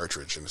 in that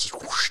cartridge, and it's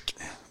just whoosh,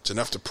 it's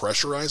enough to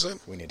pressurize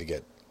it. We need to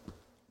get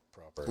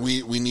proper.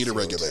 We need CO2. A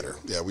regulator.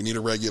 Yeah, we need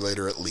a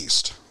regulator at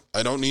least.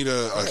 I don't need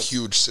a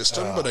huge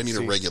system, but I need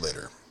a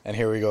regulator. And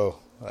here we go.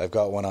 I've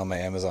got one on my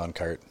Amazon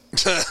cart.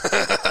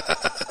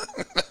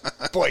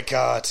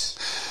 Boycott.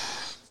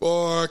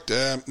 Fuck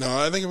damn. No,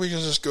 I think we can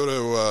just go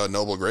to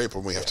Noble Grape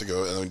when we have to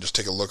go, and then just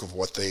take a look of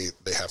what they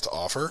have to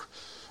offer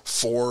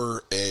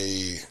for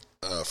a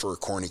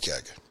corny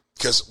keg.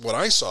 Because what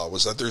I saw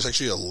was that there's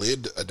actually a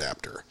lid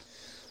adapter.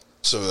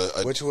 So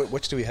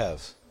which do we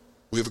have?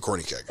 We have a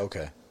corny keg.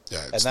 Okay.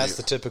 Yeah, and that's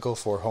the typical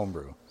for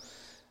homebrew.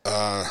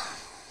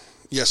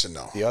 Yes and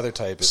no. The other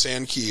type is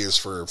Sankey is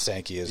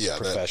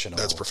professional.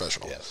 That's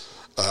professional. Yes.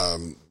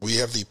 We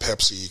have the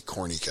Pepsi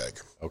corny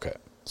keg. Okay.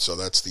 So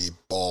that's the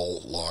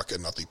ball lock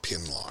and not the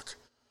pin lock.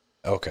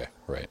 Okay,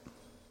 right.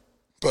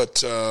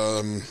 But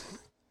no,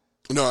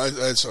 I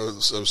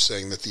was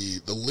saying that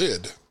the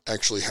lid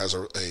actually has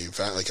a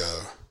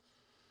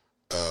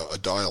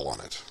dial on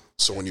it.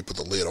 So when you put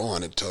the lid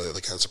on, it tells you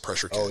like has a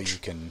pressure gauge. Oh, you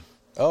can.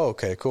 Oh,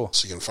 okay, cool.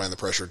 So you can find the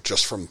pressure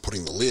just from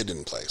putting the lid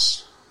in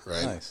place,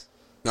 right? Nice.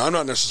 Now I'm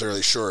not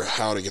necessarily sure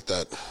how to get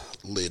that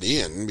lid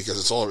in because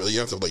it's all you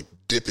have to like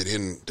dip it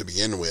in to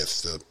begin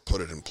with to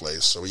put it in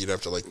place. So you'd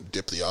have to like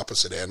dip the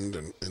opposite end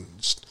and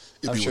just.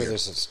 I'm sure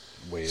there's this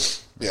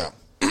ways. Yeah.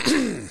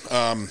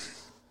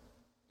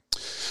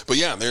 But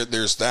yeah,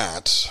 there's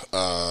that.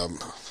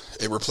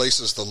 It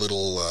replaces the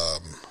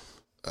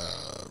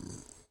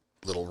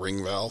little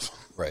ring valve.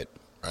 Right.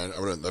 I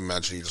would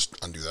imagine you just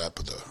undo that,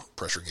 put the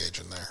pressure gauge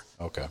in there.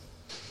 Okay.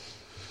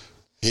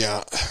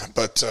 Yeah,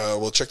 but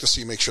we'll check to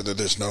see, make sure that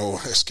there's no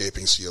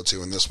escaping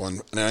CO2 in this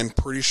one. And I'm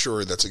pretty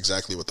sure that's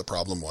exactly what the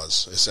problem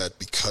was, is that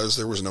because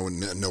there was no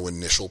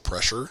initial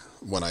pressure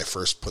when I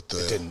first put the...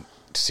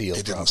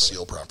 It didn't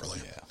seal properly.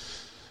 Yeah.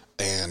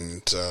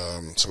 And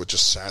so it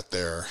just sat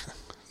there.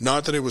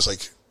 Not that it was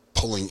like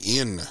pulling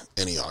in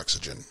any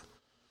oxygen.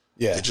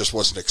 Yeah. It just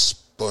wasn't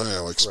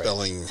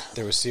expelling. Right.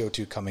 There was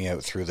CO2 coming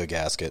out through the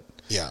gasket.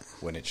 Yeah.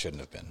 When it shouldn't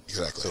have been.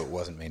 Exactly. So it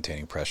wasn't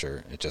maintaining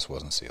pressure. It just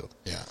wasn't sealed.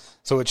 Yeah.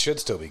 So it should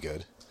still be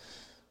good.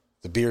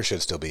 The beer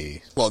should still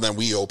be. Well, then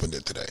we opened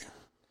it today.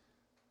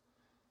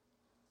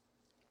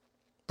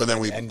 But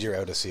then And you're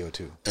out of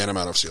CO2. And I'm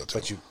out of CO2.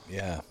 But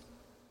yeah.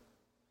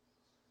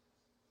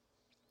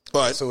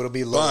 But so it'll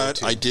be lower.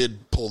 But I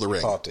did pull the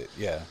ring. Popped it,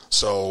 yeah.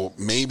 So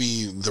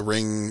maybe the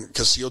ring,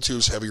 because CO2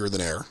 is heavier than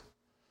air.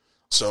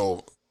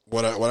 So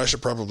what I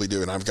should probably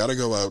do, and I've got to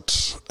go out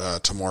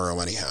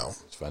tomorrow anyhow.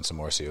 Let's find some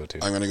more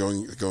CO2. I'm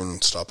going to go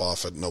and stop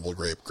off at Noble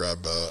Grape,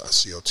 grab a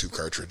CO2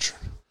 cartridge.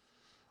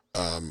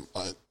 I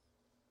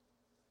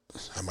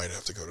might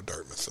have to go to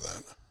Dartmouth for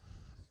that.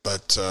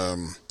 But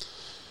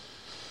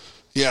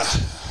yeah,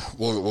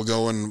 we'll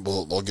go and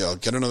we'll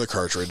get another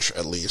cartridge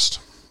at least,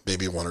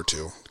 maybe one or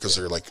two, because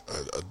they're like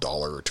 $1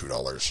 or $2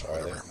 or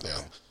whatever.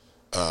 Yeah.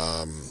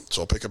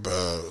 So I'll pick up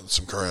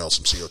some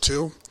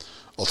CO2.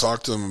 I'll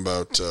talk to them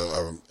about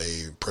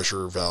a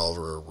pressure valve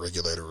or a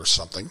regulator or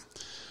something,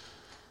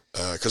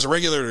 because a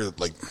regulator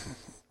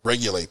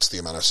regulates the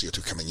amount of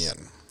CO2 coming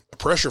in. A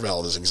pressure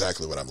valve is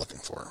exactly what I'm looking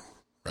for.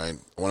 Right,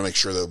 I want to make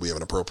sure that we have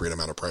an appropriate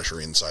amount of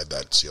pressure inside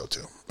that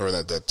CO2 or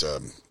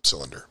that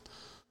cylinder.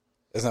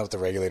 Isn't that what the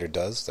regulator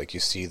does? Like you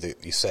see the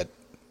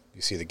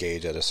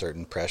gauge at a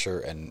certain pressure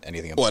and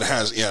anything. Well, it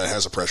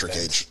has a pressure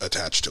gauge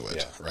attached to it,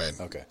 yeah. Right?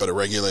 Okay. But a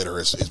regulator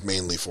is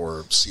mainly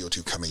for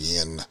CO2 coming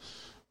in,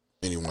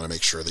 and you want to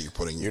make sure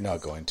that you're not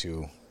going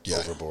too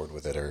overboard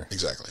with it, or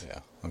exactly.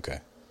 Yeah.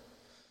 Okay.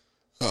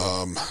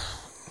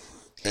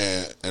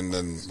 And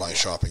then my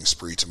shopping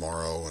spree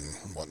tomorrow and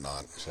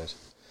whatnot. Shit.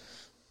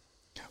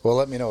 Well,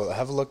 let me know.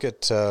 Have a look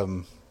at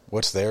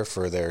what's there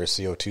for their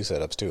CO2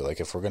 setups too. Like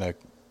if we're gonna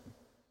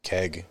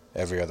keg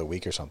every other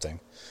week or something,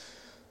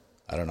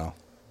 I don't know.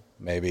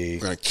 Maybe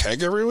we're gonna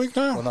keg every week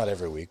now. Well, not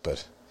every week,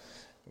 but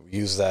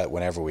use that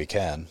whenever we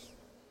can.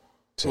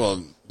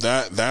 Well,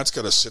 that's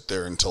got to sit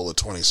there until the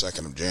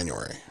 22nd of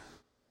January.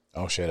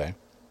 Oh shit!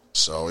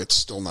 So it's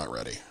still not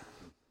ready.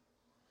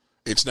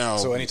 It's now.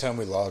 So anytime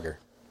we lager,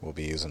 we'll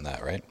be using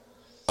that, right?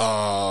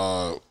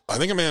 I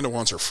think Amanda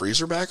wants her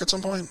freezer back at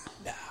some point.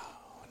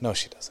 No,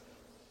 she doesn't.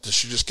 Does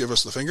she just give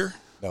us the finger?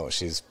 No,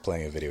 she's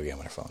playing a video game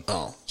on her phone.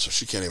 Oh, so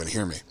she can't even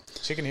hear me.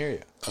 She can hear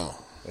you. Oh.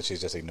 But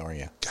she's just ignoring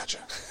you. Gotcha.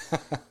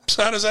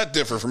 So how does that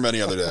differ from any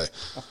other day?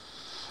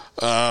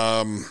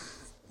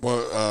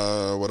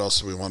 What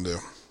else do we want to do?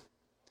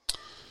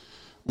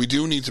 We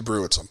do need to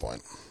brew at some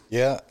point.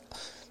 Yeah.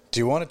 Do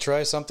you want to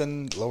try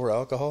something lower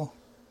alcohol?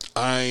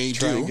 I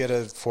Try do. and get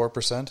a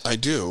 4%? I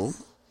do.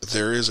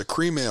 There is a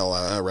cream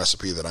ale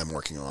recipe that I'm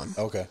working on.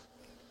 Okay.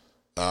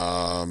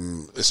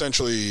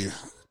 Essentially,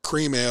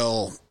 cream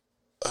ale.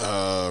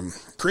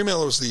 Cream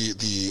ale is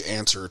the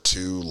answer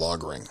to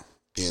lagering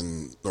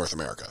in North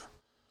America.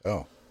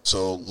 Oh,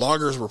 so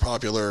lagers were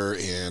popular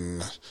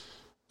in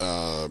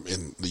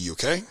the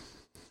UK.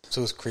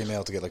 So is cream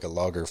ale to get like a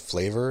lager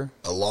flavor?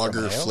 A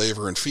lager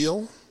flavor and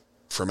feel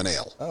from an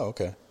ale. Oh,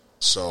 okay.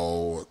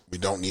 So we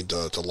don't need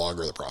to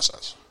lager the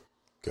process.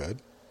 Good.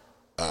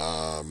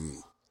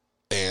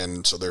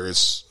 And so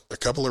there's a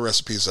couple of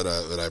recipes that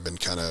I've been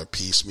kind of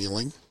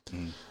piecemealing,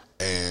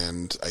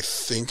 and I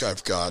think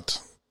I've got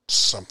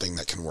something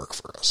that can work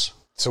for us.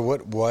 So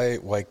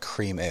why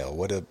cream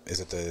ale? Is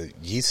it the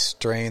yeast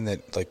strain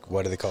that, like,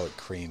 why do they call it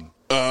cream?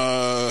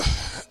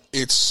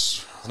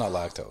 It's not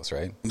lactose,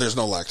 right? There's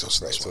no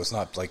lactose in right, this so one. it's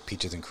not like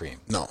peaches and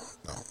cream. No.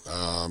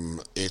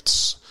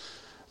 It's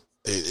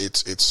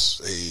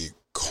a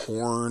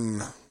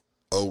corn,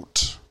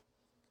 oat,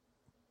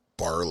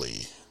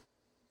 barley,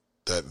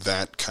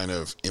 that kind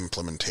of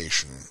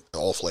implementation,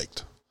 all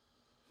flaked.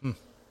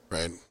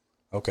 Right?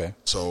 Okay.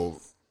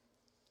 So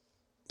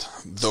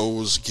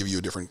those give you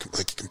a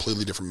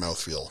completely different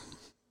mouthfeel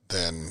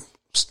than,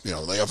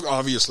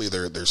 obviously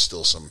there's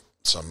still some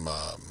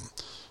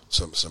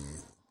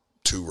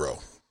 2-row,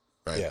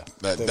 right? Yeah.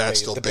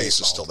 The base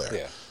is still there.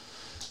 Yeah.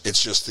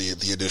 It's just the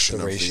addition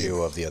the of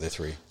ratio of the other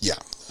three. Yeah.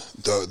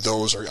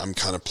 Those are, I'm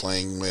kind of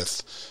playing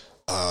with,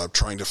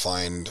 trying to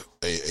find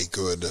a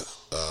good,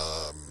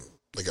 a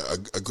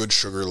good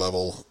sugar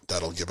level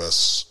that'll give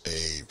us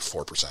a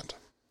 4%.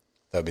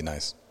 That'd be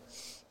nice.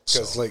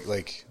 Because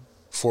like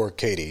for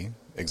Katie,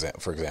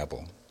 for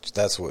example,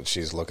 that's what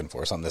she's looking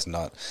for. Something that's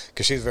not,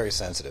 because she's very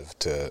sensitive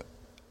to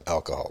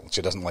alcohol.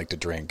 She doesn't like to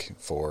drink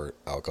for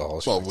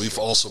alcohol. Well, we've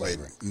also made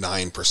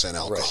 9%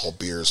 alcohol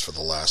beers for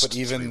the last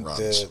 3 runs. But even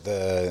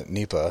the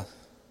NEPA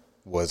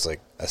was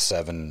like a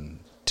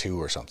 7.2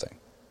 or something,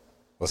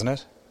 wasn't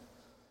it?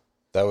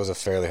 That was a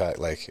fairly high.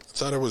 Like, I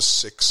thought it was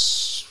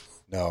 6.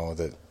 No,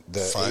 the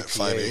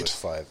 5.8 was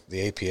 5.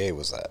 The APA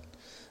was that.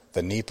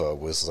 The NEPA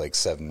was like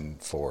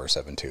 7.4,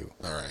 7.2.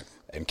 All right.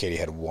 And Katie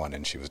had 1,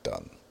 and she was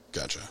done.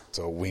 Gotcha.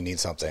 So we need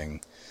something.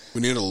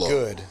 We need a low.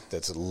 Good.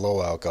 That's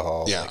low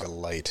alcohol, Yeah. like a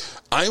light.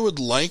 I would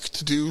like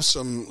to do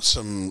some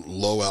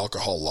low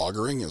alcohol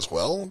lagering as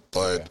well,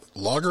 but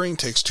lagering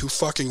takes too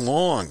fucking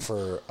long.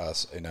 For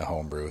us in a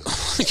homebrew.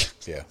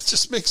 Yeah. It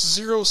just makes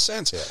zero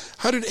sense. Yeah.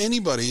 How did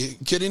anybody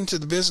get into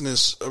the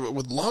business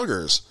with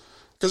lagers?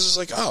 Because it's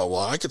like, oh,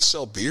 well, I could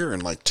sell beer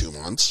in like 2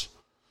 months.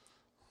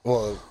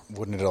 Well,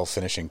 wouldn't it all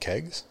finish in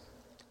kegs?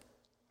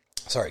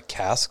 Sorry,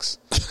 casks?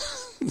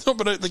 No,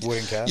 but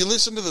Wooden cask? you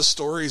listen to the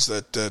stories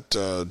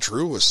that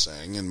Drew was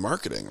saying in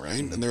marketing,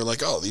 right? Mm-hmm. And they're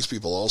like, oh, these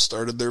people all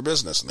started their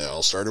business, and they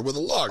all started with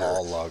a lager.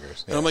 All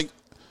lagers. And I'm like,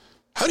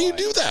 how do you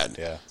do that?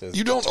 Yeah,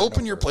 you don't turnover.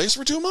 open your place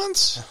for 2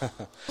 months?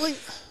 Like,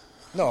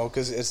 No,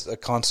 because it's a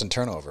constant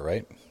turnover,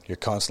 right? You're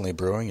constantly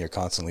brewing, you're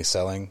constantly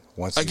selling.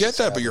 Once I you get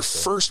that, but your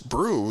establish first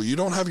brew, you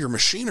don't have your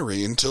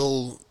machinery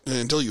until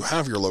you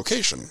have your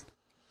location.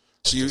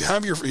 So you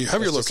have your it's just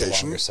a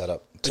location, longer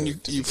setup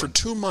and you for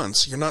 2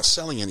 months you're not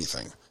selling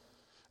anything,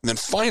 and then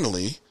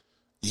finally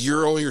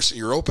you're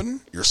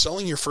open, you're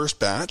selling your first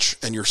batch,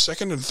 and your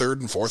second and third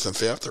and fourth and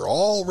fifth are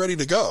all ready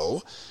to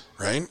go,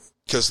 right?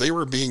 Because they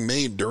were being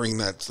made during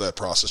that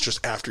process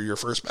just after your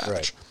first batch.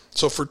 Right.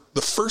 So for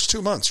the first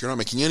 2 months, you're not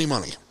making any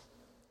money.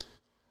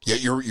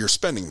 Yet you're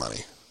spending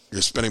money.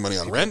 You're spending money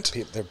on rent.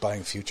 They're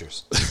buying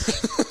futures.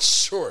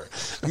 Sure.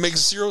 It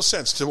makes zero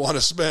sense to want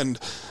to spend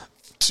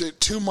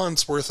 2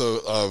 months worth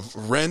of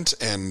rent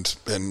and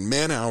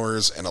man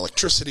hours and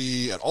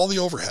electricity and all the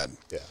overhead.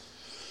 Yeah.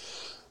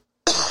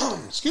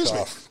 Excuse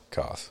me.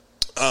 Cough.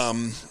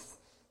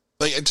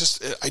 Like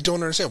I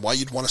don't understand why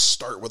you'd want to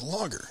start with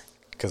lager.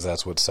 Because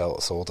that's what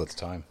sold at the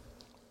time.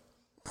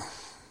 It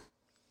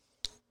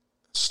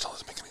still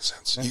doesn't make any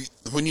sense.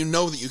 When you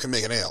know that you can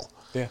make an ale.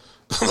 Yeah.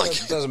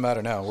 Like, It doesn't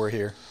matter now. We're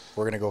here.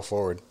 We're going to go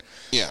forward.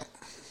 yeah.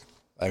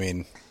 I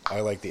mean, I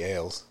like the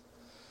ales.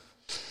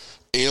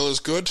 Ale is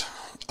good.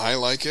 I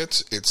like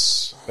it.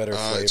 It's Better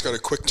It's flavor. got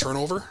a quick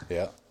turnover.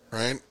 Yeah.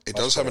 Right? It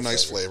Much does have a better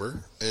nice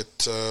flavor. flavor.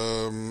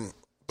 It,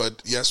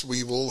 but yes,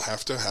 we will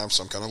have to have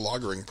some kind of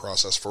lagering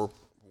process for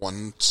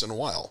once in a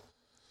while.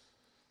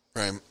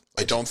 Right?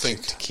 I don't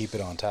think. To keep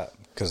it on tap.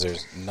 Because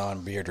there's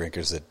non-beer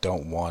drinkers that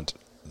don't want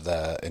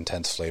the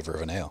intense flavor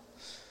of an ale.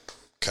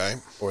 Okay.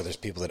 Or there's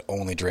people that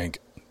only drink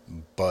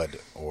Bud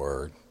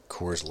or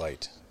Coors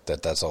Light.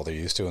 That's all they're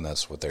used to, and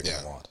that's what they're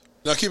going to want.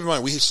 Now, keep in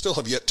mind, we still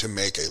have yet to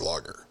make a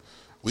lager.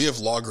 We have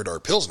lagered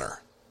our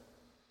Pilsner,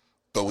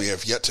 but we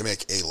have yet to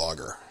make a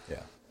lager.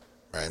 Yeah.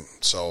 Right?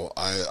 So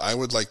I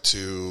would like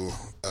to...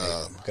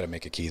 Got to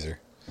make a Keyser.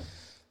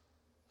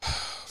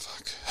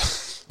 fuck.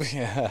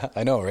 Yeah,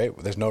 I know, right?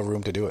 There's no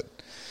room to do it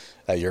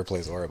at your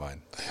place or at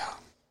mine. Yeah.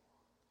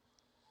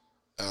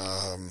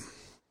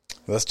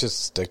 Let's just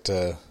stick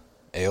to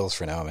ales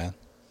for now, man.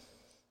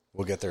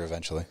 We'll get there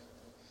eventually.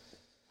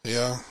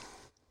 Yeah.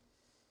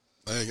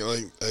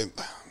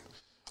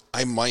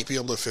 I might be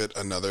able to fit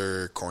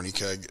another corny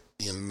keg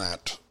in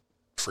that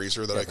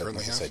freezer that I currently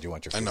like you have. said, you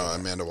want your I know, freezer back.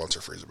 Amanda wants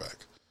her freezer back.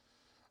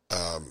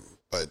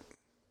 But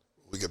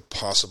we could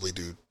possibly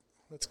do...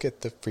 Let's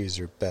get the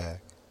freezer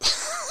back.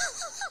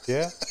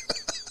 Yeah?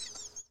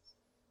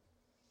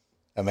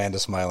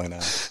 Amanda's smiling now.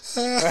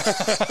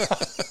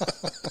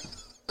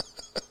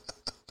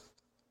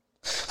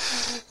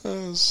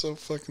 That was so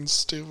fucking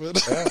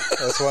stupid. Yeah,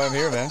 that's why I'm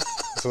here, man.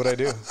 That's what I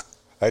do.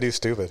 I do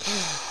stupid.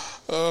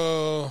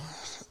 Oh...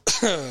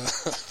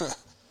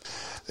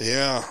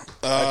 yeah.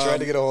 I tried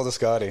to get a hold of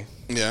Scotty.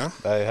 Yeah?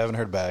 I haven't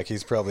heard back.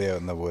 He's probably out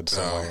in the woods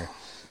somewhere,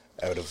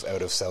 out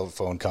of cell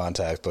phone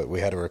contact. But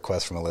we had a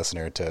request from a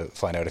listener to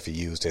find out if he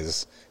used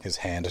his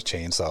hand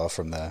chainsaw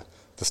from the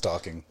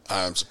stalking.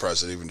 I'm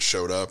surprised it even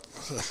showed up.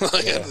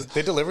 Yeah.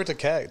 They deliver to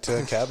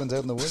cabins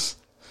out in the woods.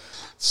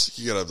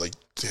 You gotta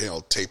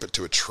tape it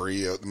to a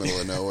tree out in the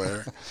middle of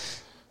nowhere.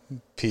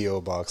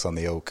 P.O. box on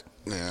the oak.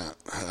 Yeah.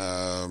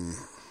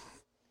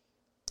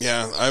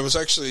 Yeah, I was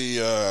actually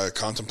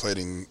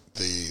contemplating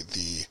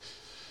the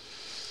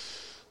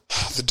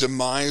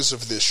demise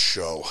of this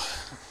show.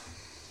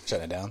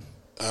 Shut it down.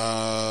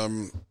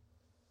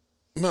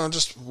 No,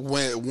 just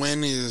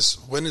when is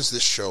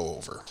this show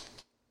over?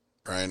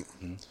 Right?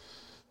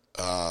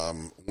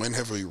 Mm-hmm. When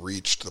have we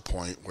reached the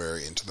point where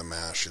Into the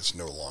Mash is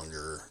no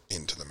longer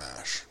Into the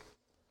Mash?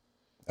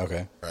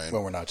 Okay. Right.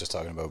 Well, we're not just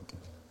talking about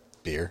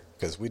beer,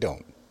 because we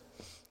don't.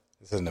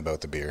 This isn't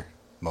about the beer,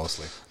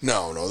 mostly.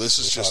 No, this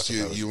is just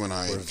talking you and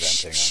I we're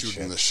venting on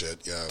shooting shit. the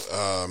shit. Yeah.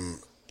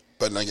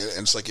 But like,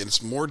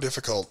 it's more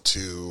difficult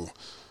to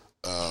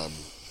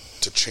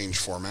change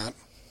format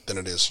than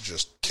it is to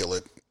just kill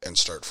it and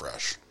start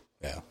fresh.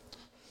 Yeah.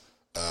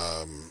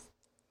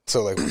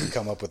 So, like, when we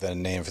come up with a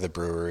name for the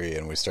brewery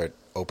and we start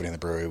opening the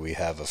brewery, we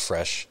have a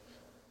fresh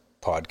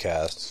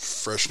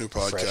podcast. Fresh new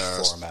podcast.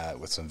 Fresh format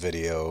with some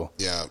video.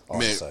 Yeah. On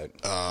the site.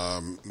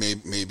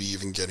 Maybe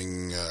even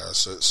getting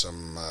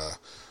some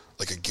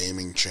like a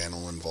gaming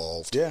channel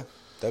involved. Yeah.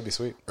 That'd be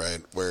sweet.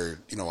 Right. Where,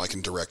 I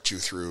can direct you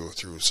through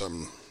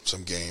some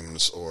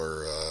games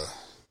or...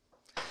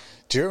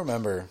 Do you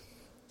remember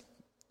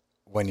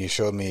when you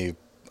showed me,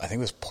 I think it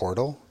was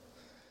Portal?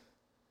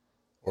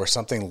 or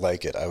something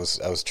like it. I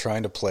was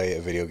trying to play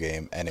a video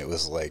game, and it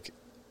was like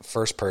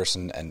first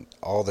person, and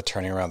all the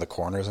turning around the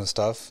corners and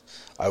stuff.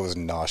 I was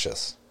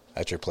nauseous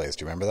at your place.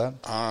 Do you remember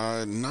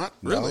that? Not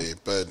really,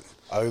 but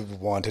I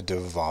wanted to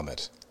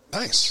vomit.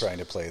 Nice. Trying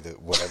to play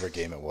whatever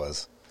game it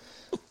was.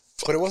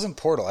 But it wasn't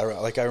Portal.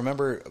 I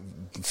remember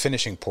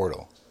finishing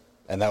Portal,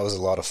 and that was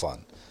a lot of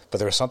fun. But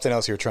there was something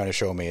else you were trying to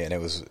show me, and it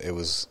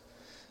was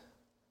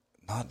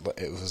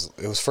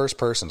first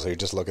person, so you're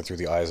just looking through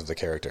the eyes of the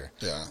character.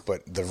 Yeah.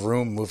 But the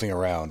room moving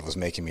around was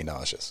making me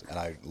nauseous, and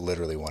I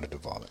literally wanted to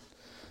vomit.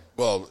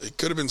 Well, it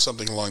could have been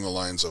something along the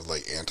lines of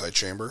like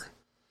Antichamber,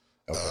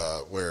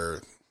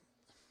 where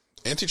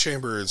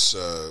Antichamber is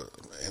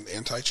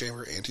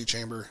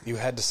Antichamber. You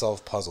had to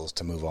solve puzzles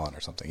to move on or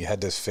something. You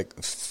had to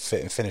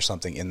finish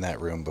something in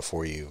that room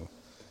before you.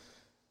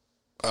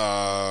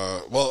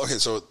 Well, okay,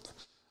 so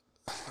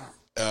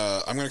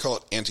I'm going to call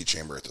it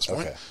Antichamber at this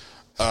point. Okay.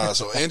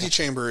 So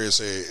Antichamber is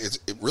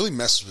it really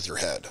messes with your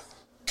head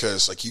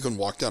because like you can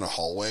walk down a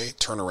hallway,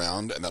 turn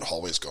around, and that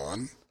hallway's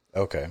gone.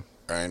 Okay.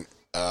 Right.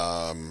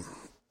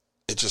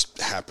 It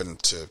just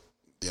happened to,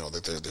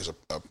 there's a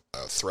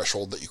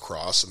threshold that you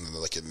cross, and then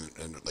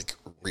like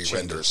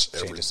re-renders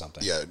changes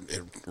something. Yeah,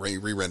 it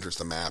re-renders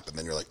the map, and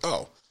then you're like,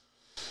 oh,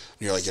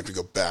 and you're like, you have to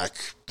go back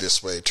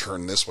this way,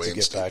 turn this way, to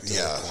get back to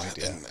the point.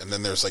 Yeah. And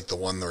then there's like the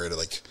one where it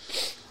like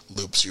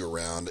loops you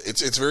around.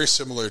 It's very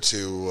similar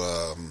to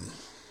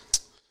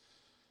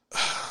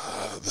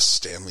the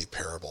Stanley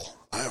Parable.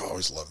 I've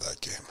always loved that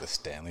game. The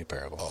Stanley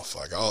Parable. Oh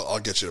fuck! I'll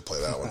get you to play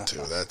that one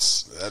too.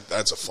 That's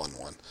a fun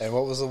one. And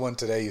what was the one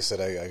today? You said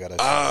I got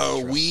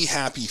to. We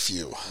Happy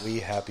Few. We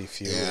Happy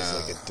Few is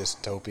like a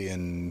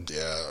dystopian.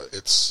 Yeah,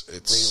 it's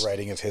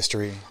rewriting of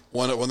history.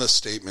 One of the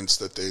statements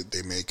that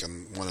they make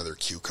on one of their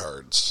cue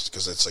cards,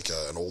 because it's like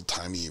an old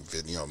timey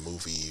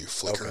movie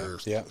flicker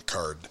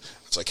card.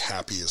 It's like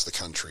happy is the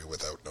country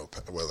without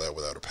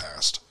a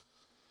past.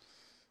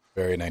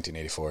 Very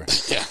 1984.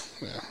 Yeah.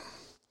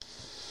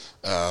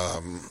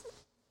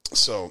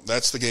 So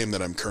that's the game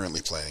that I'm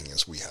currently playing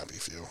is We Happy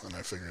Few, and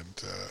I figured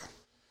it'd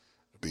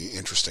be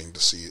interesting to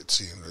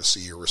see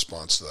your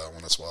response to that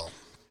one as well.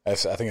 I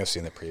think I've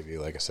seen the preview.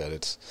 Like I said,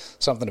 it's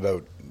something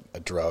about a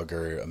drug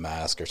or a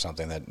mask or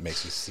something that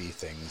makes you see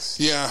things.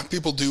 Yeah,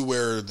 people do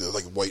wear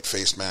like white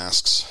face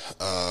masks.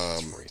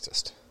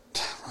 Racist.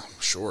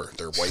 Sure,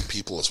 they're white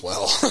people as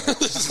well.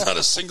 There's not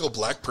a single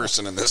black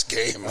person in this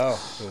game.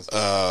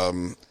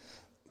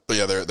 But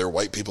yeah, they're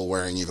white people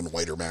wearing even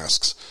whiter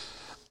masks.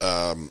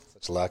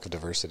 Such lack of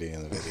diversity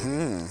in the video.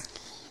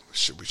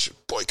 Mm-hmm. We should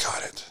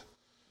boycott it.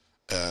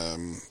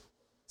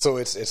 So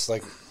it's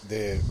like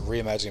the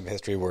reimagining of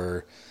history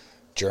where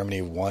Germany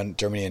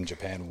and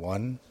Japan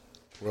won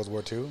World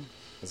War II.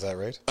 Is that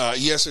right?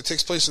 Yes, it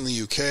takes place in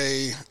the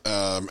UK,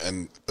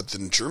 but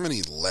then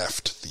Germany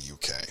left the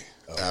UK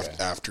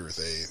after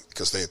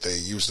because they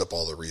used up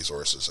all the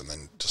resources and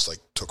then just like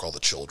took all the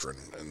children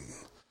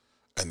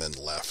and then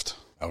left.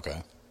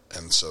 Okay.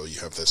 And so you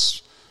have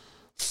this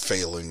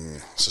failing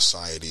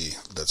society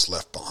that's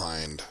left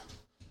behind.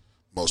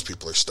 Most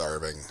people are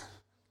starving,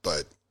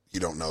 but you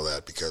don't know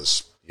that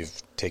because you've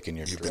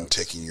been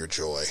taking your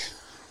joy.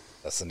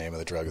 That's the name of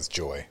the drug, is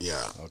joy.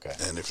 Yeah. Okay.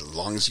 And as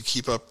long as you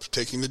keep up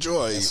taking the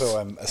joy, so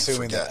I'm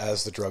assuming that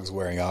as the drug's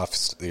wearing off,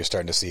 you're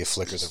starting to see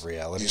flickers of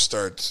reality. You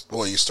start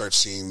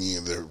seeing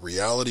the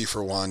reality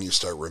for one. You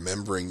start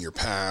remembering your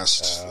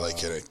past.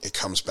 Like it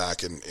comes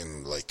back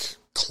in like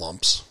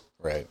clumps.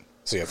 Right.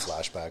 So you have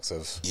flashbacks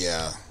of...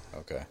 Yeah.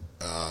 Okay.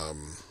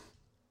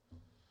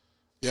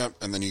 Yeah,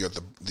 and then you got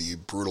the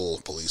brutal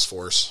police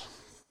force,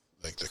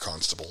 like the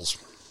constables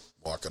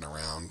walking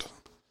around.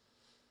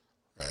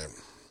 Right.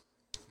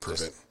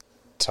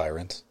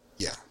 Tyrants?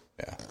 Yeah.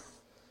 Yeah.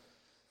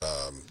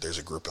 There's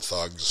a group of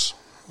thugs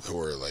who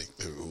are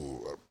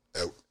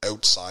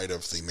outside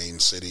of the main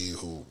city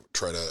who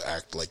try to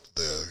act like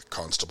the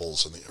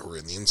constables who are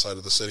in the inside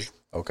of the city.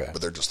 Okay.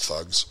 But they're just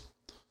thugs.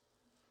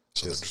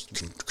 So they're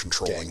just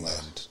controlling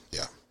that.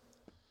 Yeah.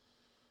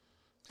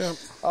 Yeah.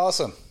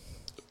 Awesome.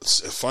 It's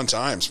fun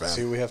times, man.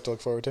 See what we have to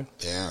look forward to?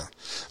 Yeah.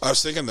 I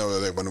was thinking, though,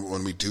 that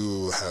when we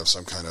do have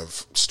some kind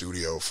of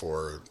studio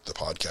for the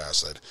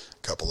podcast, that a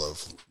couple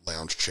of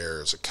lounge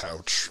chairs, a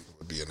couch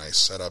would be a nice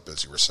setup,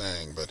 as you were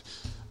saying. But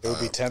it would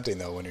be tempting,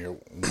 though, when you're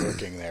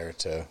working there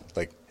to,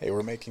 like, hey,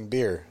 we're making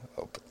beer.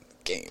 Oh, but the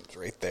game's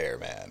right there,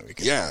 man.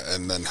 Yeah,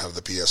 and then have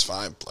the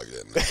PS5 plugged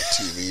in, the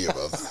TV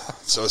above.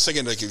 So I was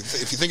thinking, like,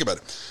 if you think about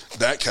it,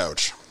 that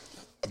couch,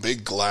 a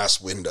big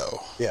glass window,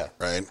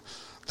 right,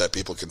 that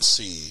people can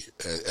see,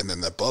 and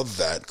then above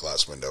that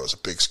glass window is a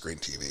big screen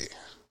TV.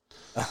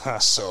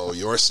 So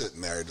you're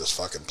sitting there just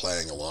fucking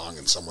playing along,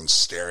 and someone's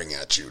staring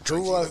at you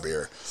drinking the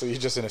beer. So you're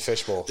just in a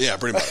fishbowl. Yeah,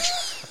 pretty much.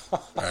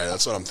 All right,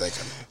 that's what I'm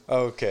thinking.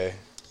 Okay.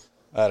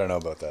 I don't know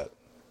about that.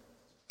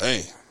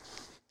 Hey,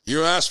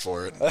 you asked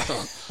for it.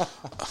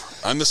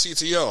 I'm the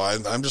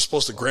CTO. I'm just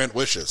supposed to grant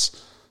wishes.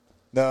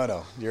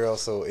 No. You're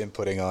also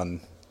inputting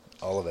on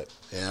all of it.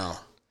 Yeah.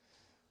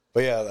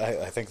 But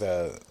yeah, I think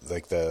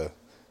the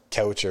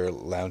couch or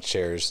lounge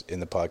chairs in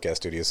the podcast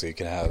studio, so you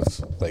can have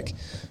like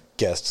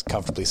guests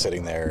comfortably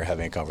sitting there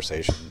having a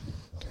conversation.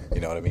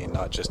 You know what I mean?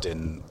 Not just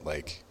in,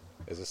 like,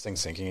 is this thing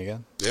sinking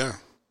again? Yeah.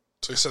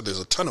 So I said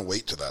there's a ton of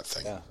weight to that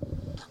thing. Yeah.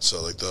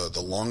 So, like,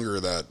 the longer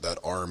that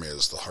arm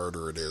is, the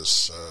harder it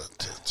is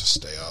to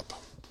stay up.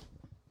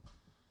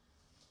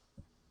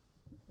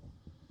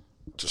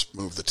 Just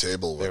move the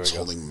table while it's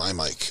holding my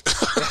mic.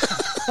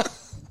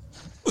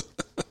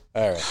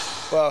 All right.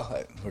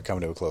 Well, we're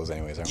coming to a close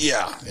anyways, aren't we?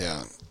 Yeah.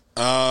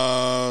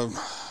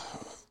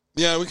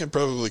 Yeah, we can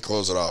probably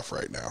close it off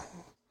right now.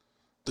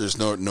 There's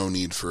no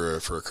need for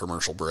a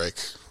commercial break.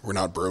 We're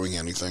not brewing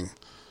anything.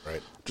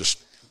 Right.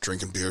 Just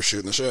drinking beer,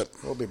 shooting the shit.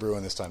 We'll be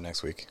brewing this time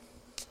next week.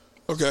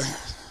 Okay.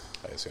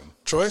 I assume.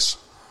 Choice?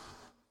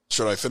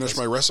 Should I finish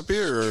my recipe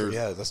or?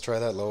 Yeah, let's try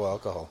that low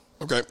alcohol.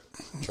 Okay.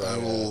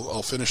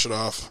 I'll finish it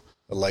off.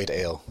 A light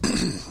ale.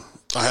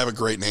 I have a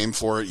great name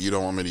for it. You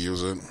don't want me to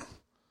use it.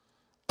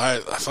 I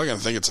fucking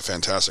think it's a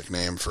fantastic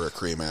name for a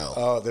cream ale.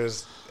 Oh,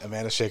 there's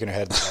Amanda shaking her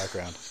head in the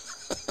background.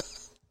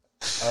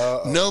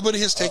 Nobody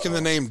has taken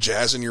the name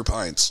Jazz in Your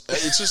Pints.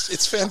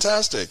 It's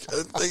fantastic.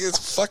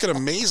 It's fucking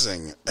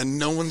amazing, and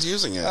no one's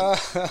using it.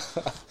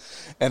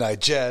 And I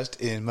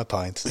jazzed in my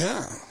pints.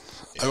 Yeah.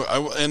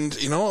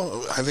 And you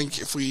know, I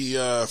think if we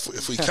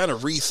kind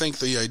of rethink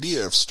the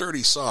idea of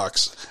sturdy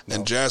socks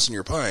and Jazz in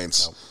Your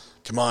Pints,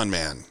 come on,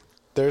 man.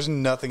 There's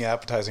nothing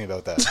appetizing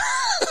about that.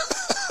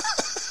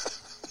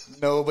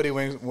 Nobody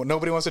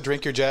wants to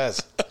drink your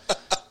jazz.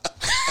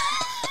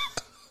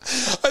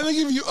 I think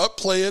if you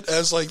upplay it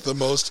as like the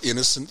most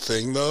innocent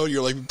thing, though,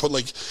 you're like put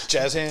like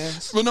jazz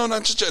hands. Well, no,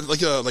 not just jazz.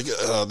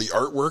 The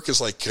artwork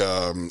is like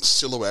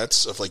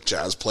silhouettes of like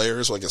jazz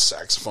players, like a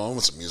saxophone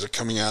with some music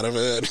coming out of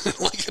it.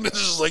 Like it's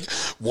just like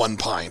 1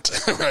 pint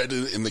right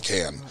in the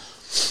can.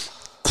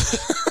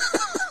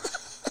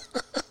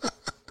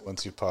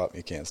 Once you pop,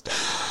 you can't stop.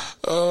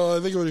 Oh, I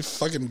think it would be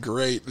fucking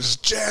great.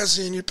 Just jazz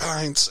in your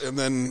pints, and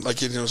then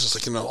like it's just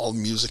like all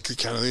music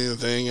kind of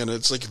thing, and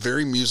it's like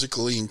very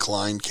musically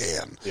inclined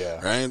can. Yeah,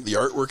 right. The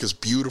artwork is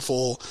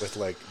beautiful with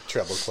like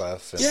treble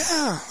clef. And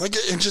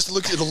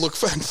it'll look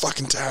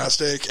fucking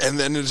tastic, and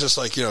then it's just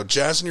like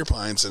jazz in your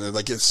pints, and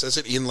it says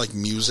it in like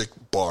music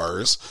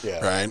bars,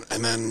 right,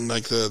 and then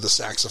like the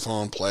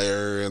saxophone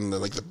player and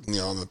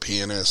the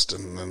pianist,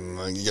 and then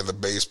like, you get the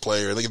bass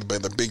player, they get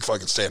the big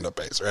fucking stand up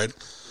bass, right.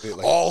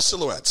 All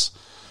silhouettes,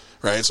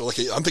 right? So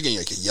I'm thinking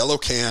like a yellow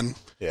can,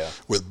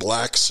 with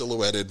black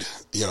silhouetted,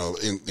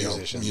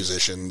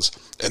 musicians,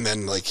 and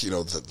then like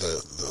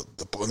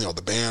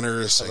the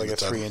banners, like a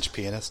 3-inch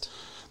pianist.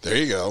 There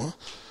you go.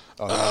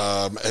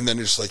 And then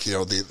it's like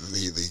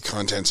the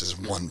contents is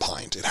 1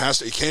 pint. It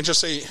can't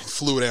just say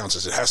fluid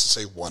ounces. It has to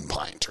say 1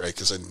 pint, right?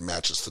 Because it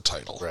matches the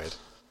title, right?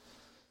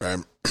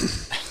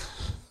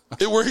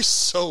 It works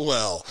so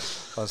well.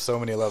 On so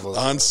many levels.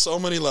 As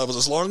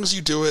long as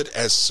you do it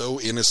as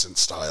So Innocent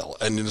style.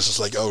 And it's just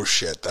like, oh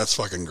shit, that's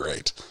fucking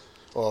great.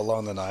 Well,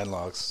 along the Nine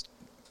Locks,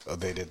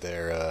 they did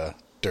their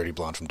Dirty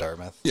Blonde from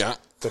Dartmouth. Yeah.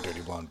 The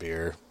Dirty Blonde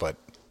beer, but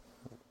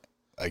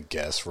I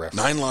guess...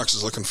 Nine Locks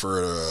is looking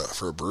for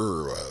a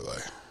brewer, by the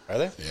way. Are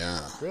they? Yeah.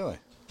 Really?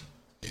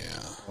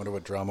 Yeah. I wonder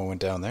what drama went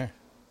down there.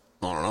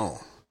 I don't know.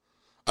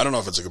 I don't know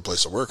if it's a good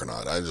place to work or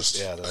not. That's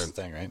the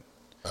thing, right?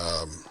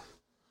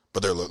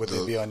 But would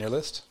they be on your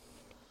list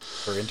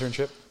for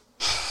internship?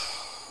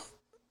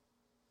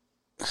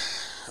 I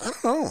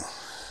don't know.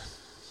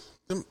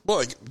 Well,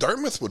 like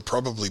Dartmouth would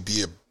probably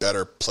be a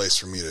better place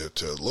for me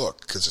to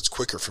look because it's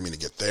quicker for me to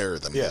get there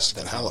than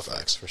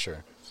Halifax for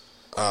sure.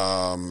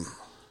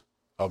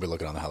 I'll be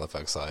looking on the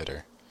Halifax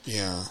side,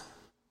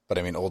 but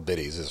I mean, Old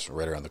Biddies is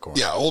right around the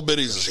corner. Yeah, Old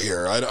Biddies is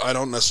here. I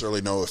don't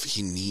necessarily know if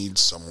he needs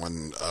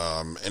someone,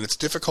 and it's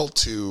difficult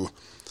to.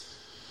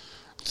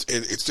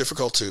 It's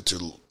difficult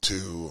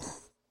to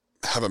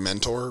have a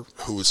mentor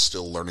who is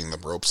still learning the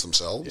ropes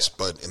themselves,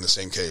 but in the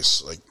same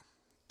case, like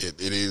it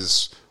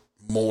is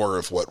more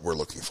of what we're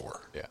looking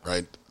for,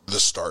 right? The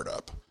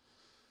startup.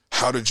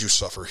 How did you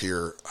suffer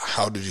here?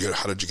 How did you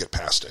get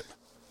past it?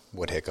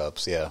 What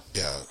hiccups? Yeah.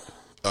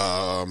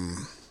 But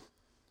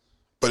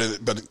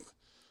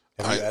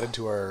have you added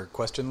to our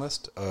question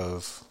list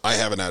of? I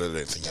haven't added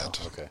anything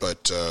yet. Okay.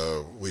 But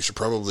we should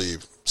probably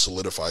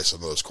solidify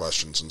some of those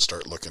questions and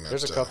start looking at.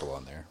 There's a couple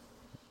on there.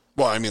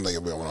 Well, I mean, like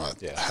we want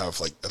to have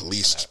like at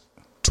least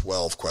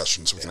 12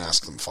 questions, so we can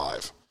ask them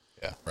 5.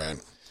 Yeah. Right.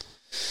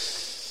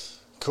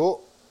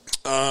 Cool.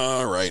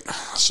 All right.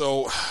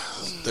 So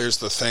there's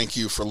the thank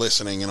you for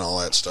listening and all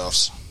that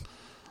stuff.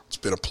 It's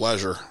been a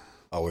pleasure.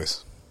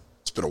 Always.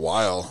 It's been a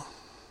while.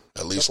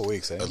 At least a couple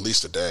weeks, At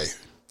least a day.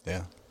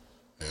 Yeah.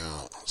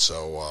 Yeah.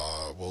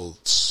 So we'll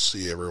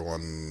see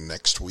everyone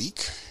next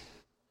week.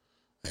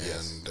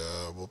 And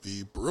we'll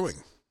be brewing,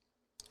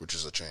 which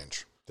is a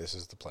change. This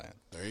is the plan.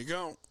 There you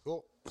go.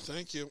 Cool.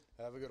 Thank you.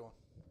 Have a good one.